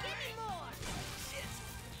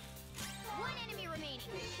 One enemy remaining.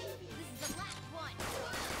 This is the last one.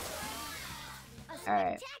 A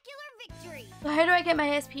Alright. spectacular victory. So how do I get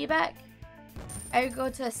my SP back? I go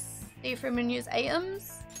to safe room and use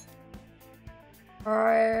items?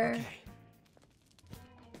 Or...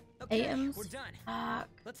 Okay, items? we're done. Fuck.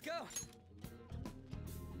 Let's go.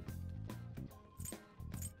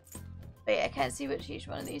 Wait, I can't see which each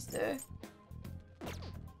one of these do.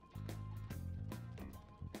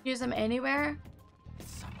 Use them anywhere?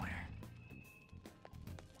 It's somewhere.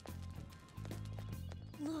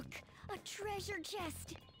 Look, a treasure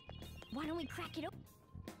chest. Why don't we crack it open?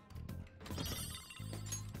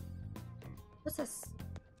 What's this?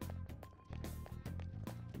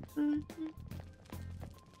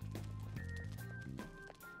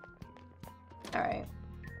 Alright.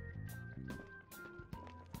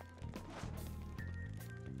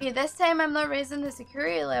 Yeah, this time I'm not raising the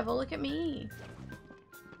security level. Look at me.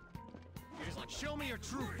 Here's like, show me your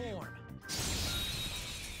true form.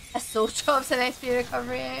 A soul drops an XP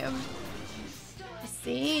recovery item. I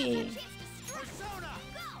see. Persona!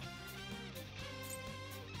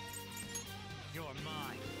 You're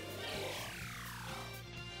mine.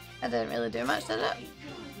 That didn't really do much, did it?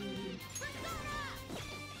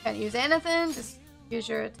 Can't use anything, just use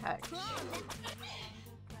your attack.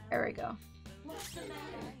 There we go.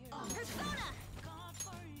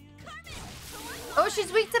 Oh,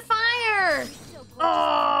 she's weak to fire!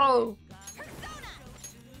 Oh!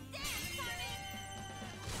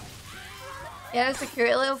 Yeah, the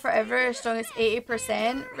security level forever as strong as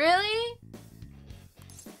 80%. Really?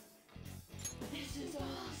 This is all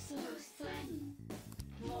so sudden.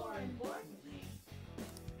 More importantly,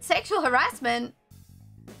 Sexual harassment?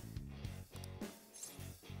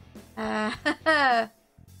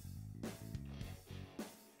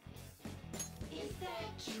 is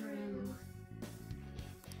that true?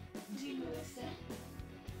 Do you accept?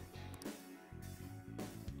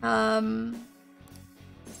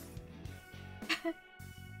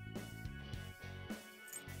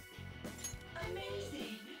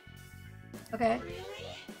 Amazing. Okay. Really?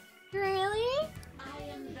 Really? I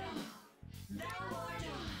am thou or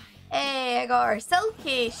die. Hey, I got her.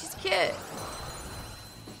 Silky. She's cute.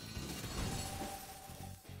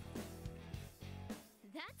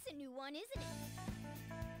 That's a new one, isn't it?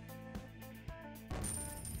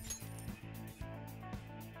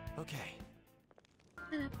 Okay.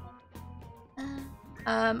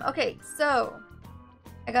 Okay, so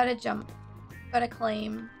I gotta jump. Gotta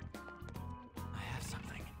climb. I have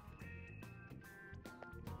something.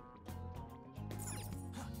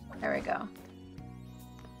 There we go.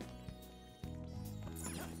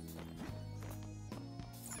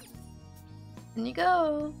 In you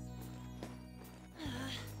go.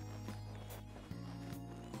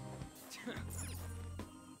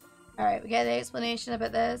 Alright, we get the explanation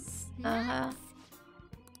about this.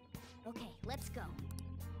 Okay, let's go.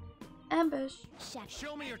 Ambush.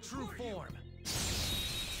 Show me your true form.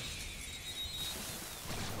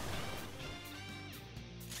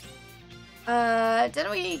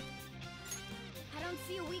 Didn't we? I don't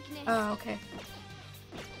see a weakness. Oh, okay.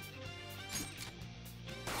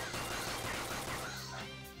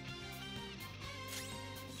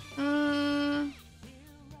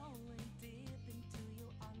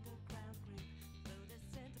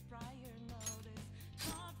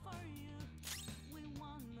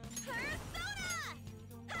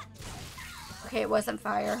 Okay, it wasn't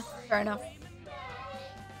fire. Fair enough.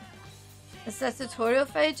 Is that tutorial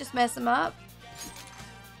fight? Just mess him up?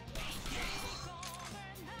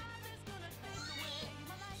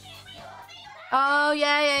 Oh,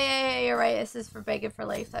 yeah, you're right. This is for begging for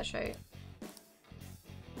life. That's right.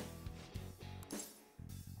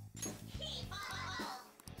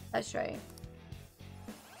 That's right.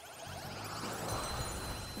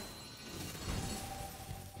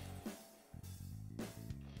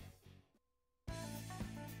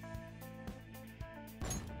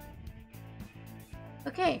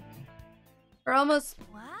 Okay. We're almost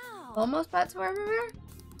back to where we were.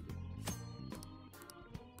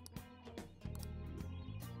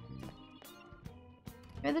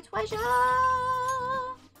 You're the treasure.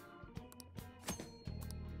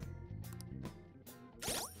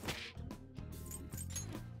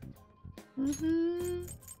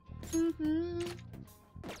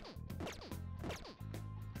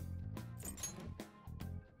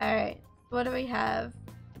 Alright, what do we have?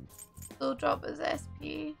 Slow drop is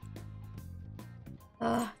SP.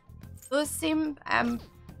 Those seem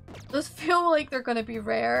those feel like they're gonna be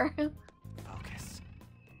rare. Focus.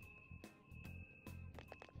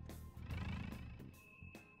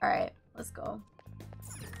 Alright, let's go.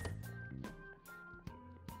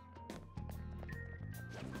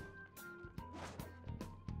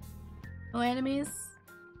 No enemies?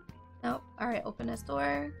 Nope. Alright, open this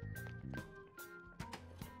door.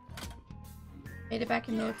 Made it back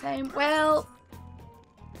in no time. Well,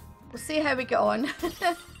 we'll see how we get on.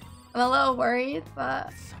 I'm a little worried,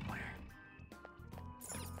 but...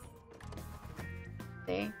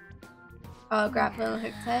 See. Oh, grappling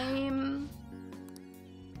hook time.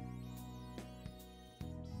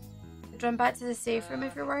 Run back to the safe room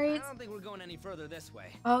if you're worried. I don't think we're going any further this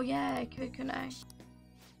way. Oh yeah, I could, couldn't I?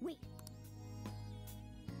 Wait.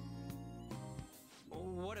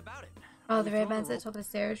 What about it? Oh, the red man's at the top of the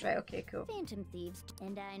stairs. Right, okay, cool. Phantom thieves,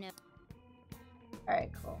 and I know.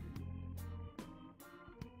 Alright, cool.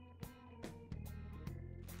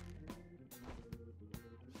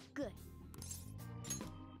 Good.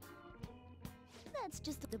 That's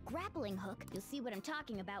just the grappling hook. You'll see what I'm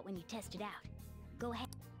talking about when you test it out. Go ahead.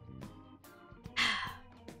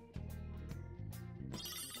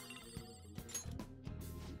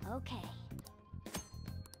 Okay.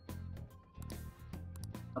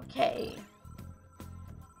 Okay.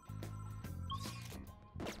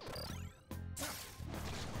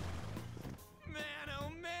 Man, oh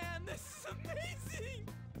man, this is amazing!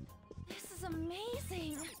 This is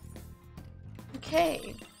amazing!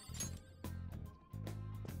 Okay.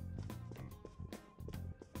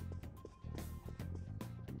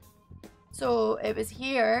 So it was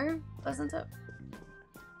here, wasn't it?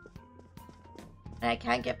 And I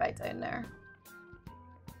can't get back down there.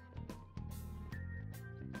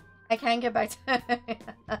 I can't get back down.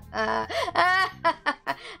 I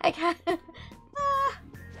can't.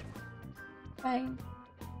 Fine.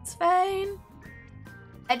 It's fine.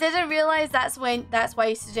 I didn't realize that's why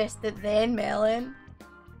you suggested then, Melon.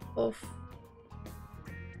 Oof.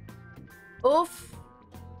 Oof.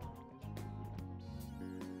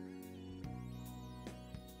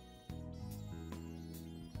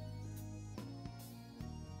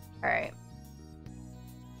 Alright.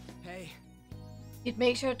 Hey. You'd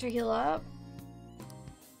make sure to heal up.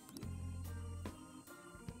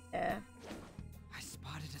 Yeah. I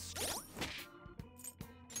spotted a...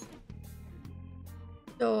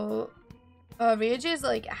 So, Rage is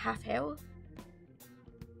like half health.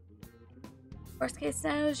 Worst case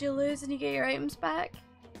scenario is you lose and you get your items back.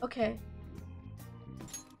 Okay.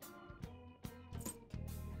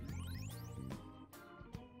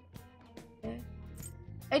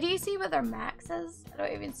 How do you see what their max is? I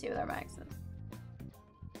don't even see what their max is.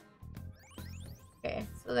 Okay,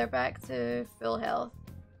 so they're back to full health.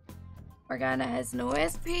 Morgana has no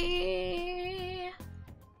SP.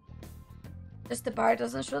 Just the bar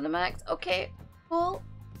doesn't show the max. Okay, cool.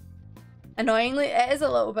 Annoyingly, it is a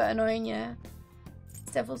little bit annoying, yeah.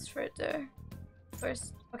 It's Devil's Fruit though.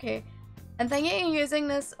 First, okay. I'm thinking of using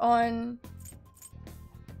this on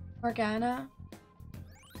Morgana.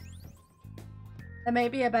 That may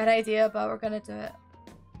be a bad idea, but we're gonna do it.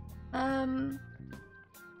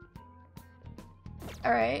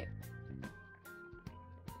 Alright.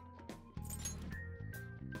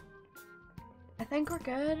 I think we're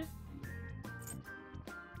good.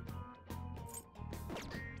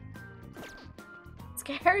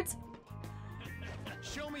 Scared?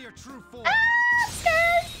 Show me your true form. Ah, I'm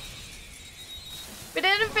scared! We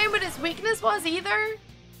didn't find what his weakness was either,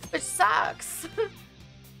 which sucks.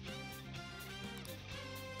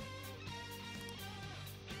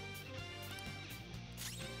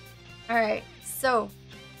 Alright, so.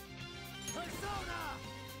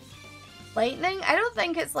 Lightning? I don't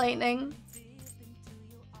think it's lightning.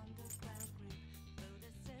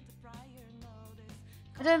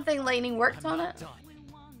 I didn't think lightning worked on it.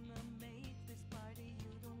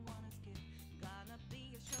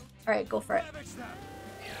 Alright, go for it.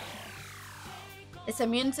 It's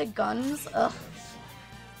immune to guns? Ugh.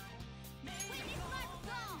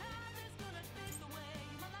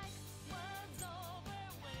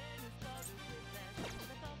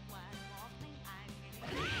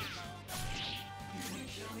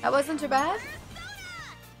 That wasn't too bad.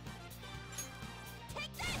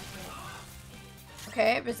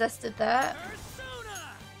 Okay, resisted that.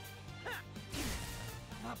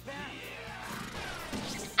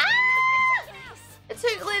 Ah! It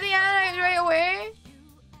took Liliana right away.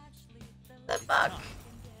 The fuck?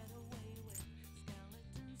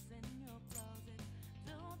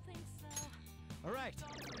 All right.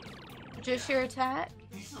 Just your attack.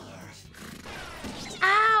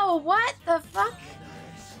 Ow! What the fuck?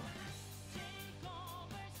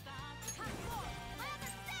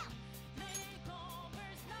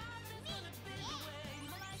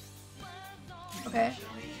 Okay.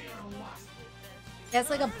 Yeah, it's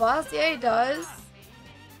like a boss. Yeah, he does.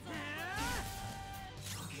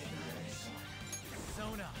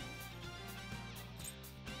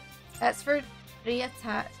 That's for 3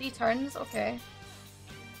 turns. Okay.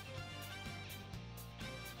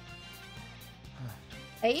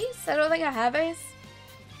 Ace? I don't think I have Ace.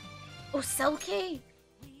 Oh, Silky.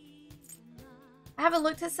 I haven't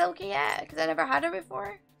looked at Silky yet because I never had her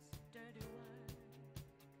before.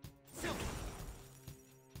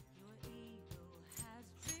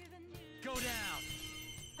 Go down.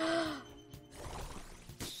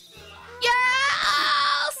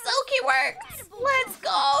 Yeah! Silky works! Let's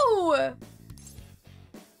go!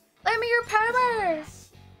 Lend me your power!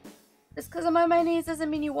 Just because I'm on my knees doesn't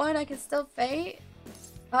mean you won. I can still fight.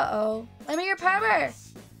 Uh-oh. Lend me your power!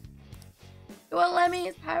 You won't let me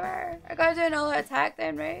his power. I gotta do an all-out attack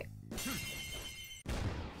then, right?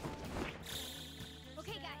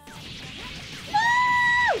 Okay, guys.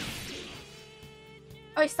 Woo!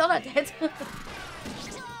 Oh, he's still not dead.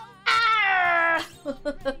 Ah!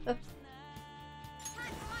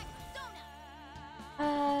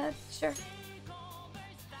 Sure.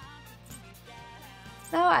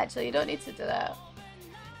 No, actually, you don't need to do that.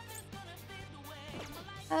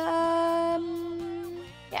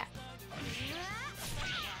 Yeah.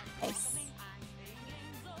 Nice.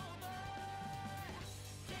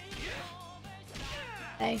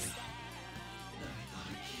 Nice.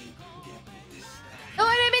 No,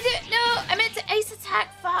 I didn't mean to. No, I meant to ace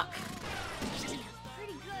attack. Fuck.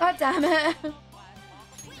 God damn it.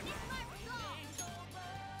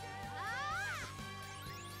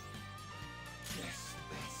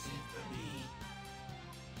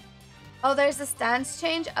 Oh, there's a stance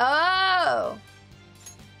change. Oh.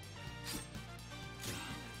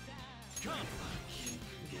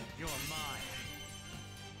 You're mine.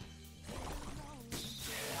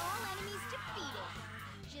 All enemies defeated.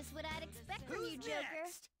 Just what I'd expect from you, Joker.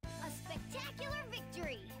 A spectacular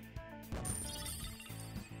victory.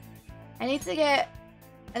 I need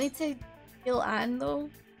to heal Anne though.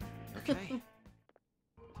 Okay.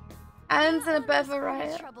 Anne's in a bit of a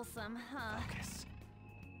riot. Troublesome, huh?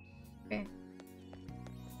 Okay.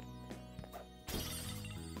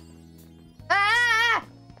 Ah!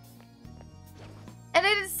 I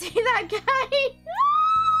didn't see that guy.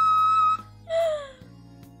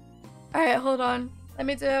 All right, hold on. Let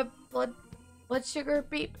me do a blood sugar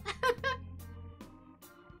beep.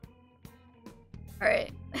 All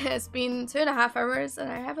right, it's been 2.5 hours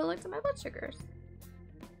and I haven't looked at my blood sugars.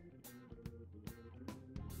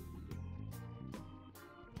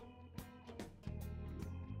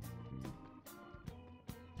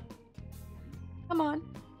 Come on.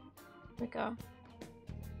 Here we go.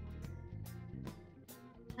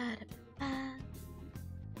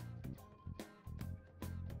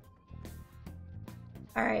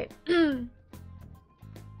 Alright.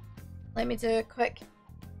 Let me do a quick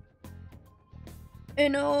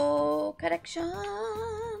Uno correction.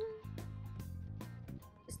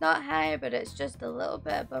 It's not high, but it's just a little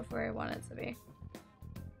bit above where I want it to be.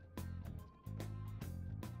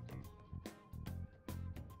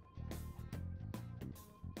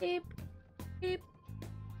 Beep, beep.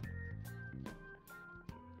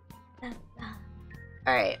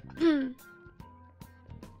 Alright.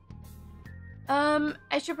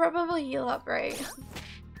 I should probably heal up, right?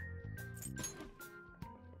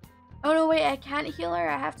 Oh no, wait, I can't heal her.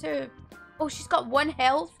 I have to... Oh, she's got 1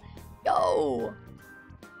 health? Yo!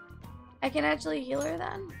 I can actually heal her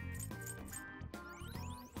then?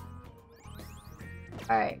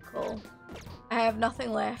 Alright, cool. I have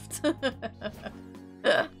nothing left.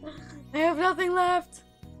 I have nothing left.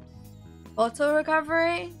 Auto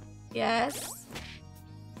recovery? Yes.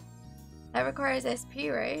 That requires SP,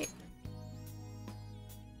 right?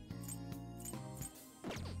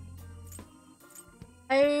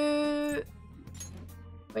 Oh.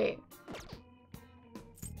 Wait.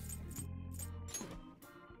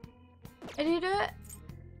 How do you do it?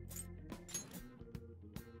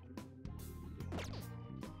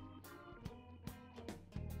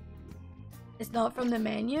 It's not from the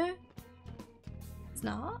menu? It's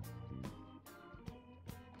not?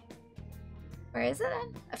 Where is it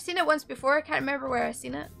then? I've seen it once before. I can't remember where I've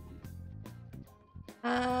seen it.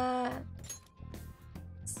 I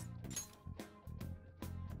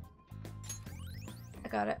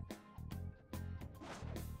got it.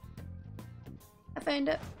 I found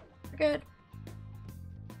it. We're good.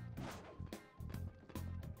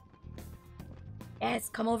 Yes,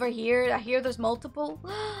 come over here. I hear there's multiple.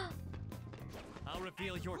 I'll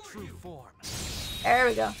reveal your true form. There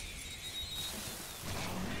we go.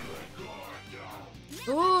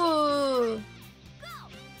 Ooh.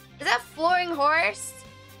 Is that flooring horse?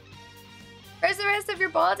 Where's the rest of your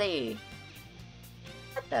body?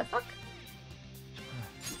 What the fuck?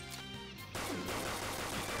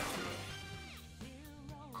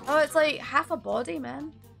 Oh, it's like half a body,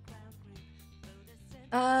 man.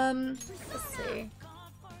 Let's see.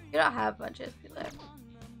 You don't have much SP left.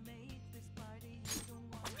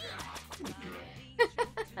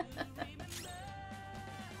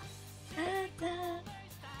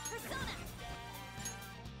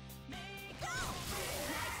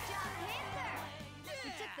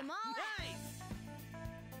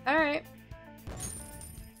 All right.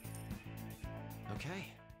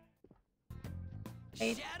 Okay.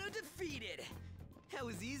 Hey. Shadow defeated. That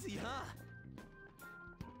was easy,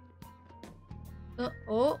 huh?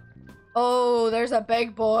 Oh, there's a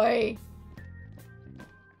big boy.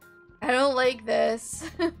 I don't like this.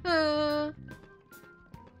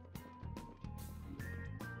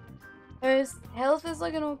 His health is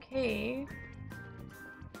looking okay.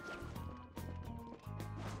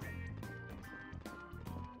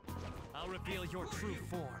 I'll reveal your true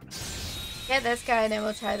form. Get this guy and then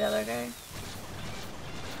we'll try the other guy.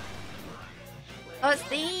 Oh, it's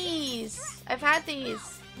these! I've had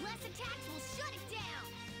these.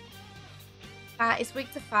 It's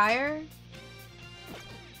weak to fire.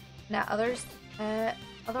 Now others.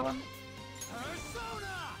 Other one.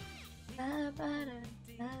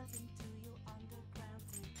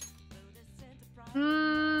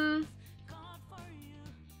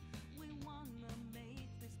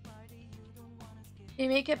 You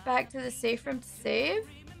make it back to the safe room to save?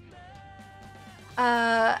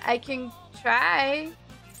 I can try.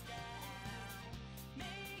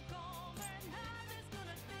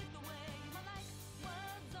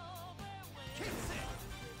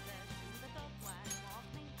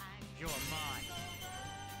 You're mine.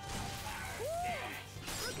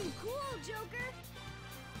 Looking cool, Joker.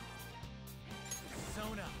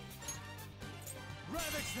 Sona.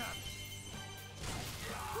 Ravage them.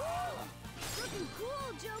 Looking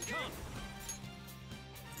cool, Joker. Come.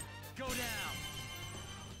 Go down.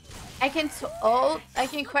 I can I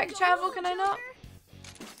can quick travel, can I not?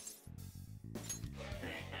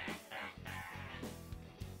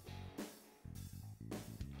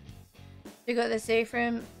 You got the safe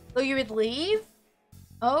room. Oh, you would leave?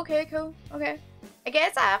 Oh, okay, cool. Okay. I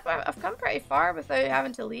guess I've come pretty far without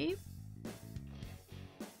having to leave.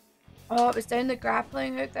 Oh, it was down the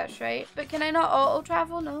grappling hook, that's right. But can I not auto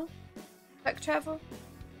travel? No. Quick travel?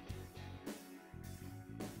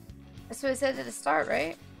 That's what I said at the start,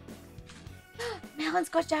 right? Melon's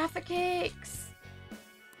got Jaffa cakes!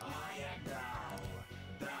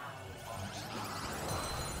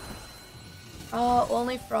 Oh,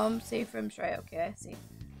 only from safe rooms, right? Okay, I see.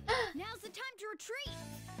 Now's the time to retreat.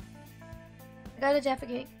 I got a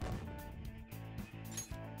defecate.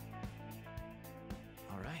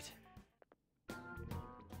 All right.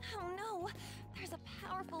 Oh no, there's a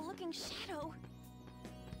powerful looking shadow.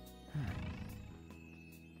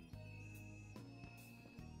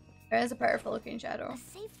 There is a powerful looking shadow. A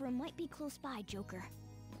safe room might be close by, Joker.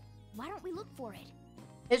 Why don't we look for it?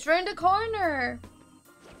 It's round the corner.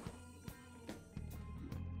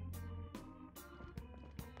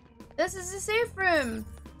 This is the safe room.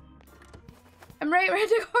 I'm right around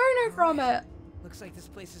the corner from it. Looks like this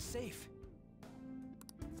place is safe.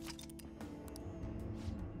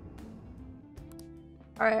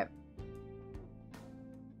 Alright.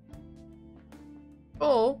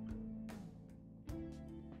 Oh.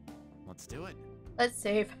 Let's do it. Let's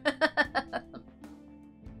save.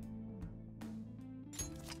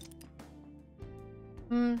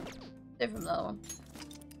 Save from the other one.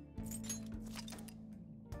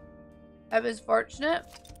 I was fortunate.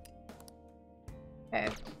 Okay.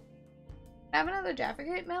 Have another Jaffa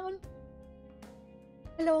Gate melon?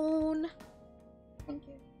 Alone. Thank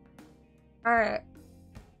you. Alright.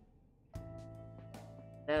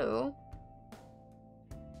 So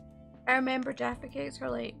I remember Jaffa cakes are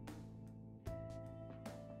like,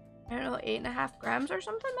 I don't know, 8.5 grams or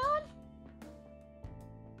something, melon?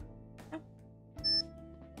 No.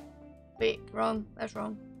 Wait, wrong. That's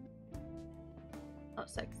wrong. Not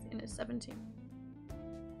 16, it's 17.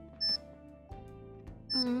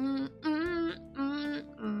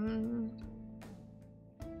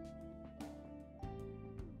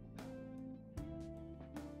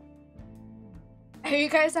 Are you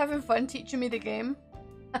guys having fun teaching me the game?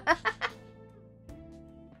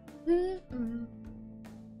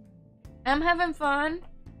 I'm having fun.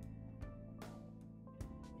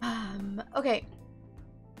 Okay.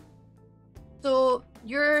 So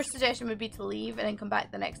your suggestion would be to leave and then come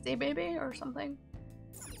back the next day, maybe, or something?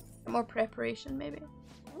 More preparation, maybe?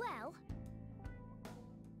 Well,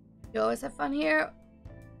 you always have fun here?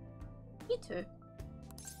 Me too.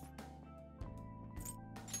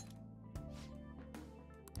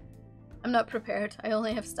 I'm not prepared. I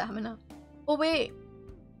only have stamina. Oh, wait.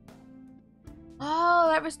 Oh,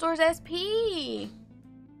 that restores SP.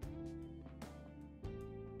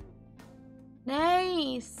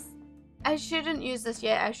 Nice. I shouldn't use this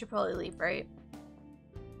yet. I should probably leave, right?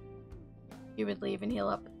 You would leave and heal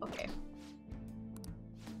up. Okay.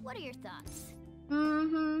 what are your thoughts?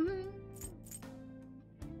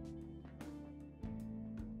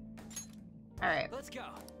 Alright. Let's go.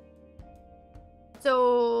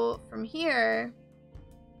 So, from here...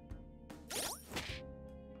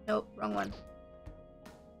 Nope, wrong one.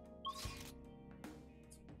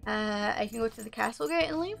 I can go to the castle gate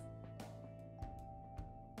and leave.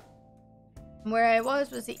 And where I was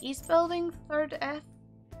the east building, 3rd F,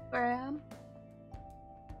 where I am.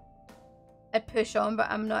 I'd push on,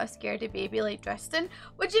 but I'm not a scaredy baby like Dresden.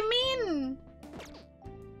 What do you mean?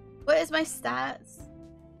 What is my stats?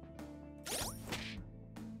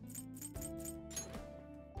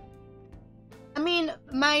 I mean,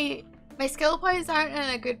 my skill points aren't in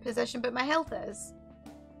a good position, but my health is.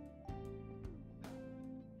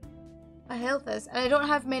 My health is. And I don't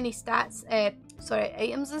have many stats, sorry,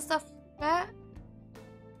 items and stuff yet.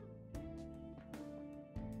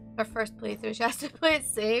 Our first playthrough, she has to play it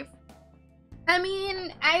safe. I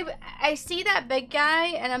mean, I see that big guy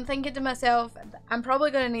and I'm thinking to myself, I'm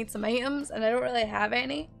probably going to need some items and I don't really have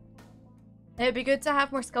any. And it'd be good to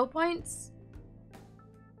have more skill points.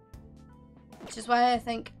 Which is why I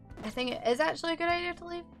think it is actually a good idea to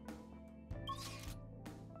leave.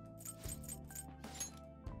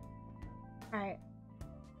 Alright.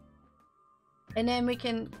 And then we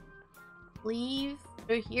can leave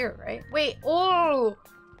through here, right? Wait, oh!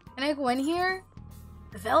 Can I go in here?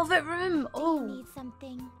 The velvet room! Oh! Do you need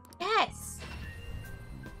something? Yes!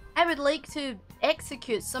 I would like to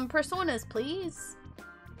execute some personas, please.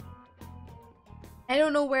 I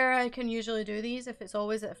don't know where I can usually do these, if it's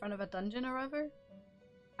always at the front of a dungeon or whatever.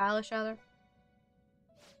 Palace, rather.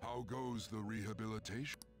 How goes the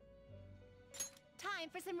rehabilitation? Time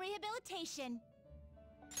for some rehabilitation.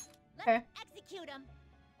 Let's Okay. execute him.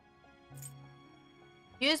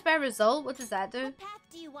 Use by result? What does that do? What path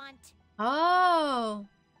do you want? Oh!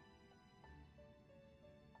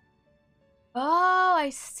 Oh,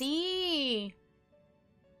 I see!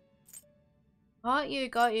 Got you,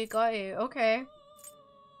 got you, got you. Okay.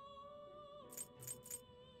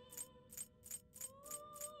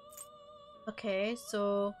 Okay,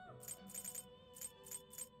 so...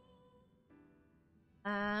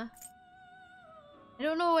 I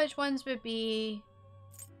don't know which ones would be...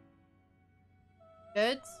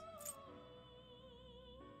 Good.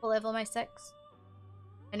 What level am I? 6?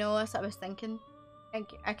 I know, that's what I was thinking.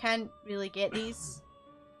 I can't really get these.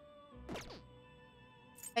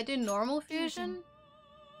 I do normal fusion.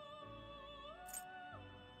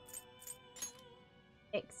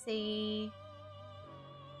 Pixie.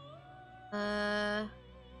 What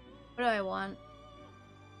do I want?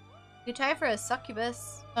 You try for a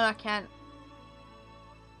succubus. Oh, no, I can't.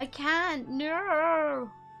 I can't. No.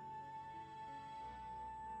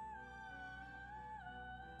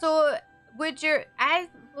 So, would your...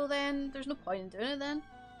 well then, there's no point in doing it then.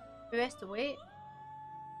 Maybe best to wait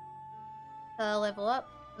till I level up.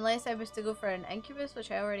 Unless I was to go for an incubus, which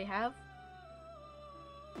I already have.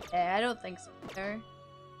 Yeah, I don't think so either.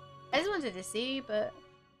 I just wanted to see, but...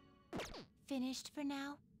 Finished for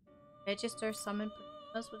now? Register summon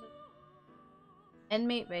personas with it.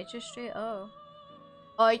 Inmate registry? Oh.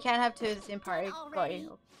 Oh, you can't have two of the same party. Got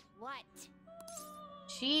you. What?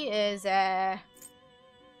 She is,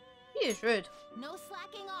 She is rude. No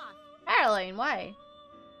slacking off. Caroline, why?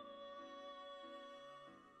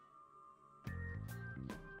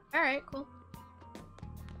 Alright, cool.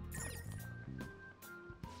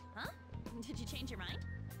 Huh? Did you change your mind?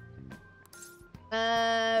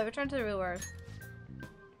 Return to the real world.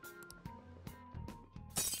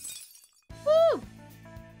 Woo!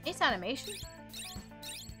 Nice animation.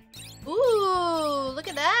 Ooh, look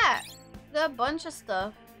at that! Got a bunch of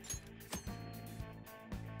stuff.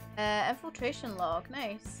 Infiltration log,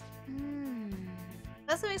 nice.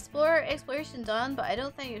 That's some exploration done, but I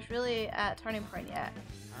don't think it's really at turning point yet.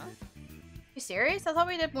 Huh? You serious? I thought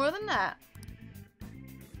we did more than that.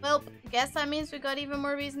 Well, I guess that means we got even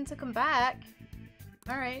more reason to come back.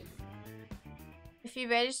 Alright. If you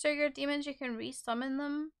register your demons, you can re-summon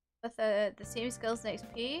them with the same skills and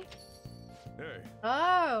XP. Hey.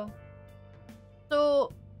 Oh.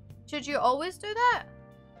 So, should you always do that?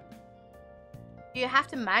 Do you have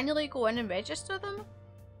to manually go in and register them?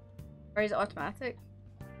 Or is it automatic?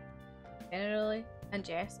 Generally. And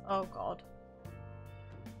Jess. Oh god.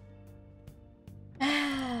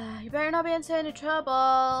 You better not be into any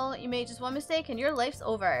trouble. You made just one mistake and your life's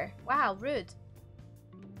over. Wow, rude.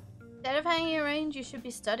 Instead of hanging around, you should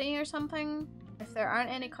be studying or something. If there aren't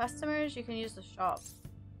any customers, you can use the shop.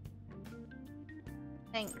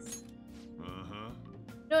 Thanks.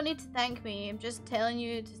 You don't need to thank me. I'm just telling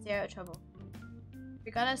you to stay out of trouble. If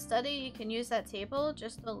you're gonna study, you can use that table.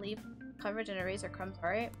 Just don't leave covered in eraser crumbs,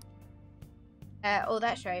 alright? Oh,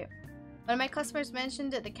 that's right. One of my customers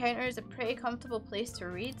mentioned that the counter is a pretty comfortable place to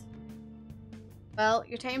read. Well,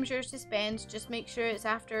 your time's yours to spend. Just make sure it's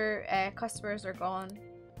after customers are gone.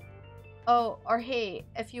 Oh, or hey,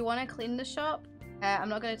 if you want to clean the shop, I'm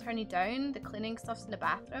not going to turn you down. The cleaning stuff's in the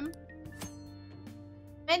bathroom.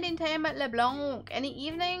 Spending time at LeBlanc. Any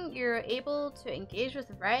evening, you're able to engage with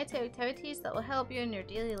a variety of activities that will help you in your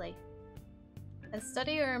daily life. And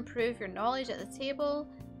study or improve your knowledge at the table.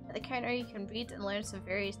 At the counter, you can read and learn some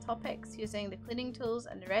various topics. Using the cleaning tools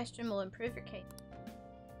and the restroom will improve your kindness.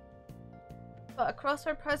 Got a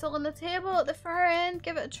crossword puzzle on the table at the far end.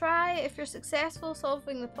 Give it a try. If you're successful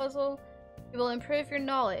solving the puzzle, you will improve your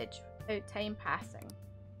knowledge without time passing.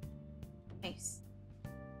 Nice.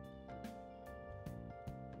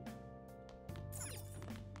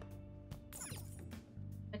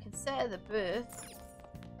 I can sit at the booth.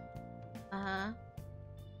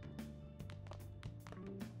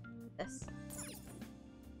 This.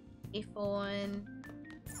 iPhone.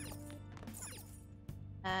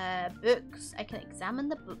 Books. I can examine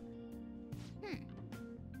the book.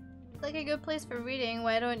 Looks like a good place for reading.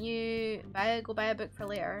 Why don't you go buy a book for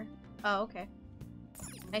later? Oh, okay.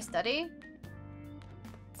 Can I study?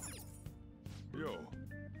 Yo.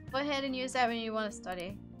 Go ahead and use that when you want to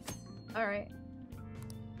study. Alright.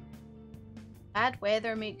 Bad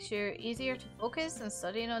weather makes you easier to focus, and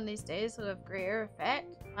studying on these days will have greater effect.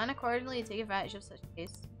 Plan accordingly to take advantage of such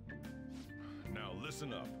days. Now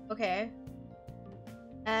listen up. Okay.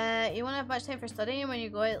 You won't have much time for studying when you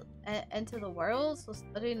go out into the world, so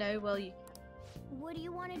study now while you can. What do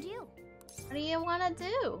you want to do? What do you want to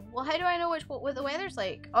do? Well, how do I know what the weather's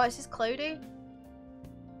like? Oh, it's just cloudy.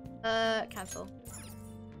 Cancel.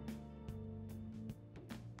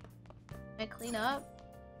 Can I clean up?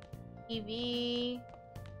 TV.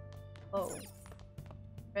 Oh.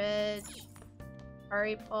 Fridge.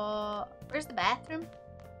 Curry pot. Where's the bathroom?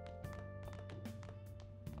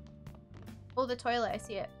 Oh, the toilet. I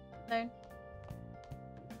see it. Down.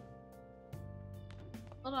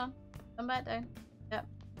 Hold on. Come back down. Yep.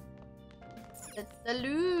 The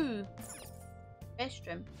loo.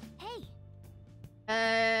 Restroom.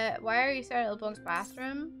 Hey. Why are you starting at LeBlanc's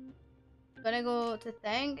bathroom? I'm gonna go to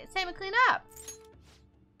thing. It's time to clean up.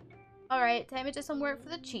 Alright, time to do some work for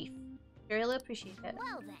the chief. Really appreciate it.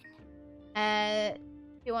 Well then.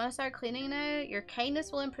 If you want to start cleaning now, your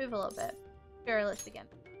kindness will improve a little bit. Sure, let's begin.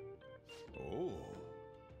 Oh.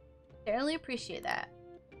 Certainly appreciate that.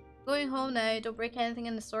 Going home now, don't break anything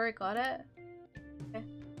in the store, got it? Okay.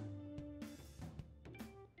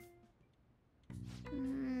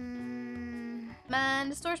 Man,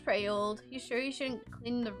 the store's pretty old. You sure you shouldn't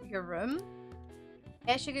clean your room?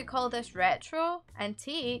 Guess you could call this retro,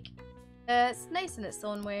 antique. It's nice in its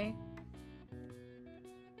own way.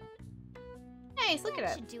 Nice, look at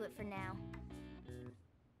it. Should do it for now.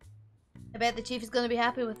 I bet the chief is going to be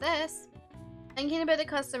happy with this. Thinking about the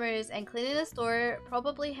customers and cleaning the store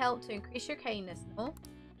probably helped to increase your kindness, no?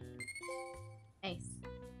 Nice.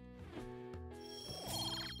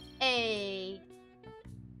 Hey.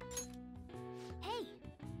 Hey.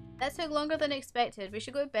 That took longer than expected. We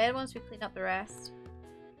should go to bed once we clean up the rest.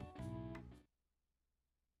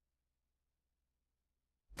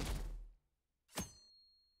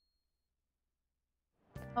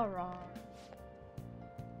 Alright.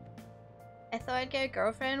 I thought I'd get a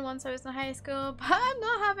girlfriend once I was in high school, but I'm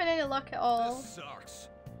not having any luck at all. This sucks.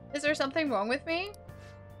 Is there something wrong with me?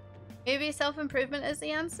 Maybe self-improvement is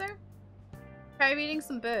the answer? Try reading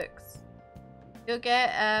some books. You'll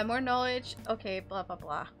get more knowledge. Okay, blah blah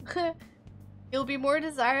blah. You'll be more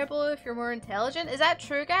desirable if you're more intelligent. Is that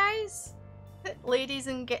true, guys? Ladies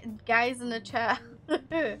and guys in the chat.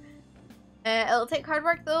 It'll take hard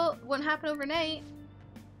work though. It won't happen overnight.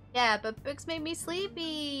 Yeah, but books make me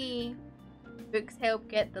sleepy. Books help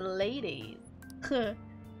get the ladies. Guess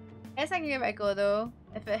I can give it a go though,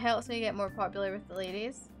 if it helps me get more popular with the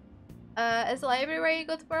ladies. Is the library where you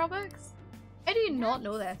go to borrow books? How do you not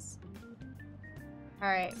know this?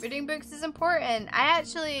 Alright, reading books is important.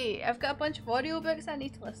 I've got a bunch of audiobooks I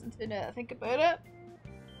need to listen to now that I think about it.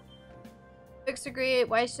 Books are great,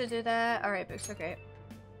 why should I do that? Alright, books are great.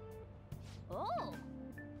 Oh.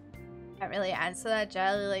 Can't really answer that.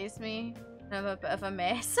 Jolly likes me. I'm a bit of a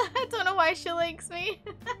mess. I don't know why she likes me.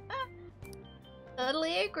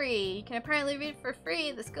 Totally agree. You can apparently read for free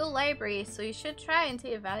at the school library, so you should try and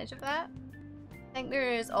take advantage of that. I think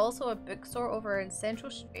there is also a bookstore over in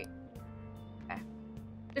Central Street. Okay.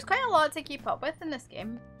 There's quite a lot to keep up with in this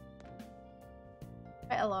game.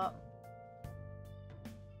 Quite a lot.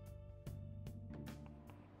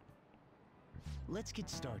 Let's get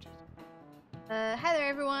started. Hi there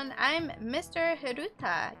everyone, I'm Mr.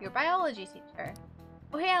 Haruta, your biology teacher.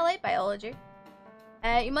 Oh hey, I like biology.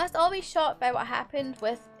 You must all be shocked by what happened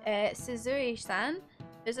with Suzui-san. It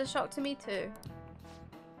was a shock to me too.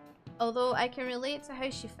 Although I can relate to how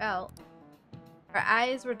she felt. Her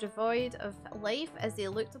eyes were devoid of life as they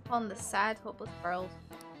looked upon the sad, hopeless world.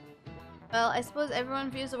 Well, I suppose everyone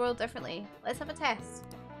views the world differently. Let's have a test.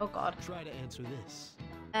 Oh god. Try to answer this.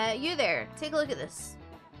 You there, take a look at this.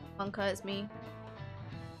 Funka, it's me.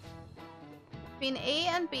 Between A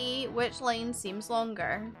and B, which line seems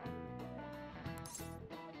longer?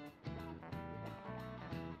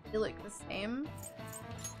 They look the same.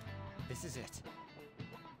 This is it.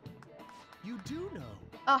 You do know.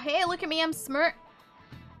 Oh hey, look at me, I'm smart.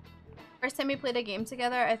 First time we played a game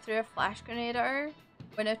together, I threw a flash grenade at her.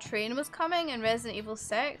 When a train was coming in Resident Evil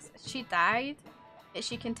 6, she died. Yet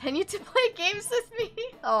she continued to play games with me.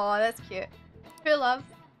 Oh, that's cute. True love.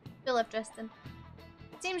 True love, Tristan.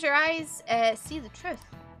 Seems your eyes see the truth.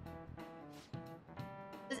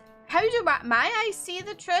 How do my eyes see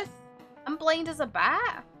the truth? I'm blind as a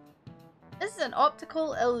bat. This is an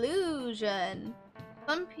optical illusion.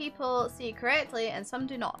 Some people see it correctly and some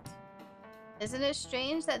do not. Isn't it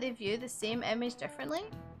strange that they view the same image differently?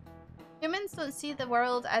 Humans don't see the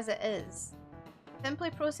world as it is.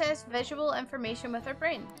 Simply process visual information with our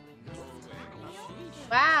brain.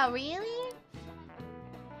 Wow, really?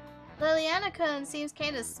 Liliana-kun seems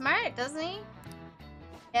kind of smart, doesn't he?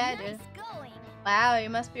 Yeah, I do. Going. Wow, you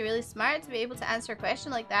must be really smart to be able to answer a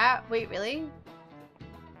question like that. Wait, really?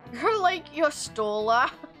 You're like your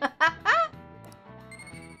Stola.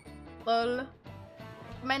 Lol. Did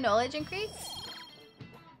my knowledge increase?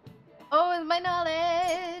 Oh, it's my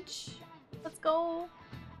knowledge. Let's go.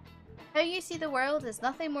 How you see the world is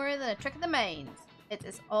nothing more than a trick of the mind. It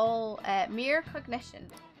is all mere cognition.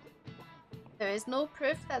 There is no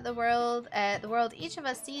proof that the world each of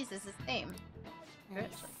us sees is the same. I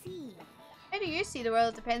see. How do you see the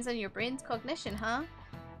world depends on your brain's cognition, huh?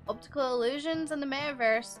 Optical illusions in the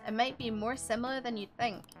metaverse, it might be more similar than you'd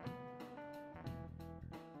think.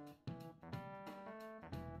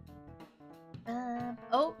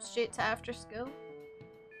 Oh, straight to after school.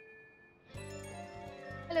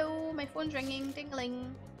 Hello, my phone's ringing,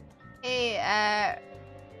 ding-a-ling. Hey,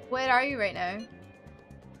 where are you right now?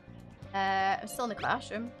 I'm still in the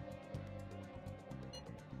classroom.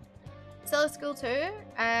 Still at school too.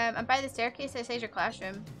 I'm by the staircase outside your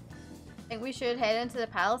classroom. Think we should head into the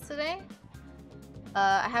palace today?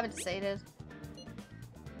 I haven't decided.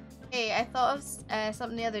 Hey, I thought of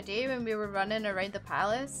something the other day when we were running around the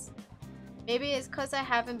palace. Maybe it's because I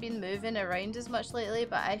haven't been moving around as much lately,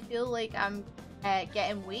 but I feel like I'm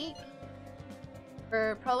getting weak.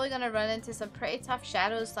 We're probably going to run into some pretty tough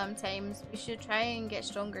shadows sometimes. We should try and get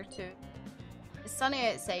stronger too. It's sunny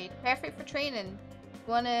outside. Perfect for training.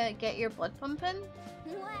 You want to get your blood pumping?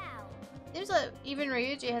 Wow! Seems like even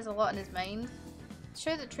Ryuji has a lot on his mind. It's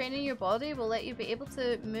sure that training your body will let you be able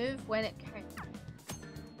to move when it counts.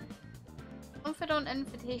 Confidant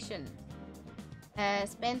invitation.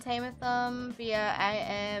 Spend time with them via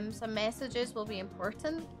IM. Some messages will be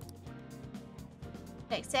important.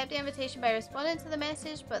 Accept the invitation by responding to the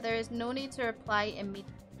message, but there is no need to reply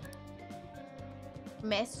immediately.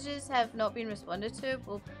 Messages have not been responded to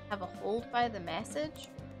will have a hold by the message.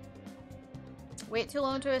 Wait too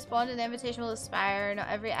long to respond and the invitation will expire. Not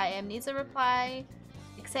every IM needs a reply.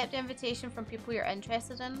 Accept the invitation from people you're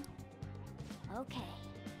interested in. Okay.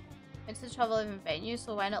 Went to the trouble of inviting you,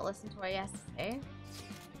 so why not listen to what he has to say?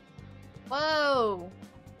 Whoa!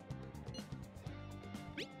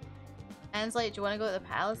 Anne's like, do you want to go to the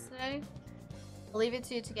palace today? I'll leave it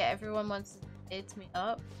to you to get everyone once to meet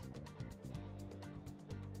up.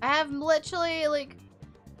 I have literally like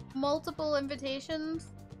multiple invitations.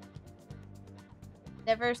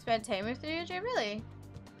 Never spent time with you, Jay, really?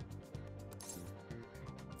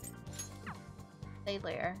 Say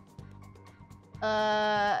later.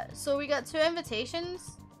 So we got 2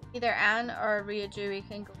 invitations. Either Anne or Ryuju we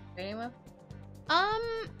can go training with.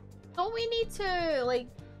 Don't we need to like?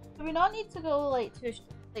 Do we not need to go like to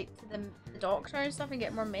the doctor and stuff and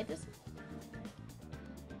get more medicine?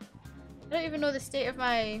 I don't even know the state of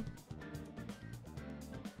my.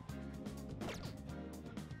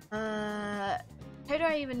 How do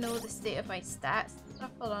I even know the state of my stats and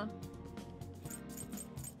stuff? Hold on.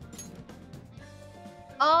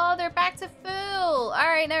 Oh, they're back to full!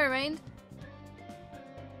 Alright, never mind.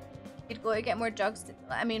 You'd go to get more drugs to,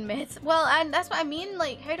 I mean meds. Well, and that's what I mean,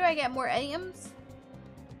 like, how do I get more items?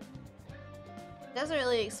 It doesn't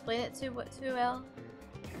really explain it too well.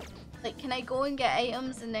 Like, can I go and get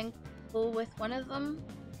items and then go with one of them?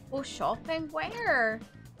 Go shopping? Where?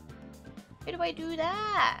 How do I do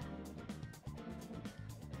that?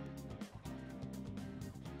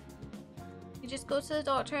 You just go to the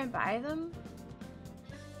doctor and buy them?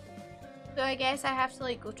 So I guess I have to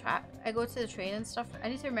like I go to the train and stuff. I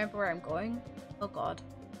need to remember where I'm going. Oh god.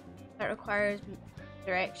 That requires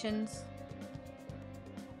directions.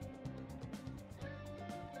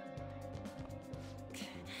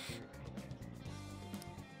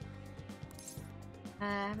 I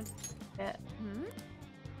haven't yet.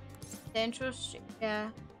 Central Street, yeah.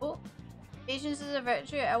 Oh, patience is a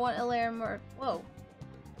virtue. I want to learn more. Whoa.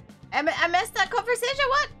 I missed that conversation.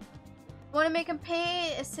 What? I want to make him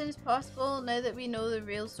pay as soon as possible now that we know the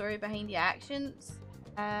real story behind the actions.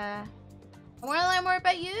 I want to learn more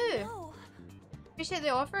about you. No. Appreciate the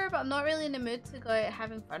offer, but I'm not really in the mood to go out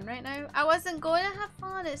having fun right now. I wasn't going to have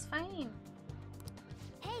fun. It's fine.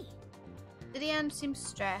 Hey. Liliana seems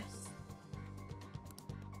stressed.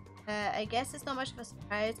 I guess it's not much of a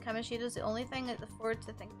surprise. Kamoshida's the only thing I can afford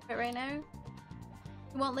to think about right now.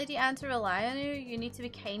 You want Lady Anne to rely on you? You need to be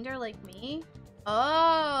kinder like me?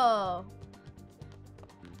 Oh!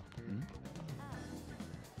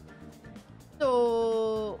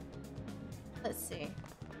 So... let's see.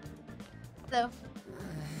 So...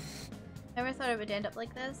 never thought it would end up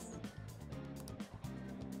like this.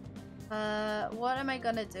 What am I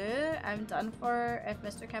gonna do? I'm done for if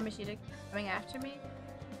Mr. Kamoshida keeps coming after me.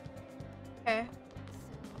 Okay.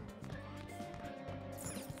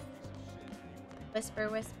 Whisper,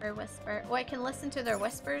 whisper, whisper. Oh, I can listen to their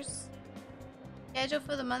whispers. Schedule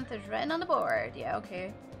for the month is written on the board. Yeah, okay.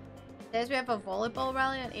 It says we have a volleyball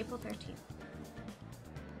rally on April 13th.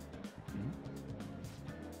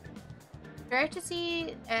 Rare to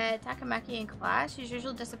see Takamaki in class. She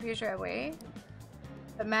usually disappears right away.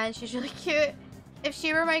 But man, she's really cute. If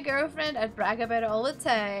she were my girlfriend, I'd brag about it all the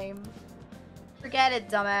time. Forget it,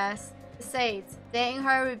 dumbass. Besides, dating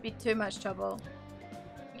her would be too much trouble.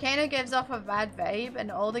 She kind of gives off a bad vibe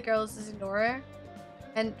and all the girls just ignore her.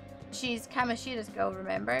 And she's Kamoshida's girl,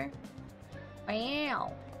 remember?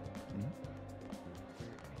 Wow.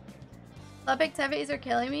 Club activities are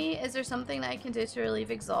killing me. Is there something that I can do to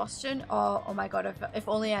relieve exhaustion? Oh my god, if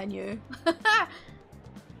only I knew.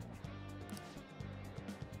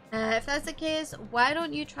 If that's the case, why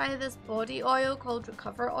don't you try this body oil called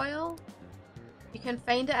Recover Oil? You can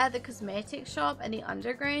find it at the cosmetics shop in the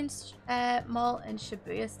underground mall in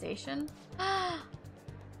Shibuya Station.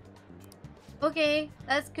 Okay,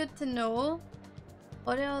 that's good to know.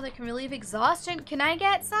 Oil that can relieve exhaustion. Can I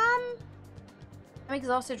get some? I'm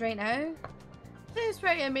exhausted right now. This is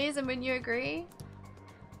pretty amazing, wouldn't you agree?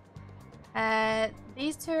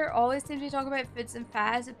 These two always seem to be talking about foods and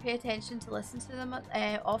fads, so pay attention to listen to them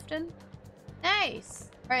often. Nice!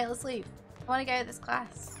 Alright, let's leave. I want to get out of this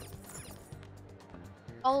class.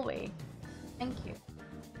 All the way. Thank you.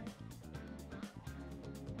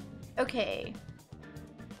 Okay.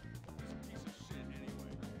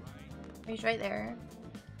 He's right there.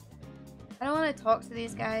 I don't want to talk to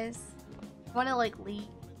these guys. I want to like leave.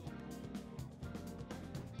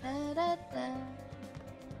 Da, da, da.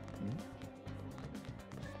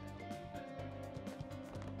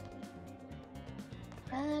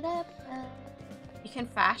 Da, da, da. You can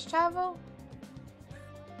fast travel?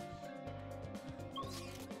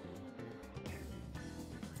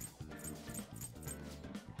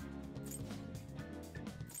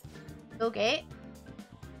 Go gate.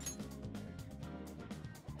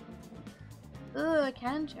 Ooh, I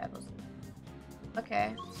can travel.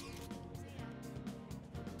 Okay.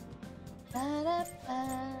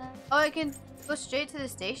 Oh, I can go straight to the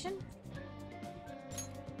station?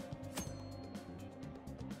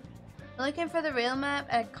 Looking for the rail map,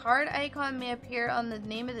 a card icon may appear on the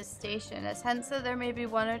name of the station. It's hints that there may be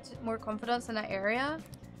one or two more confidants in that area.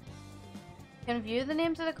 You can view the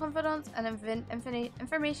names of the confidants and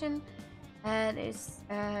information. And it's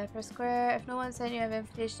per square. If no one sent you an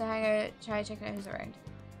invitation to hang out, try checking out who's around.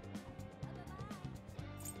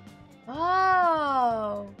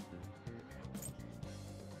 Oh!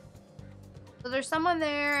 So there's someone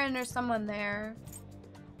there and there's someone there.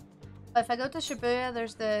 But if I go to Shibuya,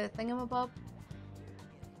 there's the thingamabob.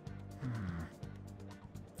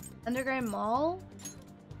 Underground Mall?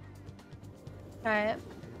 Try it.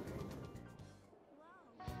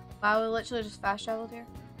 Wow, we literally just fast traveled here.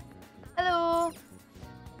 Hello!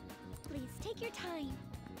 Please take your time.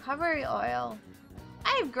 Recovery oil.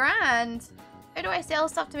 5 grand! How do I sell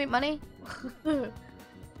stuff to make money?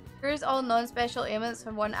 Here's all non-special ailments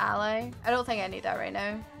from one ally. I don't think I need that right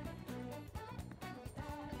now.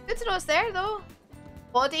 Good to know it's there though.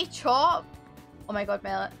 Body chop. Oh my god,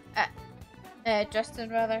 Mel. Justin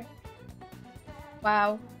rather.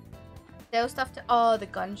 Wow. Sell stuff to the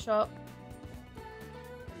gun shop.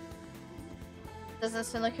 Doesn't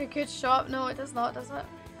sound like a good shop. No, it does not, does it?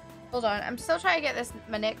 Hold on, I'm still trying to get this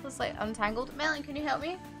my necklace like untangled. Melon, can you help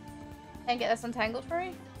me? Can I get this untangled for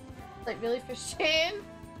me? Like really frustrating.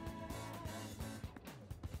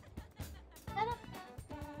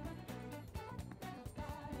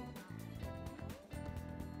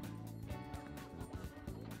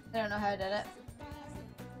 I don't know how I did it.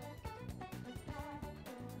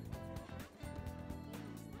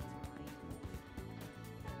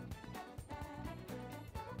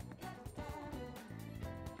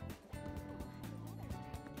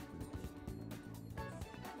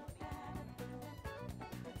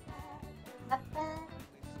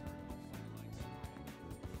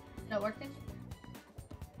 Not working?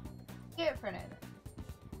 Get it for now.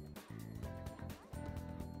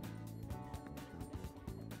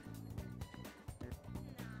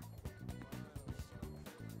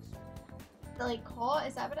 Like caught?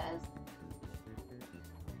 Is that what it is?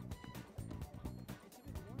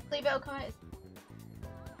 Sleep out caught is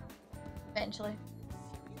eventually.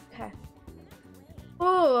 Okay.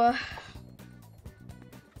 Oh.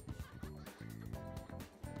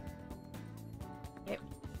 Okay.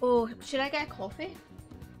 Oh, should I get a coffee?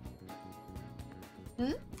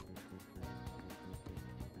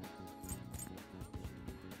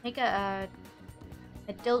 Make a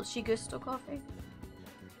Dolce Gusto coffee.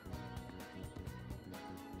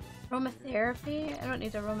 Aromatherapy? I don't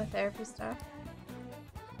need aromatherapy stuff.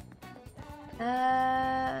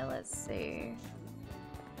 Let's see.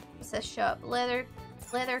 What's this shop? Leather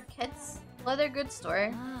kits? Leather goods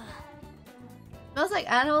store. Smells like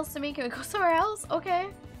animals to me. Can we go somewhere else? Okay.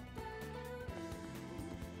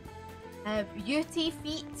 Beauty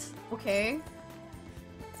feet. Okay.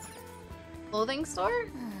 Clothing store?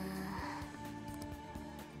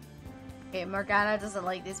 Okay, Morgana doesn't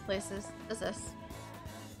like these places. What's this?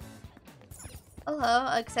 Hello,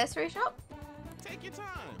 accessory shop? Take your time.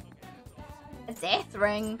 A death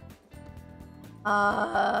ring.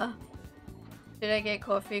 Should I get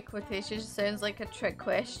coffee? Quotation sounds like a trick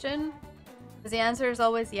question. Because the answer is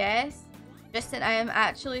always yes. Justin, I am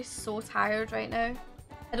actually so tired right now.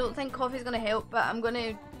 I don't think coffee's gonna help, but I'm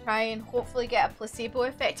gonna try and hopefully get a placebo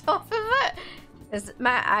effect off of it. Because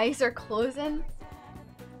my eyes are closing.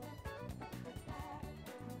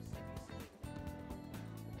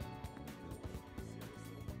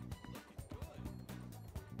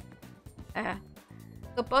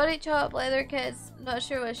 The body chop, leather kits. Not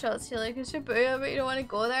sure what shots you like in Shibuya, but you don't want to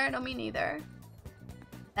go there. No, me neither.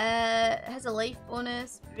 Has a life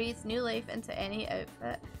bonus. Breathes new life into any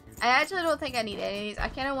outfit. I actually don't think I need any of these. I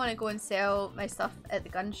kind of want to go and sell my stuff at the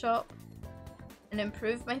gun shop and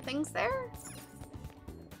improve my things there.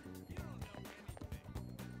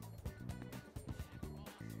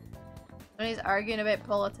 When he's arguing about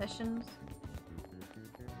politicians.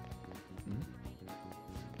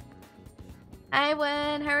 Hi,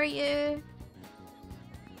 Win. How are you?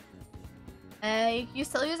 You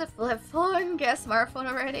still use a flip phone? Get a smartphone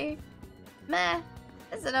already? Meh.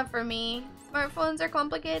 That's enough for me. Smartphones are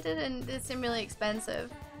complicated and they seem really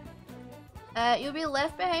expensive. You'll be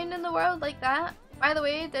left behind in the world like that. By the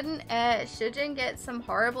way, didn't Shujin get some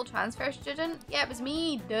horrible transfer student? Yeah, it was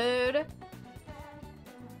me, dude.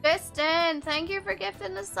 Tristan, thank you for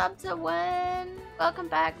gifting the sub to Win. Welcome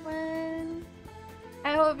back, Win.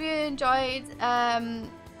 I hope you enjoyed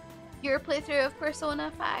your playthrough of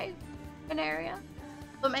Persona 5 Veneria.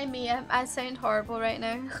 Don't mind me, I sound horrible right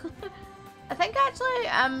now. I think actually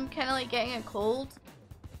I'm kind of like getting a cold.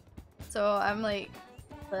 So I'm like,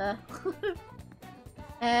 yeah,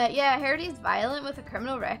 I heard he's violent with a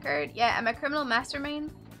criminal record. Yeah, I'm a criminal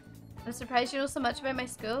mastermind. I'm surprised you know so much about my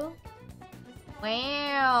school.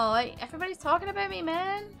 Wow, everybody's talking about me,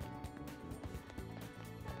 man.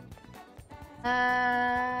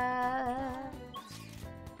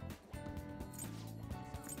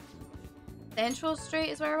 Central Street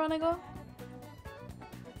is where I want to go.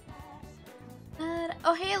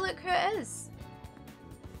 Oh, hey, look who it is.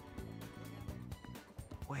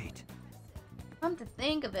 Wait. Come to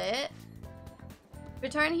think of it,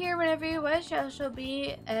 return here whenever you wish. It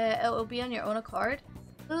will be on your own accord.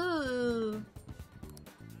 Ooh.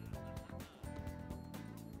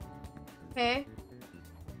 Okay.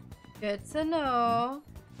 Good to know.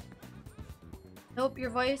 Nope, your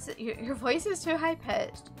voice is too high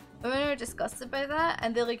pitched. Women are disgusted by that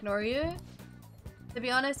and they'll ignore you. To be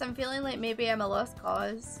honest, I'm feeling like maybe I'm a lost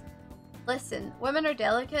cause. Listen, women are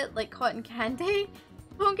delicate like cotton candy.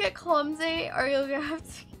 Don't get clumsy or you'll have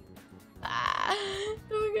to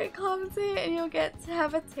don't get clumsy and you'll get to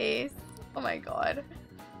have a taste. Oh my god.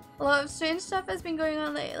 A lot of strange stuff has been going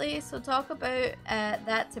on lately, so talk about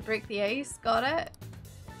that to break the ice. Got it?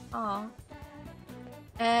 Aw.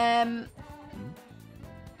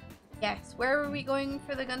 Yes, where are we going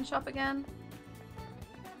for the gun shop again?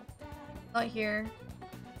 Not here.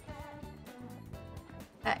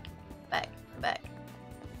 Back.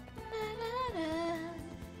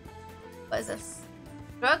 What is this?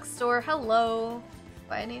 Drugstore, hello.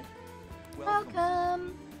 What I need?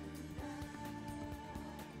 Welcome.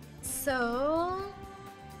 So,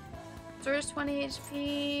 stores 20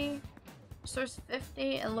 HP, stores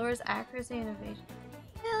 50, and lowers accuracy and evasion.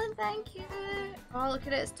 Helen, thank you. Oh, look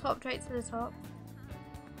at it, it's topped right to the top.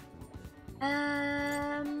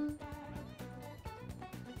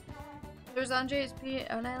 There's 100 HP,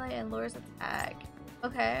 annihilate, and lowers attack.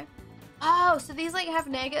 Okay. Oh, so these like have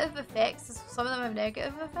negative effects. Some of them have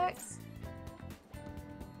negative effects.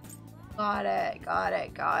 Got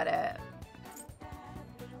it.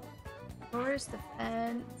 Lowers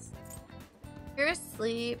defense. You're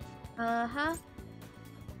asleep. A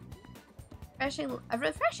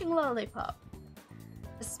refreshing lollipop.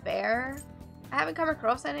 Despair. I haven't come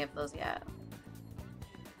across any of those yet.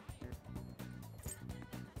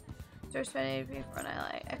 There's 20 HP for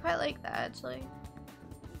annihilate. I quite like that actually.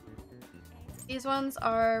 These ones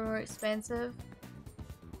are more expensive.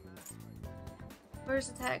 Lowers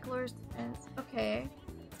attack, lowers defense. Okay.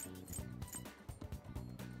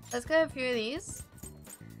 Let's get a few of these.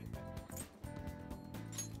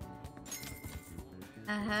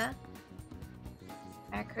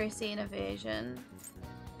 Accuracy and evasion.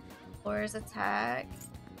 Lowers attack.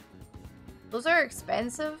 Those are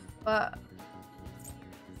expensive, but...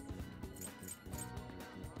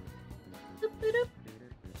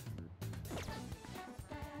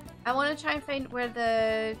 I want to try and find where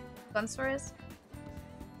the gun store is.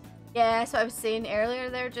 Yeah, that's what I was saying earlier.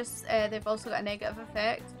 They're just, they've also got a negative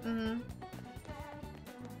effect.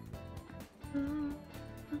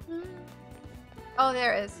 Oh,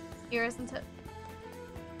 there it is. Here, isn't it?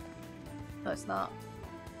 No, it's not.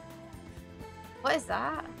 What is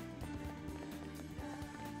that?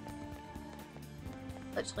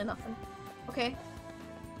 Literally nothing. Okay.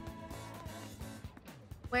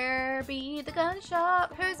 Where be the gun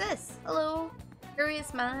shop? Who's this? Hello?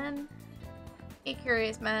 Curious man. Hey,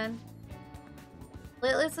 curious man.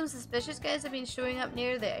 Lately, some suspicious guys have been showing up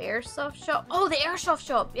near the airsoft shop. Oh, the airsoft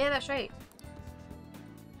shop! Yeah, that's right.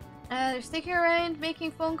 They're sticking around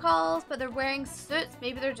making phone calls, but they're wearing suits.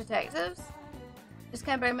 Maybe they're detectives. Just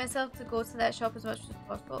can't bring myself to go to that shop as much as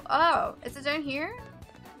possible. Oh, is it down here?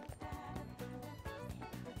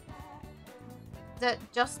 Is it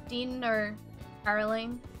Justine or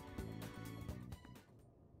Caroline?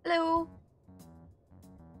 Hello.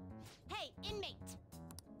 Hey, inmate.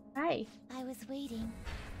 Hi. I was waiting.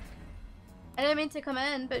 I didn't mean to come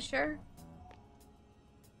in, but sure.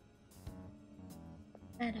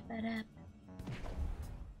 Ba-da-ba-da.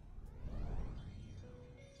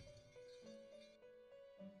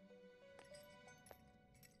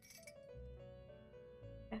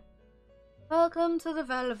 Welcome to the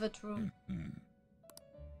Velvet Room.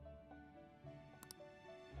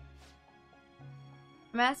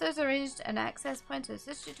 Masters arranged an access point to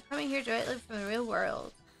assist you to coming here directly from the real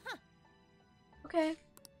world. Huh. Okay.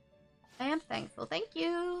 I am thankful. Thank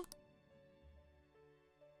you.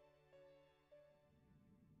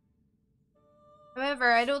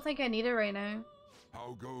 However, I don't think I need it right now.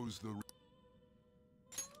 How goes the...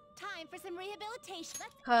 Time for some rehabilitation.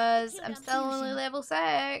 Because I'm still only level 6.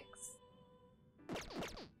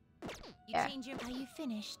 You change your... Are you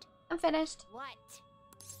finished? I'm finished. What?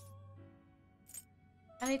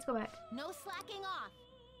 I need to go back. No slacking off.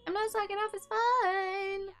 I'm not slacking off, it's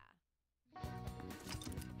fine.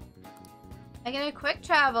 I get a quick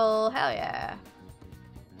travel. Hell yeah.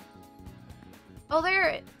 Oh,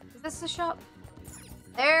 there. Is this the shop?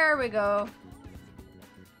 There we go.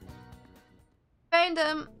 Found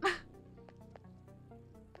him.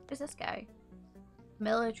 Who's this guy?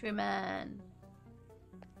 Military man.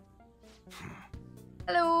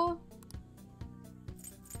 Hello.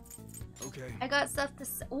 Okay. I got stuff to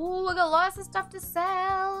sell. Ooh, I got lots of stuff to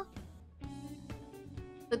sell.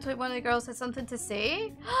 Looks like one of the girls has something to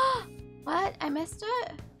say. What? I missed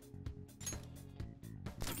it?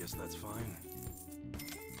 I guess that's fine.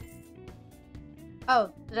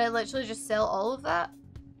 Oh, did I literally just sell all of that?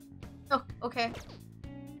 Oh, okay.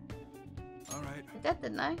 Alright. I did,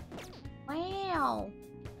 didn't I? Wow.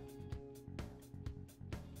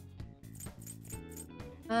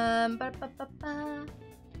 Ba-ba-ba-ba.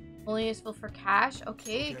 Only useful for cash.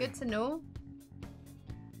 Okay, good to know.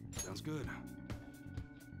 Sounds good.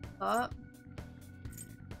 But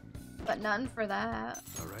none for that.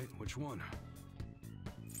 Alright, which one?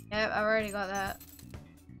 Yep, I've already got that.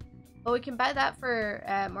 Oh, we can buy that for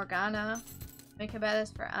Morgana. We can buy this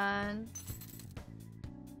for Anne.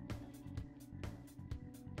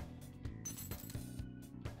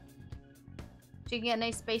 She can get a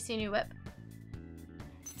nice spicy new whip.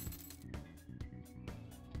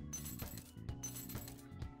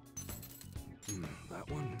 That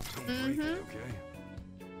one? Don't break it, okay?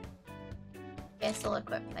 Yes, I'll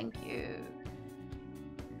equip, thank you.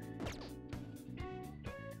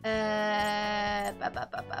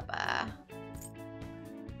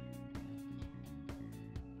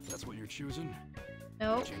 That's what you're choosing?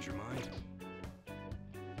 No. Change your mind?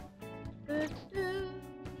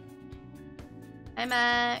 Hi,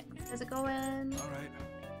 Max. How's it going? Alright.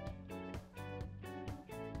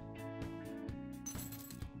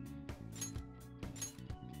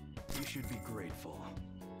 You should be grateful.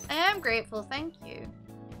 I am grateful, thank you.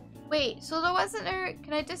 Wait, so there wasn't there...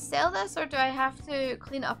 Can I just sell this or do I have to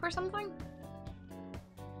clean it up or something?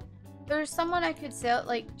 There's someone I could sell,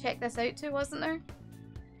 like, check this out to, wasn't there?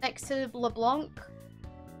 Next to LeBlanc.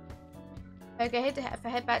 Okay, if I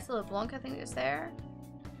head back to LeBlanc, I think it's there.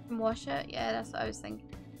 And wash it. Yeah, that's what I was thinking.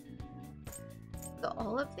 Got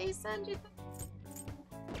all of these then, do you think?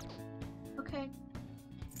 Okay.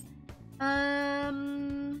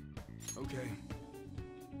 Okay.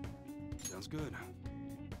 Sounds good.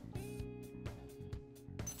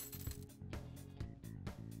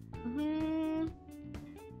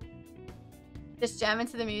 Just jamming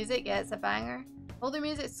to the music. Yeah, it's a banger. All the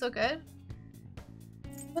music's so good.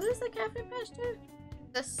 What does the caffeine patch do?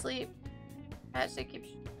 The sleep patch that keeps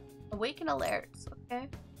awaken alerts. Okay.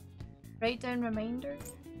 Write down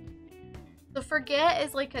reminders. So forget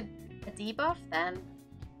is like a debuff then.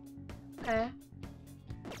 Okay.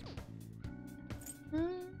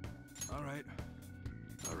 Alright.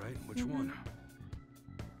 Alright, which one?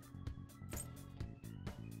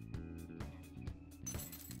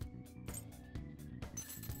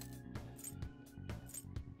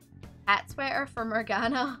 Hat sweater for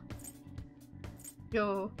Morgana.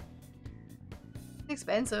 Yo. It's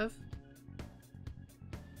expensive.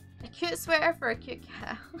 A cute sweater for a cute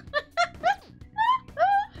cat.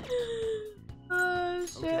 Oh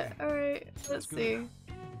shit. Okay. Alright, let's see.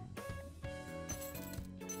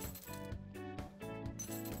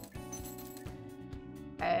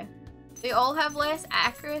 Okay. They all have less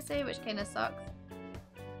accuracy, which kind of sucks.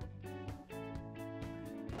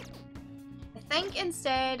 think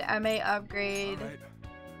instead I may upgrade.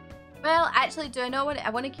 Well, actually, do I know what I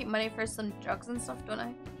want to keep money for some drugs and stuff, don't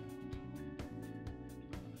I?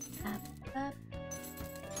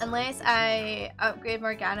 Unless I upgrade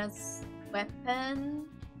Morgana's weapon.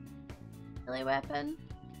 Melee weapon.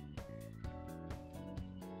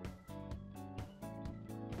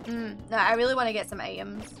 No, I really want to get some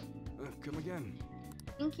items. Come again.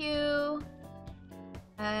 Thank you.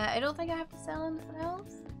 I don't think I have to sell anything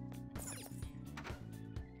else.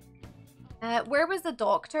 Where was the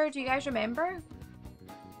doctor? Do you guys remember?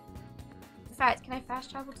 In fact, can I fast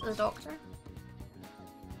travel to the doctor?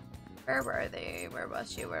 Where were they? Where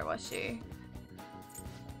was she? Where was she?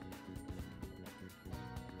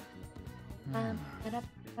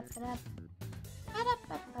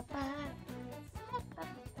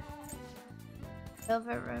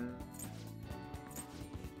 Velvet room.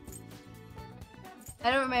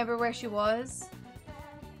 I don't remember where she was.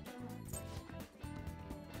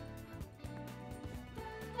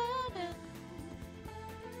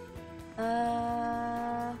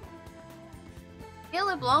 Gil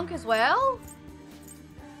LeBlanc as well?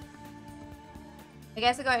 I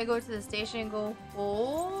guess I gotta go to the station and go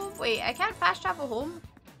home. Wait, I can't fast travel home?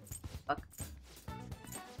 Fuck.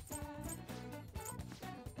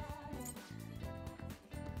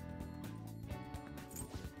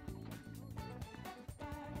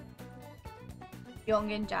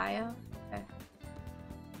 Yongin Jaya. Okay.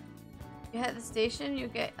 You hit the station,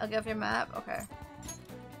 I'll give you a map. Okay.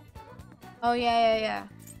 Oh yeah.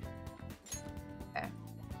 Okay.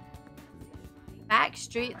 Back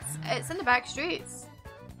streets. It's in the back streets.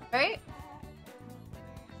 Right?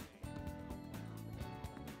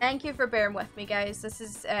 Thank you for bearing with me, guys. This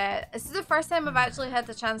is the first time I've actually had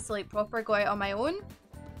the chance to like proper go out on my own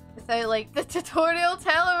without like the tutorial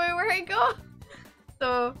telling me where I go.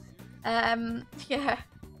 So yeah.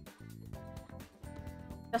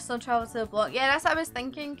 Just don't travel to the block. Yeah, that's what I was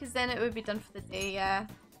thinking, because then it would be done for the day. Yeah,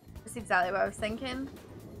 that's exactly what I was thinking.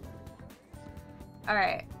 All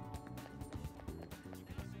right.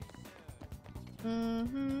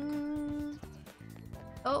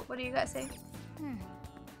 Oh, what do you got to say?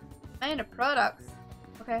 Find a products.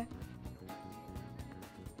 Okay.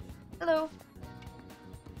 Hello.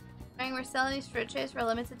 We're selling these fruit trays for a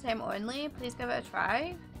limited time only. Please give it a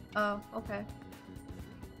try. Oh, okay.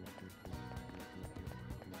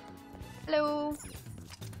 Hello.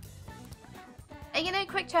 I get a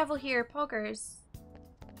quick travel here, poggers.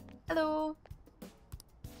 Hello.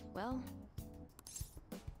 Well.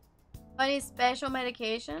 Any special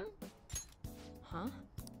medication? Huh?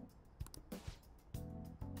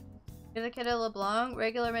 You're the kid of LeBlanc.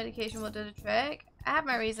 Regular medication will do the trick. I have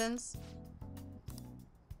my reasons.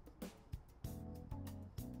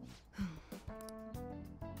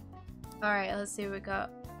 Alright, let's see what we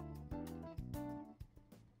got.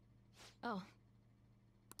 Oh.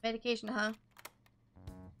 Medication, huh?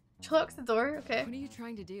 She locks the door, okay. What are you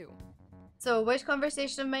trying to do? So, which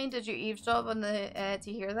conversation of mine did you eavesdrop on the,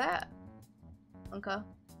 to hear that? Okay.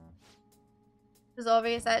 It's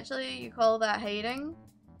obvious, actually. You call that hiding?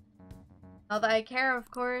 Not that I care,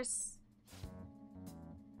 of course.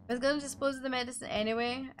 I was gonna dispose of the medicine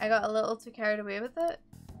anyway. I got a little too carried away with it.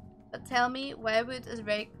 But tell me, why would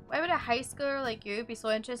a high schooler like you be so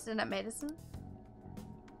interested in that medicine?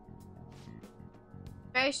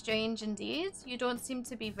 Very strange indeed. You don't seem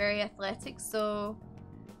to be very athletic, so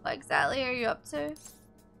what exactly are you up to?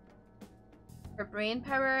 For brain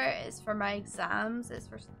power, it's for my exams. It's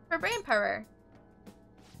for brain power.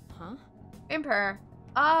 Huh? Brain power.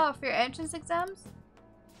 Ah, for your entrance exams?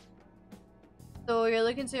 So you're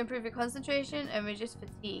looking to improve your concentration and reduce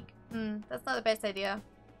fatigue. That's not the best idea.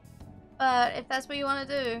 But if that's what you want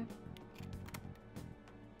to do.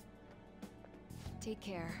 Take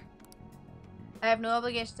care. I have no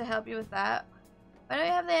obligation to help you with that. Why don't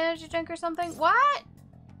you have the energy drink or something? What?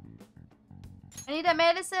 I need that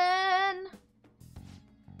medicine!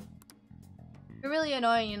 You're really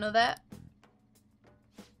annoying, you know that?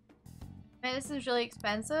 Medicine's really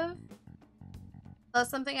expensive.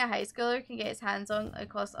 That's something a high schooler can get his hands on. It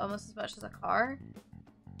costs almost as much as a car.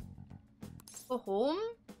 Go home?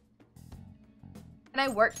 Can I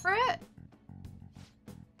work for it?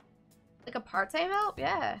 Like a part-time help?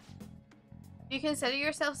 Yeah. Do you consider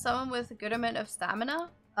yourself someone with a good amount of stamina?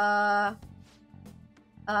 I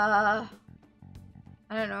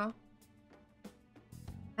don't know.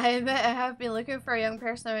 I admit I have been looking for a young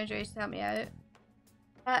person around your age to help me out.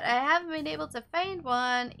 But I haven't been able to find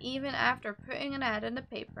one even after putting an ad in the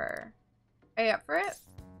paper. Are you up for it?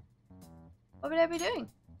 What would I be doing?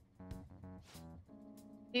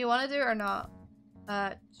 Do you want to do it or not?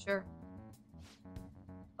 Sure.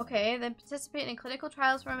 Okay, then participate in clinical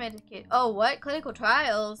trials for a medication. Oh, what? Clinical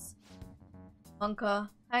trials? Monka.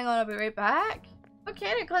 Hang on, I'll be right back. What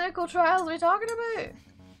kind of clinical trials are we talking about?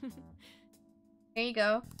 Here you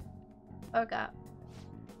go. Oh god.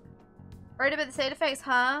 Worried about the side effects,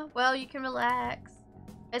 huh? Well, you can relax.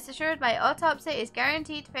 It's assured my autopsy is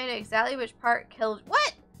guaranteed to find out exactly which part killed—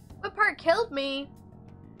 What? What part killed me?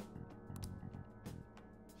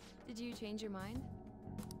 Did you change your mind?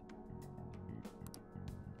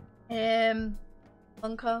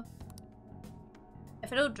 Monka.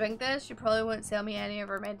 If I don't drink this, she probably won't sell me any of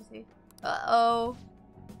her medicine. Uh-oh.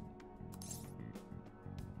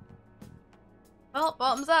 Well,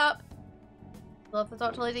 bottoms up. Love the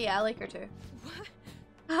Dr. Lady. Yeah, I like her too.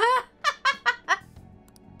 I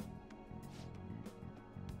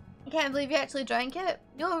can't believe you actually drank it.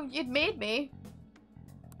 No, you'd made me.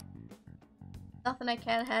 Nothing I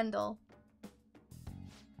can't handle.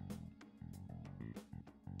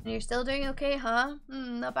 And you're still doing okay, huh?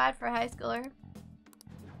 Not bad for a high schooler.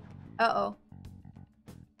 Uh-oh.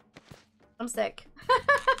 I'm sick.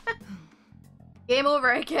 Game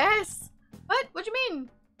over, I guess. What? What do you mean?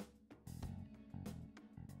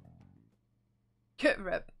 Good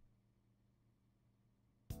rip.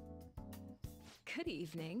 Good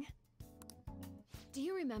evening. Do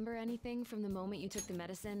you remember anything from the moment you took the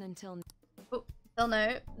medicine until... Oh, still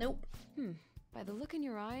no. Nope. By the look in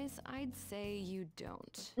your eyes, I'd say you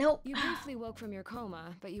don't. Nope. You briefly woke from your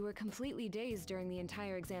coma, but you were completely dazed during the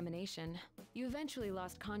entire examination. You eventually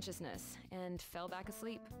lost consciousness and fell back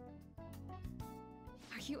asleep.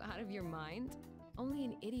 Are you out of your mind? Only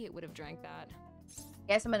an idiot would have drank that.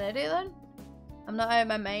 Guess I'm an idiot then? I'm not out of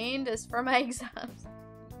my mind, it's for my exams.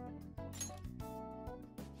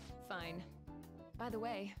 Fine. By the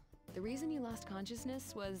way, the reason you lost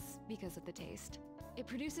consciousness was because of the taste. It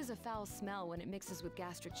produces a foul smell when it mixes with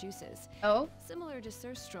gastric juices. Oh? Similar to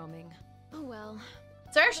surstroming. Oh well.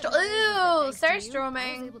 Ooh, I was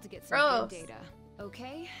surstroming. able to get some good data.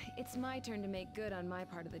 Okay, it's my turn to make good on my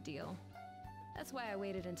part of the deal. That's why I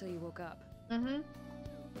waited until you woke up.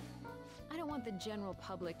 I don't want the general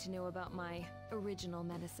public to know about my original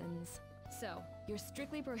medicines. So, you're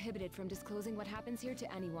strictly prohibited from disclosing what happens here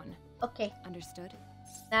to anyone. Okay. Understood?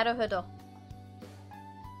 Naruhodo.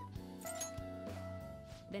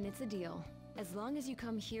 Then it's a deal. As long as you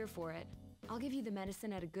come here for it, I'll give you the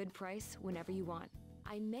medicine at a good price whenever you want.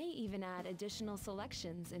 I may even add additional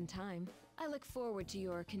selections in time. I look forward to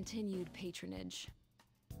your continued patronage.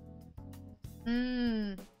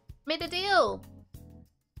 Made a deal.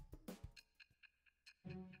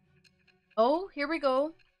 Oh, here we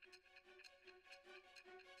go.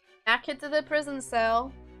 Back into the prison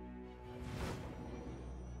cell.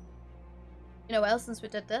 You know, well, since we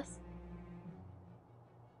did this.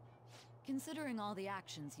 Considering all the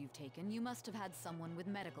actions you've taken, you must have had someone with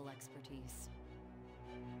medical expertise.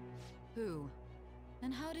 Who?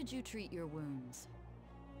 And how did you treat your wounds?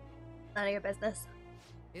 None of your business.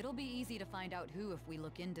 It'll be easy to find out who if we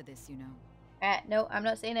look into this, you know. No, I'm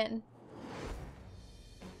not saying it.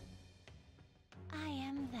 I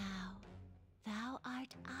am thou. Thou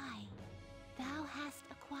art I. Thou hast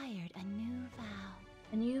acquired a new vow.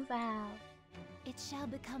 A new vow. It shall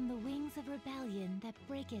become the wings of rebellion that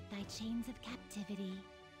breaketh thy chains of captivity.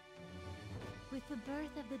 With the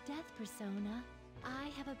birth of the death persona, I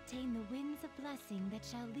have obtained the winds of blessing that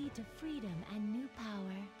shall lead to freedom and new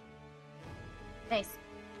power. Nice.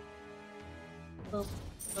 Oh.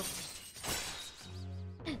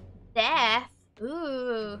 Death?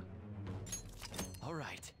 Ooh.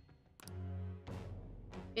 Alright.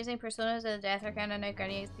 Using personas of the death arcana now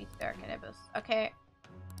granting XP to the arcanibus. Okay.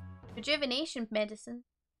 Rejuvenation medicine.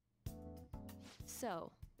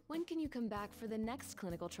 So, when can you come back for the next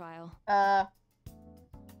clinical trial? Oh,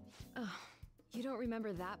 you don't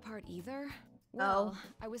remember that part either? Well,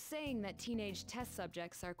 I was saying that teenage test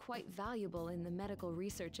subjects are quite valuable in the medical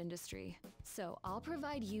research industry. So I'll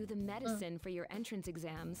provide you the medicine for your entrance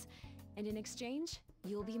exams, and in exchange,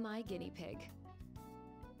 you'll be my guinea pig.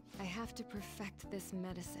 I have to perfect this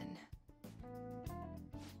medicine.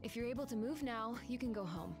 If you're able to move now, you can go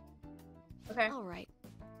home. Okay. All right.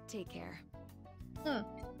 Take care.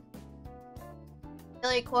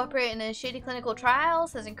 Really cooperating in shady clinical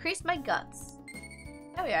trials has increased my guts.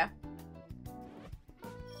 Oh yeah.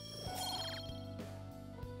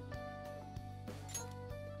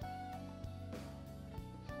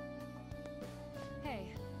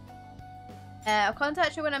 Hey. I'll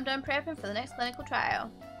contact you when I'm done prepping for the next clinical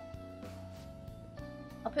trial.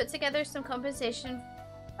 I'll put together some compensation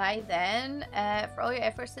by then for all your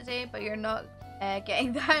efforts today, but you're not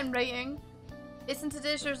getting that in writing. Based on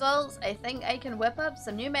today's results, I think I can whip up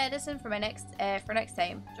some new medicine for my next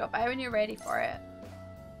time. Drop by when you're ready for it.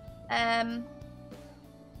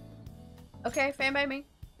 Okay, fine by me.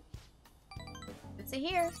 Good to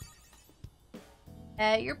hear.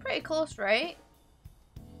 You're pretty close, right?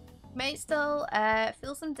 You might still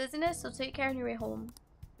feel some dizziness, so take care on your way home.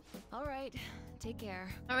 All right, take care.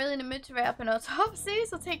 Not really in the mood to write up an autopsy,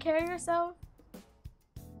 so take care of yourself.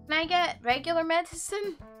 Can I get regular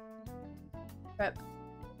medicine? Rip.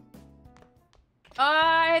 Oh,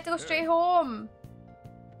 I had to go straight home.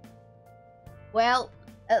 Well,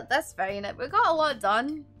 that's fine. We got a lot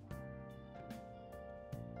done.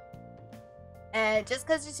 Just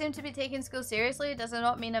because you seem to be taking school seriously does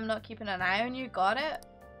not mean I'm not keeping an eye on you. Got it?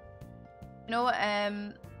 You know,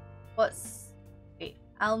 wait,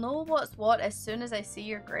 I'll know what's what as soon as I see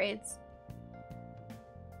your grades.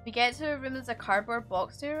 If we get to a room that's a cardboard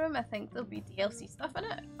box in your room, I think there'll be DLC stuff in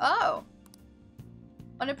it. Oh!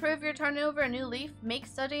 Want to prove you're turning over a new leaf? Make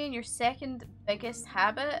studying your second biggest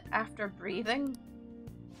habit after breathing.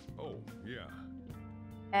 Oh,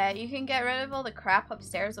 yeah. You can get rid of all the crap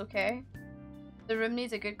upstairs, okay? The room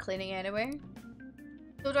needs a good cleaning anyway.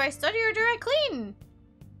 So do I study or do I clean?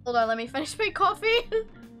 Hold on, let me finish my coffee.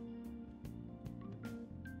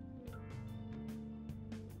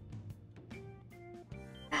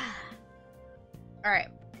 Alright.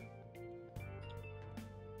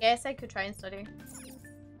 Guess I could try and study.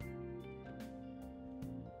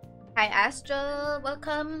 Hi Astral,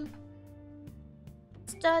 welcome.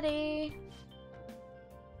 Study.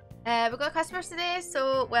 We got customers today,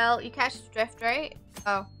 so, well, you catch the drift, right?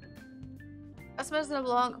 Oh. Customers in a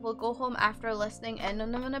vlog will go home after listening in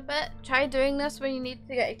on them in a bit. Try doing this when you need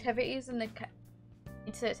to get activities in the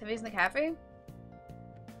cafe.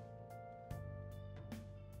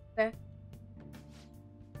 Okay.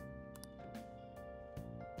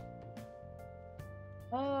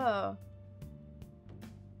 Oh.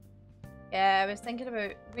 Yeah, I was thinking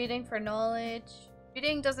about reading for knowledge.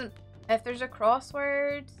 Reading doesn't... If there's a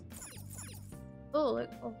crossword... Oh, look.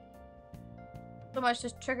 Oh. So much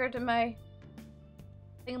just triggered in my...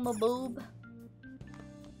 thingamaboob.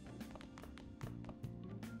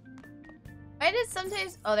 Why did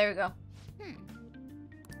sometimes... Oh, there we go.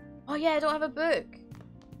 Oh yeah, I don't have a book.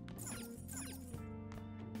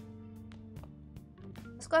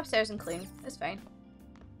 Let's go upstairs and clean. It's fine.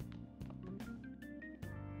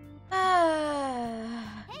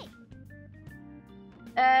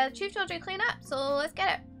 Chief told you to clean up, so let's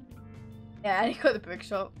get it. Yeah, I need to go to the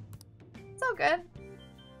bookshop. It's all good.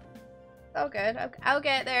 It's all good. I'll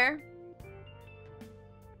get there.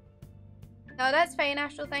 No, that's fine,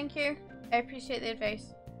 Astral. Thank you. I appreciate the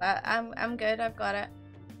advice. I'm good. I've got it.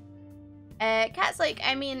 Cat's like,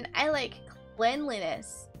 I mean, I like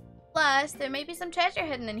cleanliness. Plus, there may be some treasure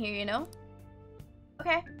hidden in here, you know?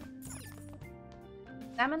 Okay.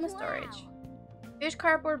 Examine the storage. Huge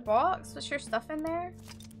cardboard box. What's your stuff in there?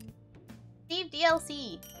 Steve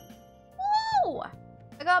DLC. Whoa!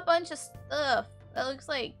 I got a bunch of stuff. That looks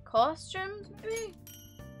like costumes, maybe?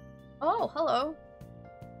 Oh, hello.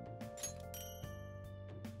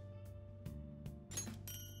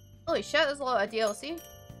 Holy shit, there's a lot of DLC.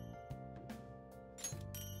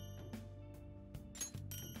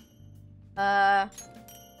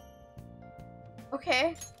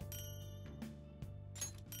 Okay.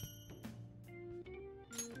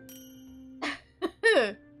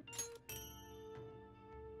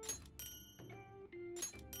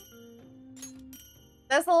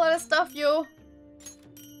 That's a lot of stuff, yo.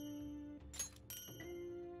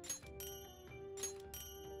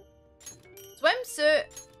 Swimsuit,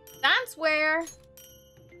 dance wear,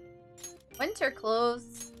 winter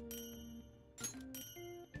clothes,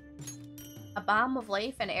 a bomb of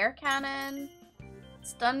life, an air cannon,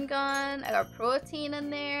 stun gun. I got protein in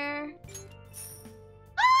there.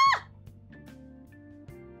 Ah!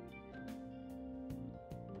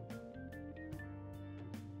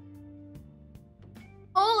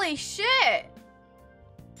 Holy shit!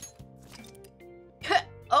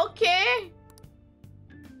 Okay.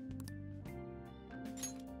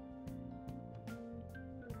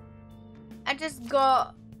 I just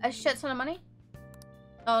got a shit ton of money.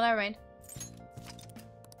 Oh, never mind.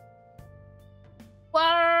 What?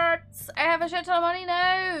 I have a shit ton of money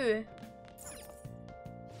now.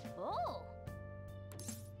 Oh.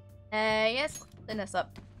 Yes. Clean this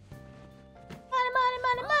up. Money, money,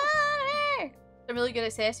 money, money. Some really good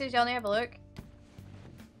accessories. Y'all need to have a look.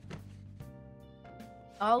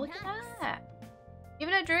 Oh, look at that.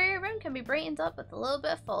 Even a dreary room can be brightened up with a little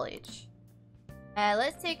bit of foliage.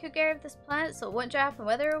 Let's take good care of this plant so it won't drop and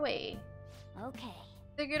wither away. Okay.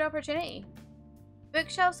 It's a good opportunity.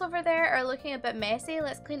 Bookshelves over there are looking a bit messy.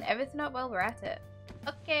 Let's clean everything up while we're at it.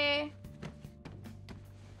 Okay.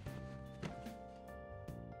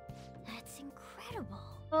 That's incredible.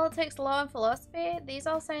 Politics, law, and philosophy. These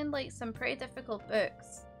all sound like some pretty difficult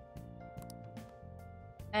books.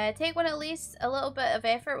 Take one at least. A little bit of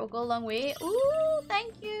effort will go a long way. Ooh,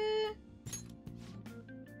 thank you.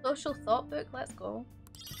 Social thought book. Let's go.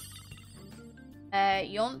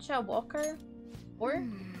 Yoncha Walker. Or?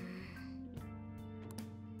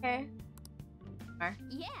 Okay.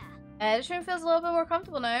 Yeah. This room feels a little bit more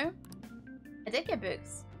comfortable now. I did get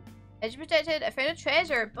books. Edge protected. I found a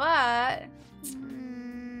treasure, but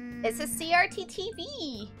it's a CRT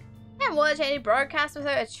TV. Can't watch any broadcast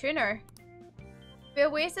without a tuner. Be a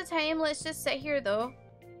waste of time. Let's just sit here though.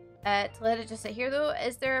 To let it just sit here though.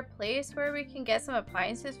 Is there a place where we can get some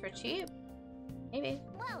appliances for cheap? Maybe.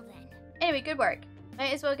 Well then. Anyway, good work.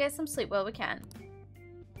 Might as well get some sleep while we can.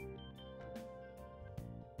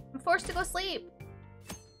 I'm forced to go sleep.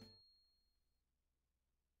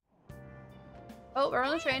 Oh, we're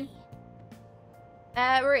on the train.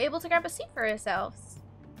 We're able to grab a seat for ourselves.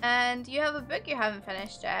 And you have a book you haven't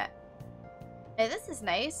finished yet. Hey, this is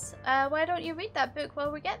nice. Why don't you read that book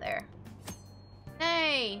while we get there?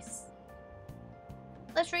 Nice.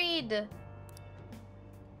 Let's read.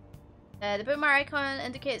 The bookmark icon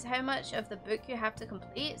indicates how much of the book you have to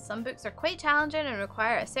complete. Some books are quite challenging and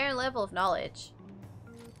require a certain level of knowledge.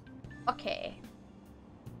 Okay.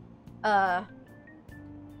 So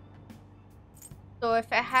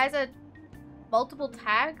if it has multiple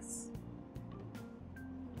tags, is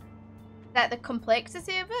that the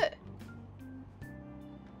complexity of it?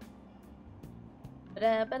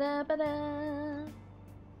 Ba-da, ba-da, ba-da.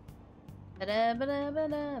 Ba-da, ba-da,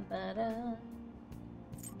 ba-da, ba-da.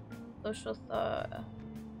 Social thought.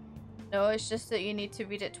 No, it's just that you need to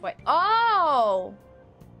read it twice. Oh!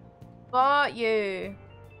 Got you.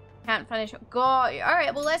 Can't finish. Got you.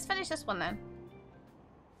 Alright, well, let's finish this one then.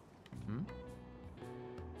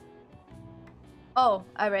 Oh,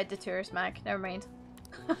 I read the tourist mag. Never mind.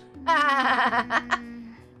 I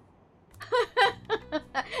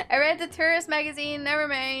read the tourist magazine. Never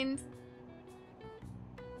mind.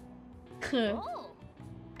 Oh.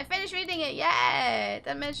 I finished reading it. Yeah,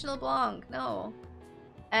 Dimensional Blanc. No.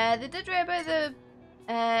 They did write about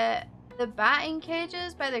the batting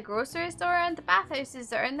cages by the grocery store and the bathhouses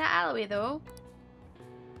that are in the alleyway, though.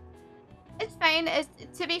 It's fine.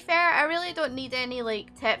 To be fair, I really don't need any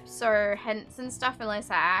like tips or hints and stuff unless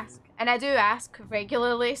I ask. And I do ask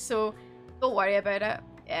regularly, so don't worry about it.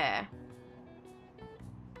 Yeah.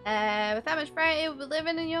 With that much variety,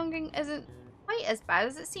 living in Younging isn't quite as bad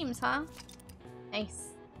as it seems, huh? Nice.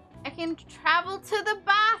 I can travel to the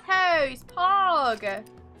bathhouse! Pog!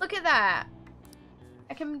 Look at that.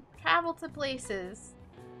 I can travel to places.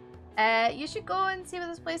 You should go and see what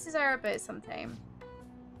those places are about sometime.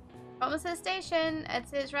 Almost to the station.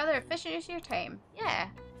 It's rather efficient use of your time. Yeah.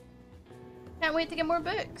 Can't wait to get more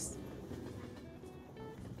books.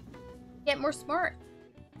 Get more smart.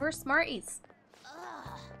 More smarties.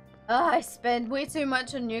 Oh, I spend way too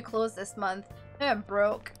much on new clothes this month. I'm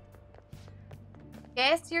broke.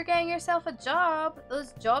 Guess you're getting yourself a job.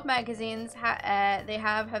 Those job magazines they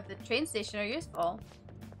have the train station are useful.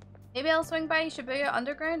 Maybe I'll swing by Shibuya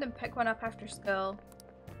Underground and pick one up after school.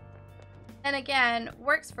 And again,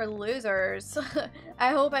 works for losers.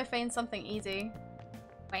 I hope I find something easy.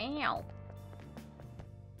 Wow.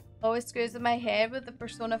 Always screws in my head with the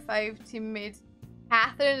Persona 5 teammate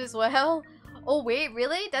Catherine as well. Oh wait,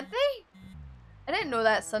 really? Did they? I didn't know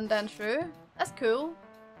that Sundance Shrew. That's cool.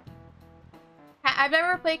 I've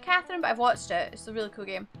never played Catherine, but I've watched it. It's a really cool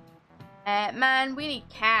game. Man, we need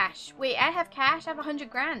cash. Wait, I have cash? I have 100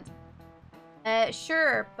 grand.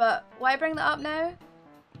 Sure, but why bring that up now?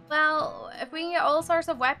 Well, if we can get all sorts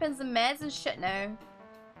of weapons and meds and shit now.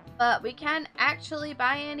 But we can't actually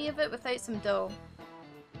buy any of it without some dough.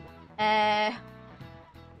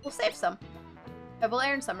 We'll save some. We'll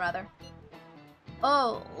earn some, rather.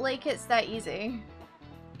 Oh, like it's that easy.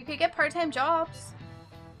 You could get part-time jobs.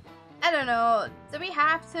 I don't know. Do we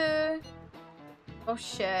have to? Oh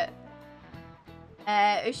shit.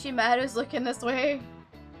 Ushimaru's looking this way.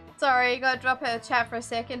 Sorry, gotta drop out of chat for a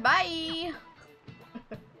second. Bye!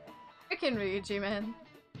 Freaking Ryuji, man.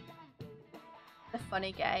 The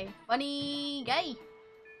funny guy. Funny guy!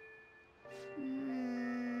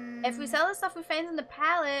 If we sell the stuff we find in the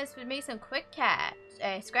palace, we'd make some quick cash.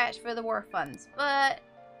 Scratch for the war funds. But,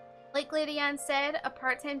 like Lady Ann said, a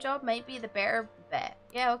part-time job might be the better bet.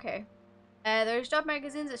 Yeah, okay. There's job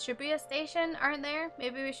magazines at Shibuya Station, aren't there?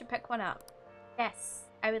 Maybe we should pick one up. Yes,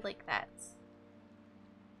 I would like that.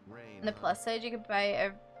 On the plus side, you could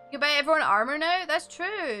buy You buy everyone armor now? That's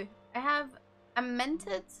true. I have a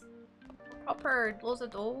minted proper loads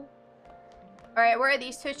of dough. Alright, what are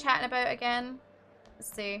these two chatting about again?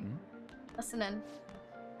 Let's see. Listening.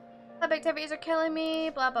 Lab activities are killing me,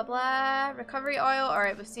 blah blah blah. Recovery oil.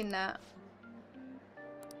 Alright, we've seen that.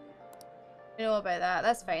 We know about that.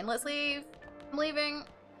 That's fine. Let's leave. I'm leaving.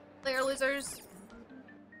 Later, losers.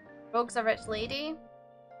 Rogue's a rich lady.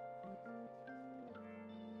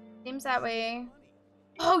 Seems that way.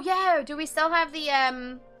 Oh yeah, do we still have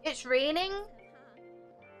the it's raining?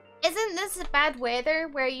 Isn't this bad weather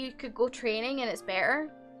where you could go training and it's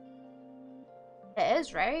better? It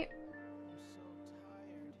is, right?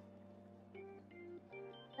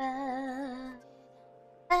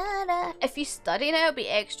 If you study now, it'll be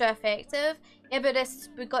extra effective. Yeah, but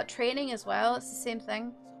we got training as well. It's the same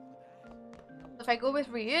thing. If I go with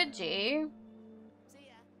Ryuji,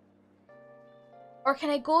 or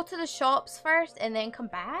can I go to the shops first and then come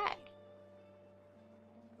back?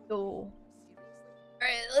 No.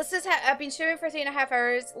 Alright, let's just I've been streaming for 3.5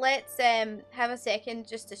 hours. Let's have a second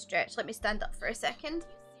just to stretch. Let me stand up for a second.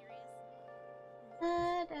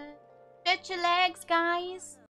 Stretch your legs, guys.